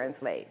people who were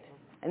enslaved.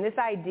 And this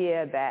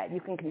idea that you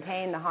can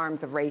contain the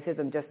harms of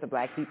racism just to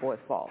black people is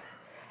false.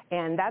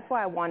 And that's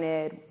why I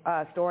wanted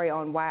a story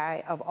on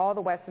why, of all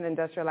the Western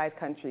industrialized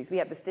countries, we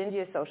have the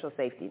stingiest social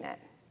safety net.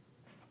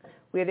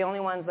 We are the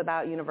only ones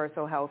without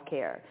universal health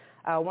care.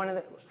 One of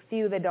the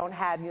few that don't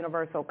have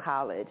universal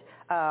college.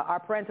 Our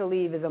parental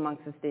leave is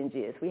amongst the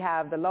stingiest. We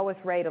have the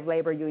lowest rate of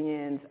labor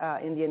unions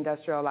in the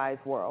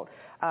industrialized world.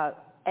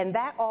 And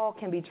that all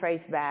can be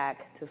traced back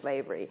to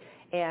slavery.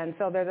 And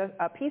so there's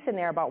a piece in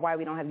there about why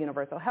we don't have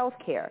universal health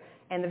care.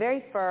 And the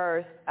very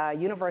first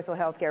universal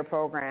health care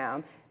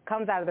program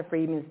comes out of the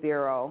Freedmen's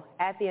Bureau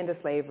at the end of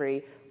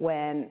slavery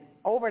when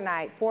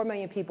overnight 4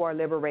 million people are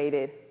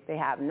liberated. They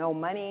have no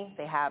money,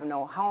 they have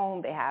no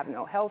home, they have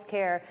no health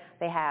care,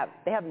 they have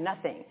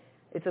nothing.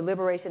 It's a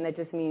liberation that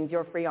just means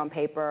you're free on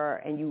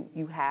paper and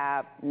you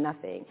have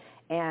nothing.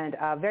 And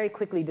very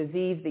quickly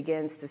disease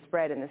begins to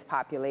spread in this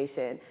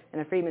population,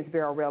 and the Freedmen's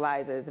Bureau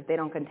realizes if they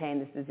don't contain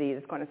this disease,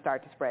 it's going to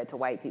start to spread to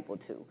white people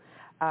too.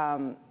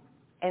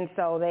 And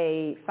so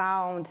they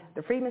found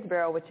the Freedmen's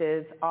Bureau, which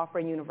is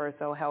offering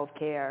universal health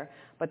care,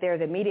 but there's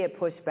immediate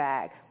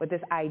pushback with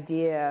this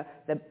idea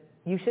that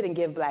you shouldn't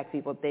give black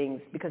people things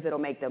because it'll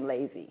make them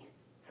lazy.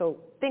 So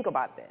think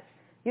about this.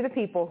 You're the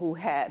people who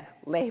had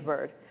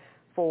labored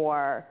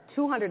for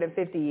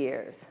 250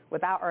 years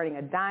without earning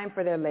a dime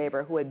for their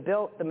labor, who had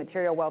built the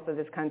material wealth of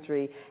this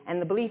country, and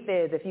the belief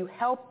is if you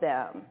help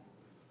them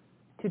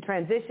to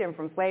transition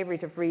from slavery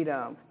to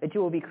freedom, that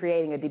you will be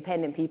creating a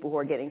dependent people who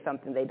are getting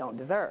something they don't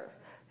deserve.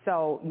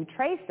 So you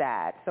trace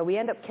that. So we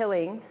end up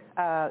killing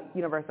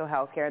universal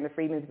health care in the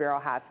Freedmen's Bureau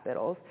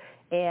hospitals.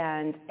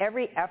 And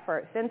every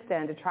effort since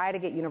then to try to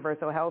get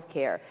universal health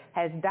care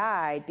has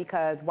died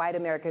because white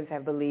Americans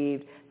have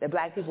believed that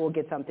black people will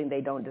get something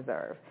they don't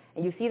deserve.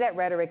 And you see that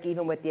rhetoric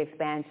even with the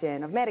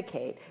expansion of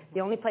Medicaid. The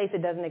only place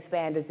it doesn't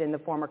expand is in the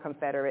former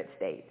Confederate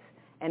states.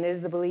 And it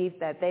is the belief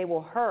that they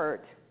will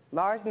hurt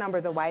large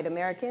numbers of white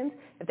Americans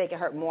if they can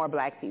hurt more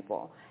black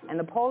people. And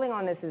the polling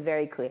on this is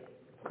very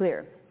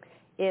clear.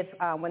 If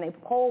when they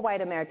poll white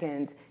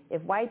Americans,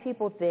 if white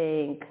people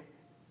think,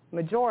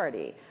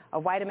 majority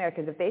of white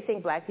Americans, if they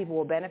think black people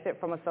will benefit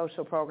from a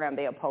social program,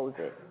 they oppose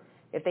it.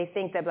 If they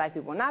think that black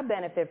people will not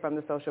benefit from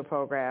the social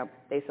program,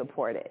 they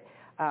support it.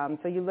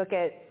 So you look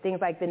at things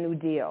like the New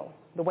Deal.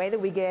 The way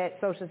that we get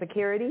Social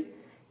Security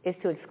is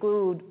to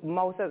exclude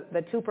most of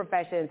the two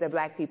professions that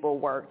black people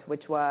worked,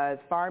 which was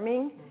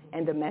farming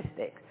and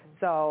domestic.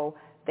 So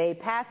they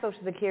passed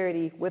Social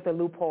Security with a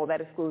loophole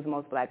that excludes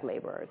most black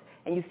laborers.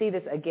 And you see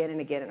this again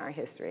and again in our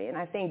history. And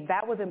I think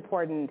that was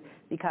important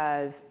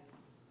because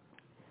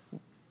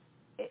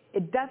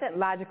it doesn't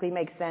logically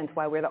make sense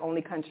why we're the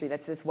only country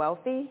that's this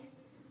wealthy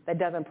that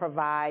doesn't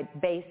provide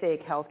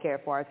basic health care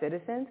for our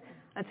citizens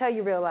until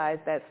you realize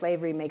that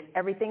slavery makes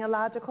everything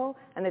illogical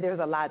and that there's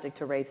a logic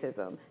to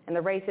racism. And the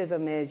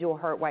racism is you'll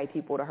hurt white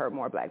people to hurt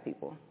more black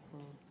people.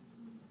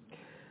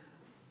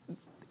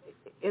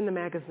 In the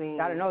magazine...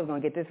 I don't know it's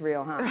going to get this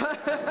real, huh?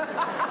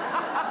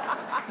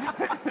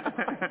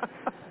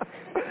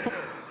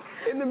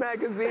 In the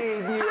magazine,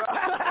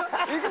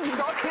 you can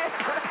go ahead.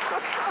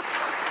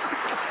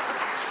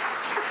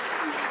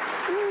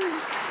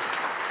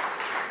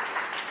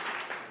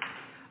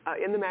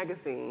 In the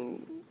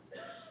magazine,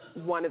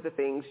 one of the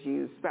things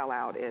you spell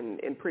out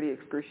in pretty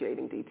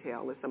excruciating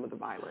detail is some of the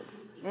violence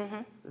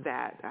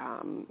that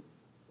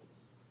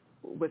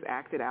was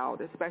acted out,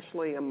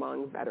 especially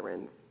among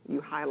veterans. You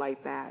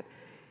highlight that.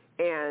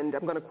 And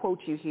I'm going to quote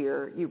you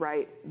here. You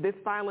write, "This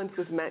violence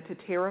was meant to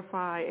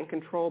terrify and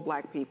control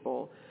black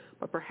people,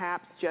 but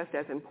perhaps just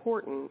as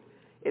important,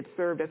 it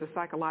served as a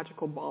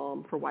psychological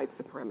balm for white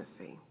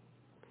supremacy."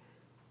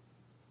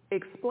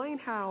 Explain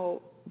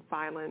how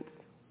violence,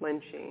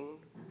 lynching,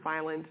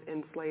 violence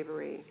in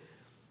slavery,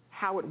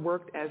 how it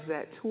worked as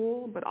that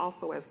tool, but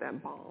also as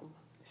that balm.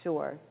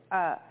 Sure.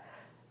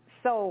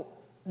 So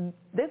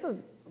this is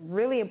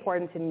really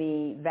important to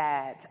me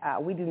that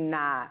we do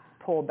not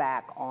pull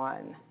back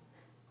on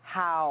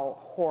how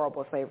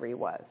horrible slavery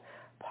was.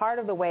 Part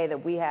of the way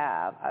that we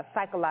have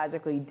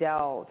psychologically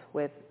dealt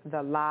with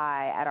the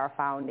lie at our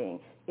founding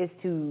is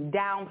to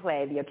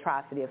downplay the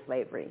atrocity of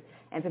slavery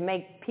and to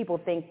make people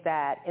think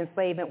that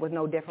enslavement was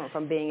no different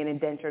from being an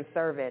indentured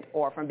servant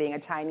or from being a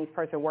Chinese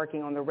person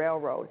working on the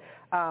railroad.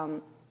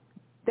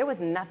 There was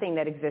nothing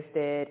that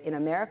existed in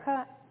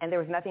America, and there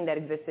was nothing that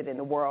existed in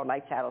the world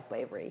like chattel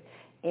slavery.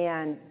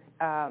 And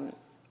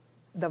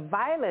the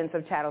violence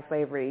of chattel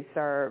slavery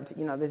served,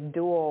 this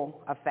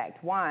dual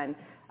effect. One,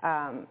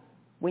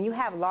 when you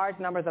have large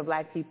numbers of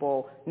black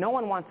people, no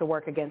one wants to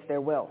work against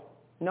their will.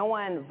 No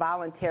one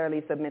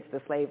voluntarily submits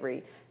to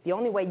slavery. The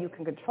only way you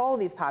can control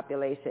these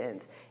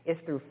populations is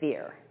through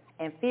fear.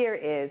 And fear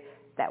is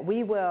that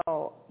we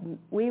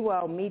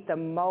will meet the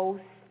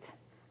most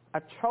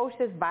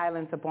atrocious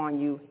violence upon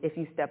you if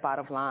you step out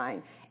of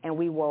line, and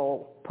we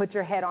will put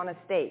your head on a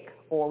stake,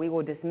 or we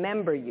will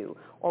dismember you,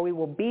 or we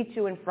will beat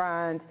you in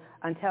front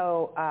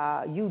until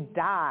you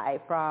die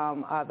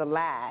from the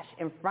lash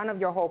in front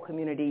of your whole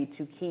community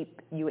to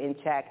keep you in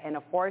check and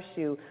to force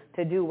you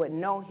to do what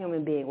no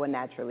human being would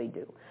naturally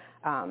do.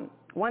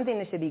 One thing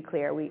that should be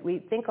clear,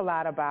 we think a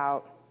lot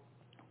about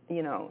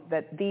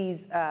that these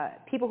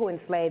people who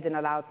enslaved and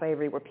allowed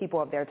slavery were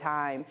people of their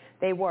time.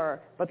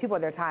 But people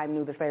of their time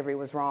knew that slavery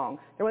was wrong.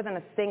 There wasn't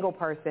a single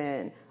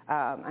person.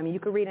 You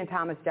could read in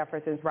Thomas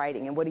Jefferson's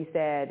writing, and what he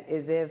said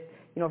is if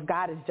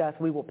God is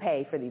just, we will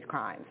pay for these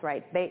crimes,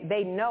 right?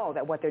 They know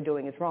that what they're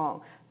doing is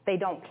wrong. They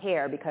don't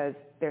care because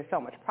there's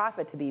so much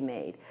profit to be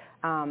made.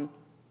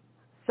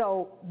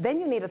 So then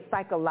you need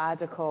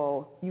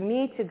you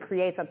need to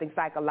create something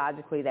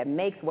psychologically that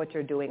makes what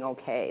you're doing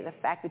okay. The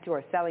fact that you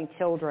are selling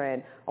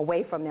children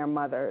away from their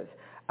mothers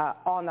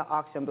on the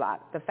auction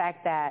block, the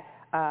fact that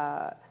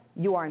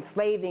you are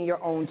enslaving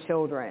your own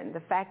children, the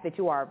fact that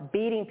you are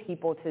beating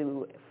people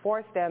to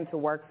force them to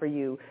work for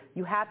you,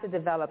 you have to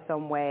develop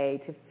some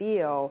way to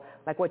feel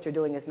like what you're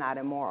doing is not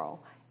immoral.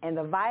 And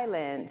the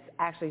violence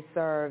actually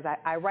serves,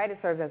 I write it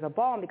serves as a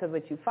balm, because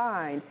what you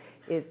find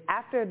is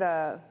after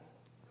the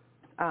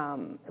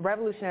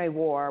Revolutionary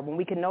War, when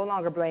we can no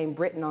longer blame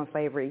Britain on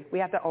slavery, we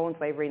have to own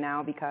slavery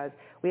now because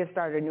we have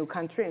started a new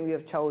country and we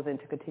have chosen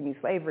to continue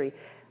slavery.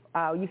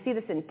 You see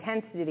this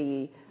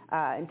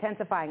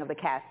intensifying of the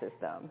caste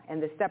system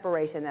and the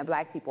separation that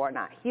black people are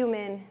not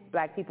human,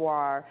 black people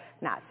are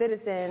not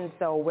citizens,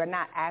 so we're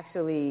not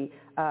actually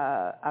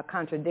a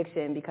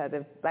contradiction, because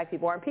if black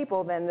people aren't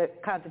people, then the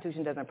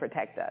Constitution doesn't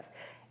protect us.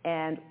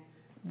 And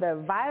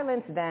the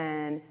violence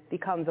then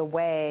becomes a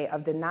way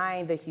of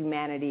denying the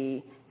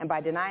humanity, and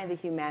by denying the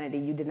humanity,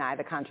 you deny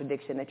the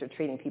contradiction that you're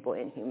treating people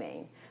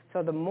inhumane.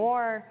 So the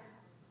more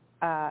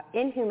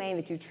inhumane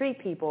that you treat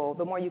people,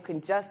 the more you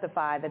can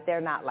justify that they're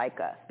not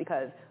like us,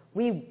 because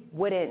we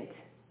wouldn't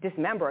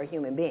dismember a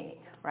human being,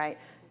 right?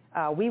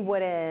 We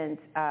wouldn't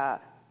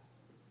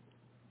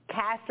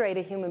castrate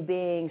a human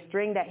being,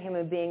 string that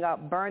human being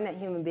up, burn that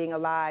human being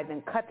alive,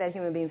 and cut that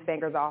human being's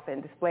fingers off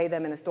and display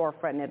them in a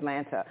storefront in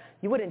Atlanta.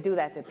 You wouldn't do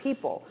that to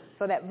people.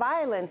 So that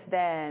violence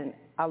then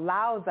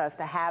allows us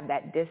to have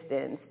that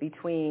distance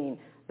between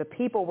the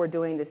people we're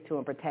doing this to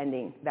and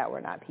pretending that we're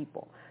not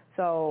people.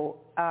 So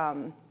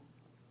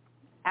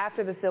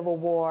after the Civil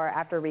War,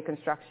 after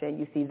Reconstruction,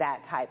 you see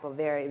that type of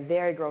very,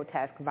 very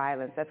grotesque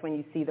violence. That's when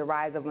you see the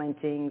rise of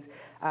lynchings.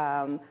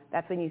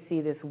 That's when you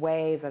see this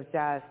wave of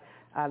just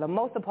the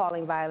most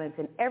appalling violence.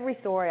 In every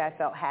story I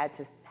felt had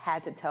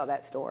to tell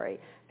that story,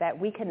 that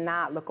we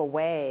cannot look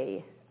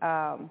away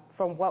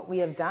from what we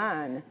have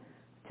done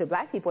to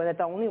black people, and that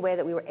the only way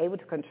that we were able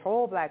to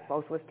control black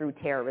folks was through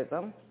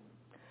terrorism.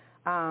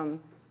 And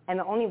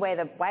the only way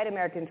that white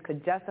Americans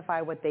could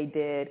justify what they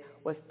did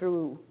was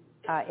through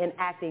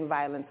enacting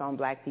violence on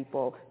black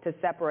people to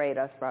separate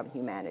us from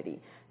humanity.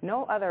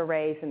 No other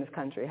race in this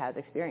country has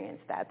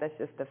experienced that. That's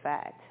just a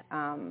fact.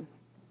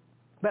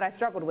 But I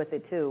struggled with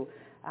it too.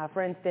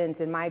 For instance,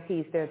 in my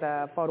piece, there's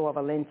a photo of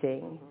a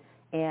lynching.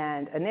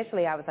 And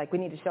initially I was like, we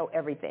need to show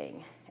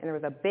everything. And there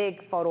was a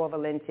big photo of a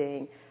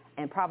lynching.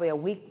 And probably a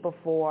week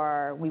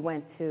before we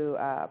went to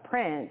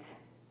print,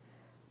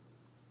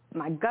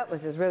 my gut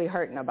was just really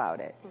hurting about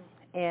it.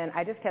 And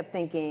I just kept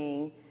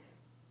thinking,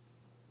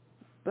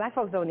 black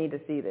folks don't need to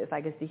see this.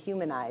 Like, it's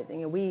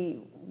dehumanizing. And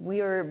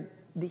we are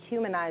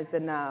dehumanized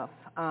enough.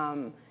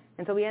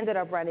 And so we ended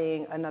up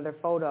running another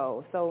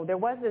photo. So there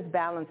was this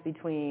balance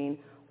between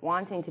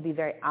wanting to be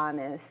very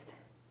honest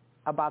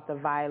about the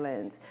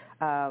violence.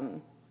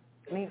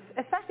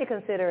 Especially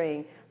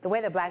considering the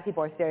way that black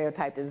people are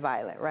stereotyped as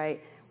violent,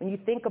 right? When you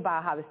think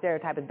about how the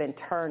stereotype has been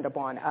turned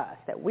upon us,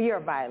 that we are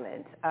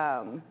violent,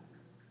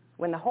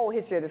 when the whole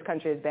history of this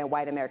country has been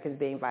white Americans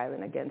being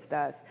violent against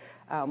us,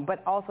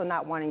 but also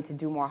not wanting to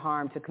do more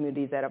harm to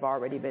communities that have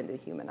already been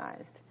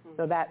dehumanized.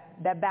 So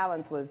that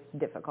balance was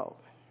difficult.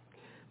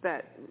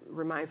 That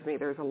reminds me,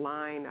 there's a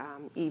line,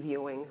 Eve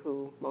Ewing,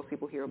 who most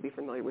people here will be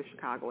familiar with,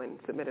 Chicagoan,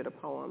 submitted a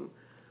poem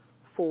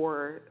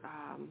for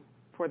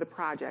for the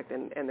project,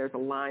 and there's a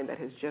line that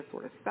has just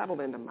sort of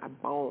settled into my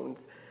bones.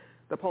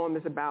 The poem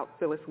is about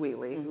Phyllis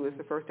Wheatley, who is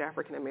the first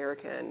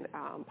African-American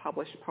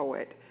published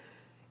poet.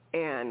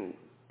 And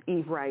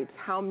Eve writes,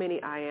 "How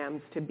many I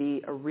ams to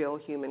be a real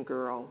human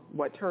girl?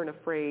 What turn of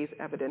phrase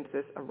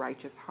evidences a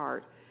righteous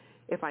heart?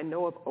 If I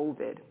know of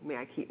Ovid, may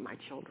I keep my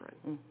children."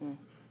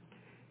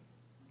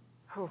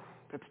 Oh,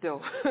 that's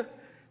still,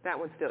 that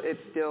one still, it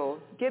still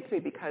gets me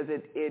because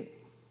it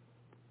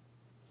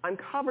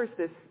uncovers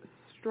this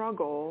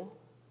struggle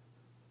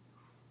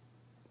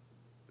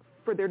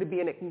for there to be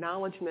an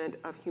acknowledgement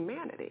of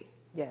humanity.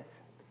 Yes.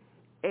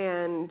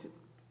 And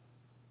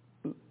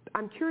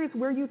I'm curious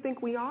where you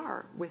think we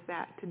are with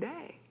that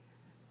today.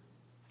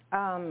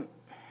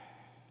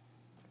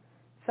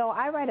 So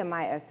I write in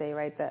my essay,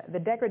 right, the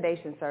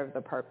degradation serves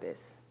a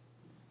purpose.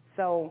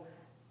 So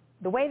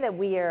the way that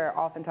we are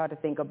often taught to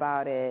think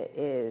about it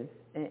is,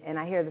 and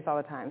I hear this all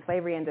the time,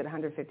 slavery ended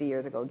 150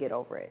 years ago, get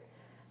over it.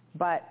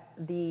 But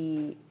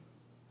the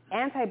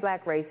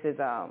anti-black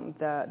racism,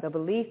 the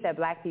belief that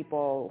black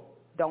people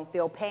don't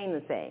feel pain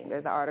the same,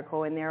 there's an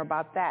article in there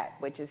about that,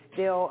 which is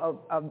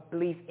still a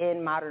belief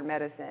in modern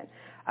medicine.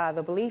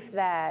 The belief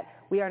that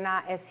we are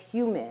not as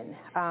human,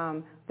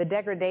 the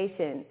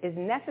degradation is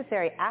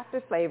necessary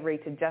after slavery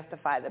to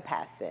justify the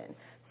past sin.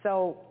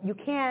 So you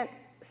can't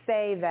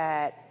say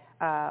that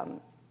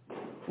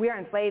we are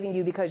enslaving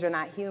you because you're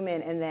not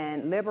human and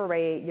then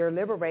you're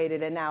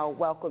liberated and now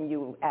welcome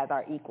you as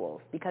our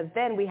equals. Because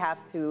then we have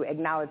to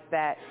acknowledge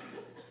that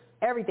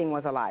everything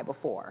was a lie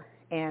before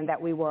and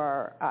that we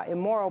were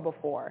immoral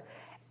before.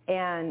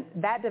 And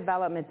that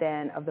development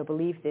then of the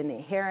belief in the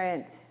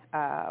inherent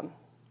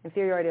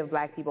inferiority of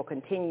black people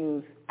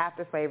continues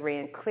after slavery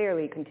and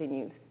clearly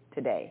continues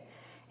today.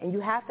 And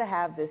you have to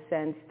have this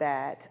sense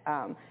that,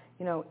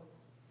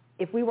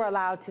 if we were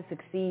allowed to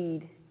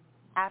succeed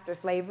after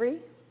slavery,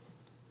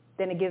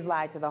 then it gives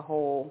lie to the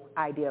whole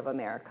idea of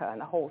America and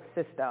the whole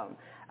system.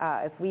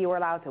 If we were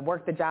allowed to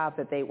work the jobs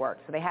that they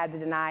worked, so they had to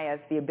deny us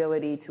the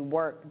ability to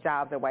work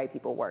jobs that white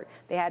people work.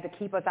 They had to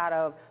keep us out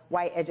of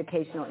white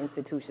educational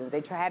institutions.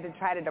 They had to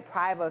try to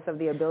deprive us of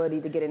the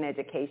ability to get an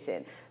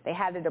education. They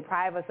had to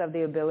deprive us of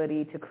the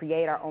ability to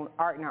create our own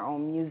art and our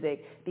own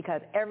music,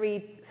 because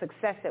every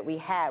success that we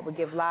had would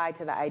give lie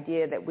to the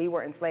idea that we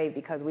were enslaved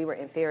because we were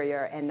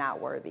inferior and not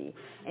worthy.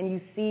 And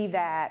you see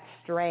that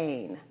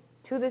strain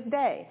to this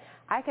day.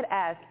 I could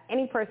ask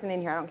any person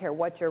in here, I don't care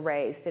what your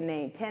race, to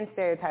name 10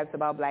 stereotypes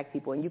about black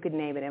people, and you could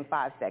name it in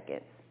 5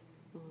 seconds.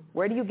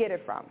 Where do you get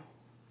it from?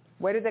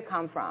 Where does it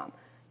come from?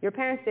 Your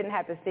parents didn't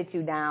have to sit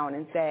you down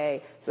and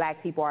say,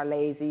 black people are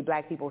lazy,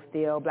 black people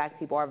steal, black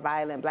people are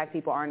violent, black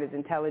people aren't as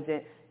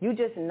intelligent. You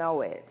just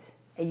know it.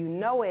 And you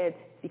know it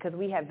because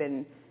we have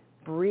been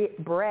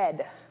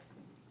bred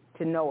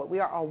to know it. We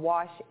are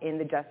awash in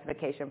the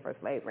justification for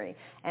slavery.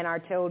 And our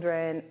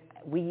children,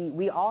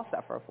 we all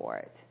suffer for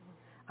it.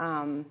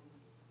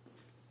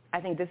 I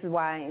think this is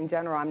why, in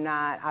general, I'm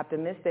not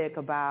optimistic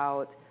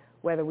about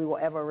whether we will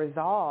ever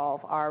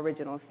resolve our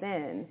original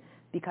sin,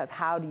 because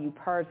how do you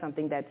purge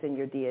something that's in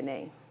your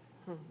DNA?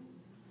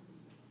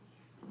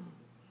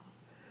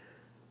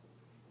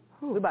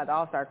 We're about to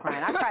all start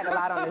crying. I cried a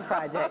lot on this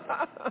project.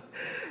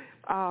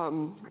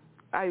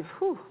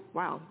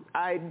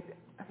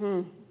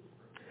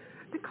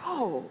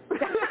 Nicole.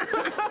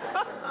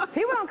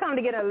 People don't come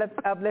to get an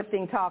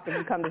uplifting talk if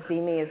you come to see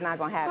me. It's not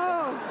going to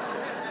happen.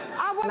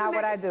 Not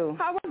what I do.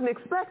 I wasn't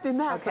expecting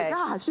that, okay. But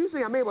gosh,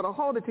 usually I'm able to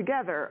hold it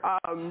together.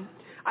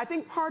 I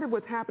think part of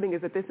what's happening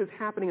is that this is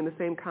happening in the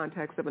same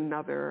context of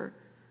another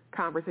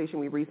conversation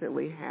we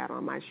recently had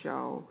on my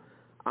show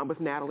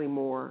with Natalie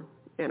Moore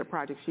and a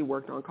project she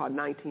worked on called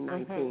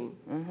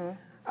 1919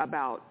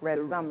 about Red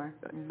Summer.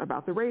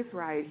 About the race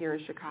riot here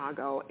in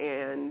Chicago.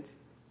 And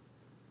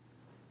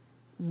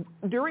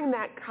during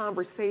that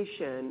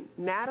conversation,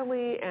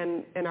 Natalie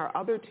and our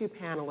other 2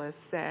 panelists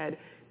said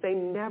they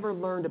never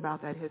learned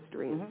about that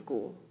history in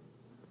school.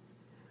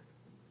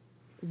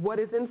 What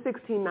is in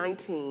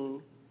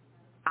 1619,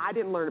 I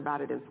didn't learn about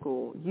it in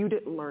school. You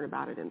didn't learn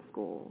about it in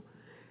school.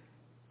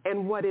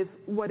 And what is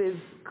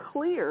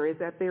clear is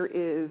that there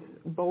is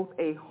both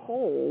a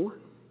hole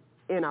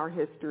in our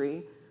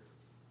history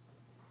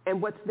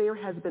and what's there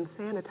has been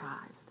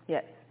sanitized.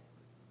 Yes.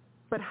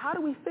 But how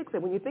do we fix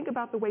it? When you think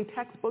about the way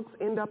textbooks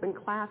end up in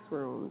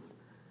classrooms,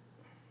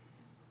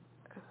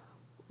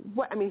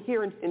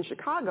 here in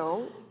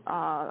Chicago,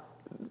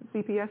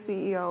 CPS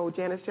CEO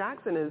Janice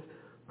Jackson is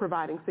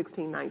providing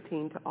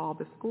 1619 to all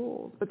the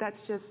schools, but that's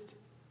just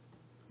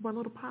one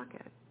little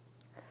pocket.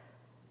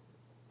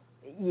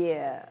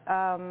 Yeah.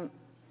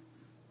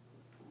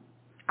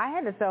 I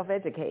had to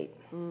self-educate.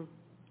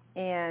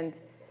 And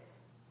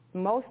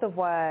most of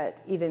what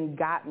even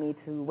got me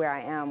to where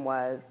I am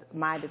was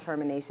my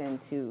determination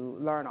to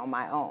learn on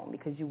my own,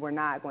 because you were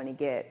not going to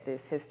get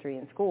this history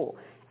in school.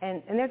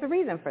 And there's a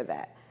reason for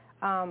that.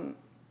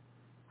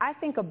 I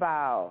think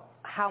about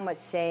how much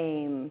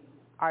shame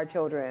our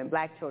children,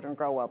 black children,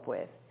 grow up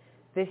with.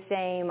 This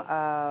shame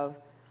of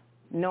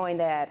knowing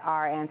that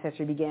our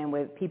ancestry began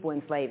with people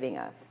enslaving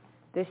us.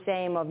 the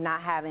shame of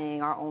not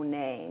having our own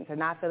names or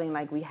not feeling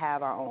like we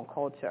have our own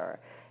culture.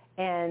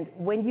 And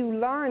when you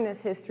learn this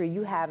history,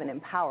 you have an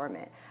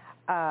empowerment.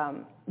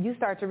 You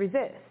start to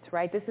resist,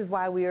 right? This is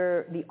why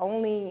we're the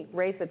only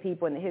race of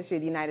people in the history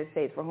of the United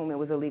States for whom it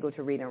was illegal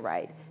to read and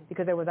write,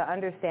 because there was an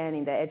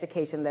understanding that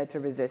education led to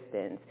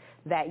resistance,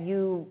 that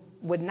you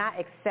would not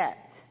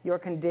accept your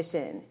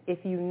condition if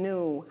you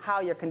knew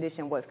how your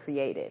condition was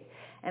created.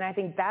 And I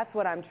think that's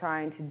what I'm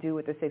trying to do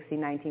with the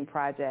 1619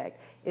 Project,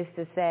 is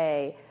to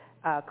say,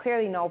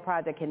 clearly no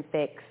project can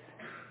fix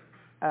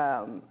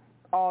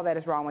all that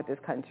is wrong with this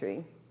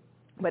country,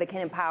 but it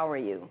can empower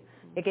you.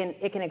 It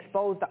can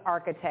expose the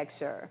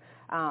architecture.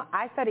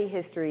 I study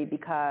history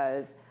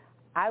because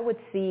I would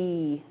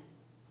see,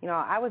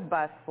 I was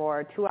bused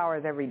for 2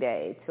 hours every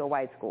day to a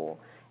white school,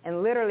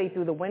 and literally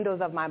through the windows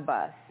of my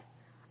bus,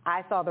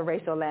 I saw the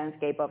racial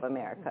landscape of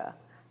America.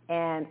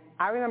 And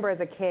I remember as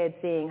a kid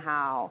seeing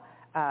how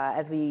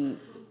as we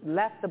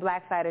left the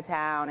black side of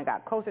town and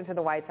got closer to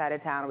the white side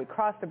of town, and we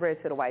crossed the bridge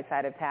to the white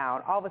side of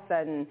town, all of a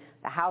sudden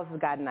the houses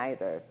got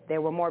nicer.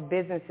 There were more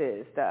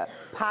businesses. The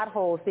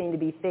potholes seemed to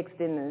be fixed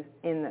in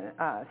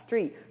the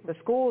street. The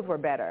schools were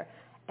better.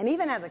 And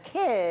even as a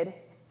kid,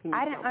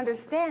 I didn't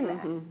understand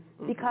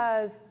that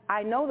because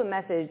I know the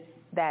message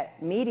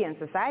that media and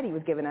society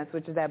was giving us,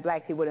 which is that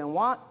black people didn't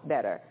want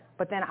better.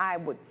 But then I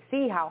would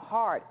see how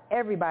hard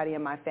everybody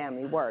in my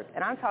family worked.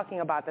 And I'm talking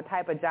about the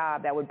type of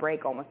job that would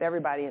break almost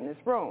everybody in this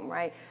room,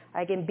 right?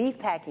 Like in beef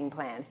packing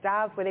plants,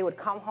 jobs where they would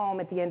come home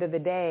at the end of the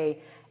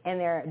day and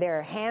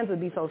their hands would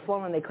be so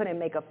swollen they couldn't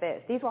make a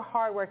fist. These were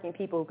hardworking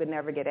people who could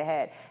never get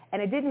ahead.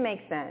 And it didn't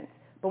make sense.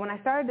 But when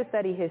I started to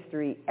study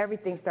history,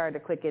 everything started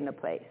to click into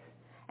place.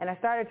 And I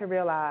started to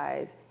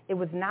realize it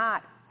was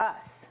not us,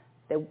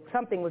 that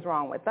something was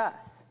wrong with us.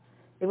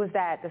 It was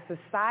that the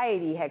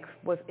society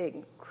was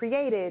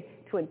created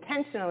to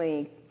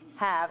intentionally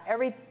have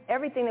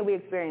everything that we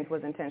experience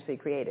was intentionally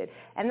created.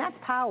 And that's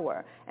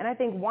power. And I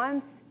think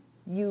once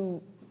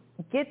you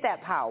get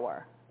that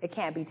power, it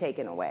can't be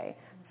taken away.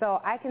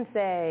 So I can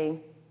say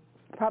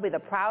probably the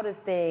proudest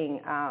thing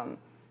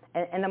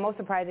and the most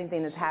surprising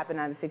thing that's happened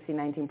on the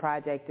 1619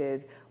 Project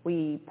is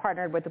we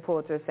partnered with the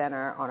Pulitzer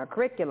Center on a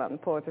curriculum. The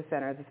Pulitzer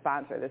Center is a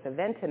sponsor of this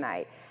event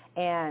tonight.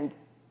 And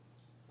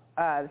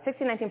the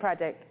 1619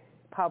 Project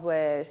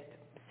published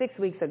 6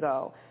 weeks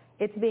ago.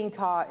 It's being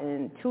taught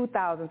in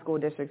 2,000 school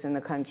districts in the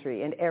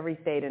country, in every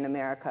state in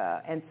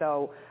America. And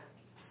so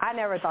I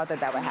never thought that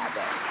would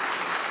happen.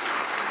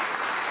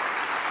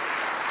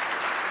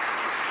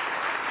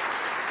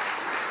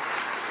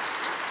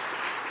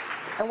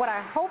 And what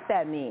I hope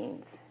that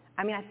means,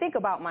 I think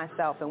about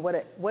myself and what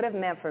it would have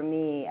meant for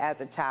me as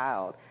a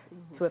child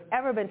to have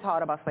ever been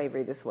taught about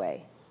slavery this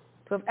way,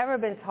 to have ever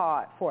been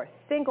taught for a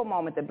single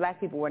moment that black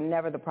people were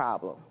never the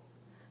problem,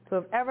 to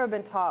have ever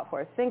been taught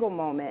for a single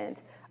moment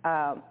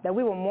that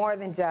we were more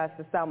than just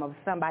the sum of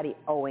somebody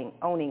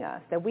owning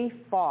us, that we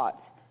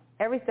fought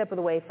every step of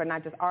the way for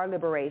not just our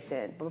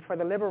liberation, but for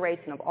the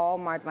liberation of all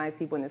marginalized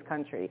people in this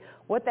country,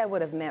 what that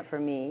would have meant for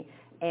me,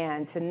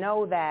 and to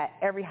know that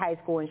every high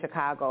school in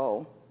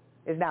Chicago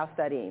is now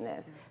studying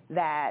this,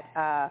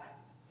 that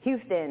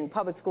Houston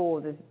Public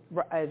Schools is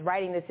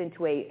writing this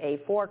into a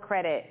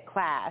 4-credit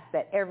class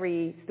that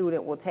every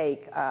student will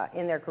take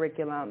in their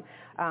curriculum,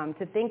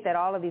 to think that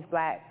all of these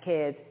black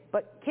kids,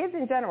 but kids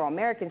in general,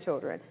 American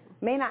children,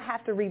 may not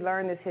have to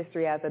relearn this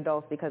history as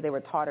adults because they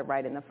were taught it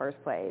right in the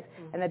first place,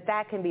 and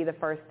that can be the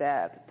first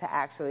step to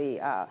actually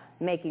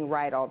making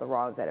right all the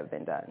wrongs that have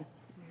been done.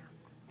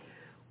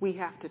 We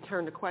have to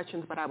turn to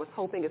questions, but I was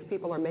hoping as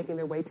people are making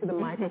their way to the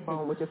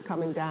microphone, which is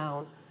coming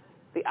down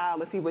the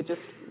aisle, if you would just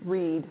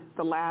read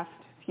the last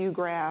few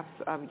graphs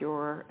of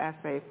your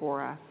essay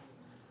for us.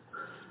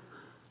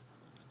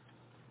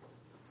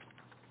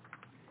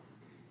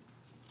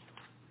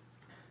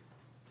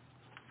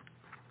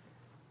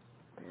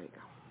 There you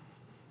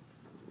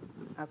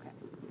go. Okay.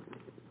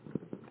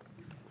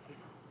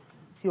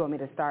 So you want me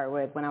to start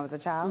with when I was a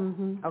child?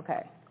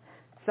 Okay.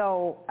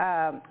 So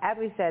as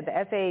we said, the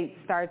essay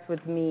starts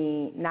with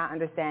me not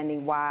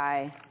understanding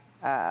why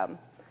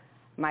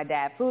my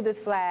dad flew this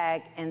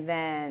flag, and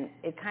then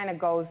it kind of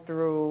goes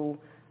through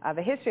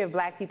the history of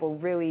black people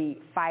really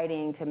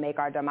fighting to make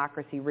our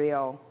democracy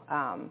real,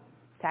 to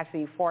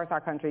actually force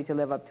our country to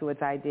live up to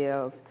its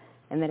ideals,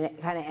 and then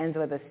it kind of ends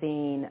with a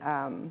scene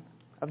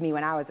of me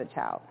when I was a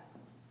child.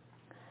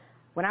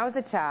 When I was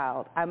a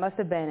child, I must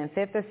have been in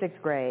 5th or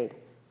 6th grade,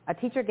 a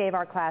teacher gave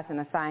our class an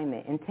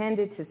assignment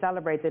intended to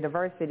celebrate the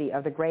diversity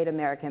of the great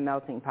American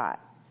melting pot.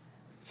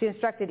 She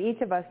instructed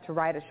each of us to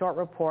write a short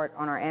report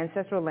on our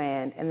ancestral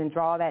land and then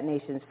draw that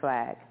nation's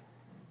flag.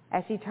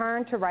 As she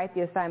turned to write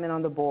the assignment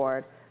on the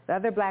board, the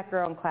other black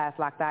girl in class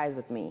locked eyes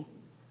with me.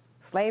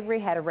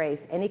 Slavery had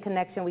erased any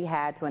connection we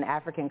had to an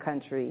African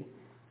country,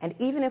 and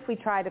even if we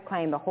tried to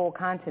claim the whole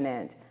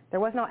continent, there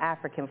was no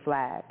African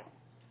flag.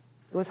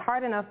 It was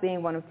hard enough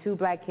being one of 2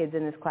 black kids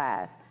in this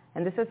class,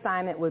 and this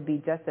assignment would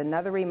be just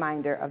another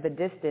reminder of the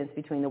distance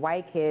between the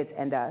white kids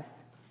and us.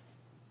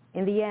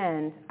 In the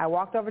end, I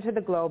walked over to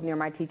the globe near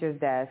my teacher's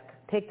desk,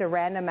 picked a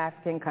random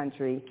African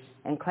country,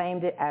 and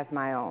claimed it as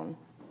my own.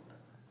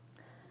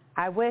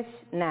 I wish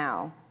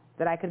now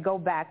that I could go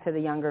back to the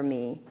younger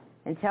me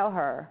and tell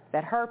her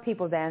that her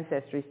people's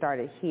ancestry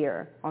started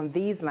here on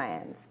these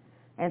lands,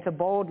 and to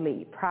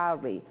boldly,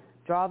 proudly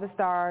draw the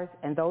stars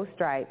and those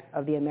stripes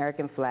of the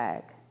American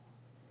flag.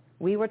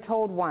 We were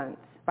told once,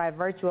 by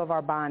virtue of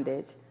our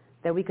bondage,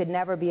 that we could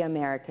never be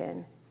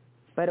American,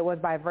 but it was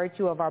by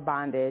virtue of our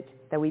bondage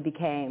that we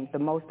became the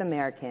most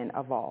American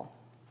of all.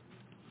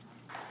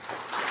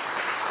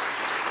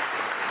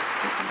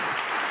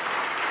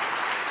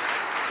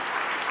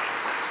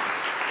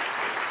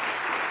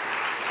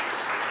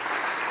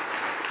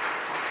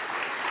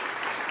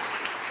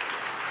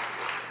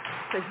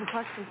 Take some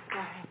questions. Go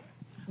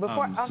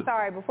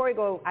ahead. Before we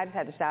go, I just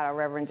had to shout out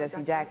Reverend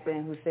Jesse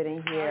Jackson, who's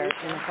sitting here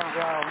in the front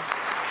row.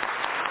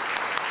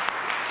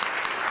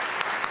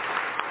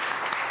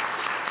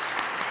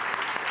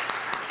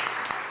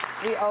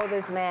 We owe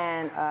this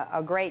man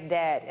a great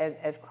debt.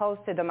 As close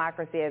to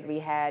democracy as we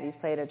had, he's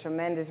played a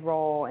tremendous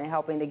role in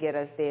helping to get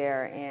us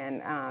there,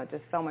 and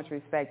just so much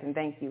respect, and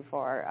thank you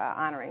for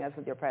honoring us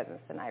with your presence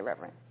tonight,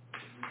 Reverend.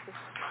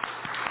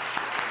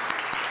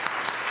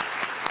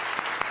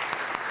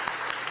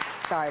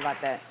 Sorry about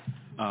that.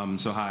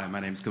 So hi, my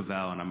name's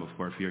Cavell, and I'm a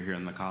fourth year here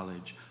in the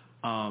college.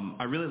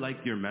 I really like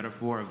your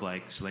metaphor of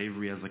like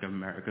slavery as like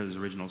America's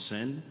original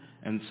sin,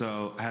 and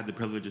so I had the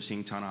privilege of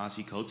seeing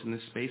Ta-Nehisi Coates in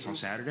this space on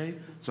Saturday.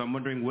 So I'm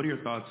wondering, what are your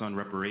thoughts on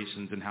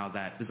reparations and how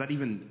does that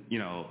even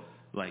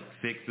like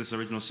fix this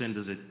original sin?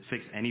 Does it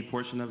fix any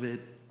portion of it?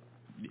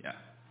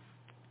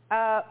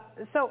 Yeah.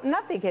 So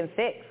nothing can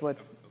fix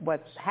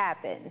what's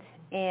happened,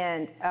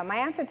 and my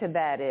answer to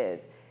that is,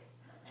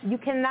 you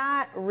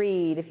cannot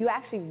read, if you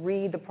actually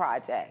read the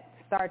project,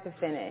 start to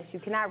finish, you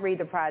cannot read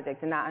the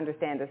project and not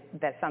understand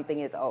that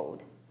something is owed.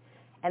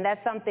 And that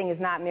something is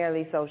not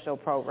merely social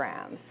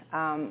programs.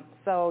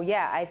 So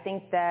yeah, I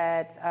think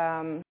that...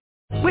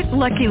 With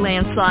Lucky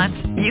Land Slots,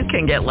 you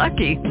can get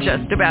lucky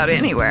just about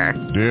anywhere.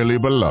 Dearly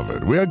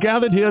beloved, we are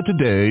gathered here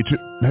today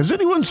to... Has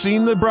anyone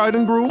seen the bride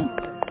and groom?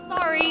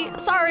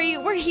 Sorry,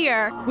 we're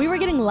here. We were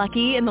getting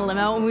lucky in the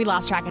limo and we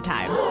lost track of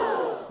time.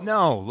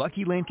 No,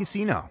 Lucky Land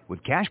Casino,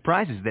 with cash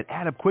prizes that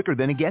add up quicker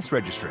than a guest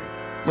registry.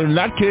 In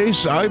that case,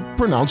 I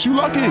pronounce you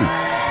lucky.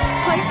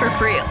 Play for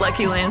free at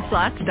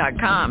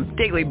LuckyLandSlots.com.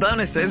 Daily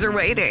bonuses are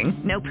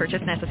waiting. No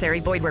purchase necessary.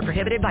 Void where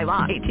prohibited by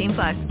law.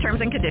 18+.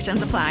 Terms and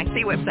conditions apply.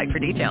 See website for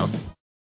details.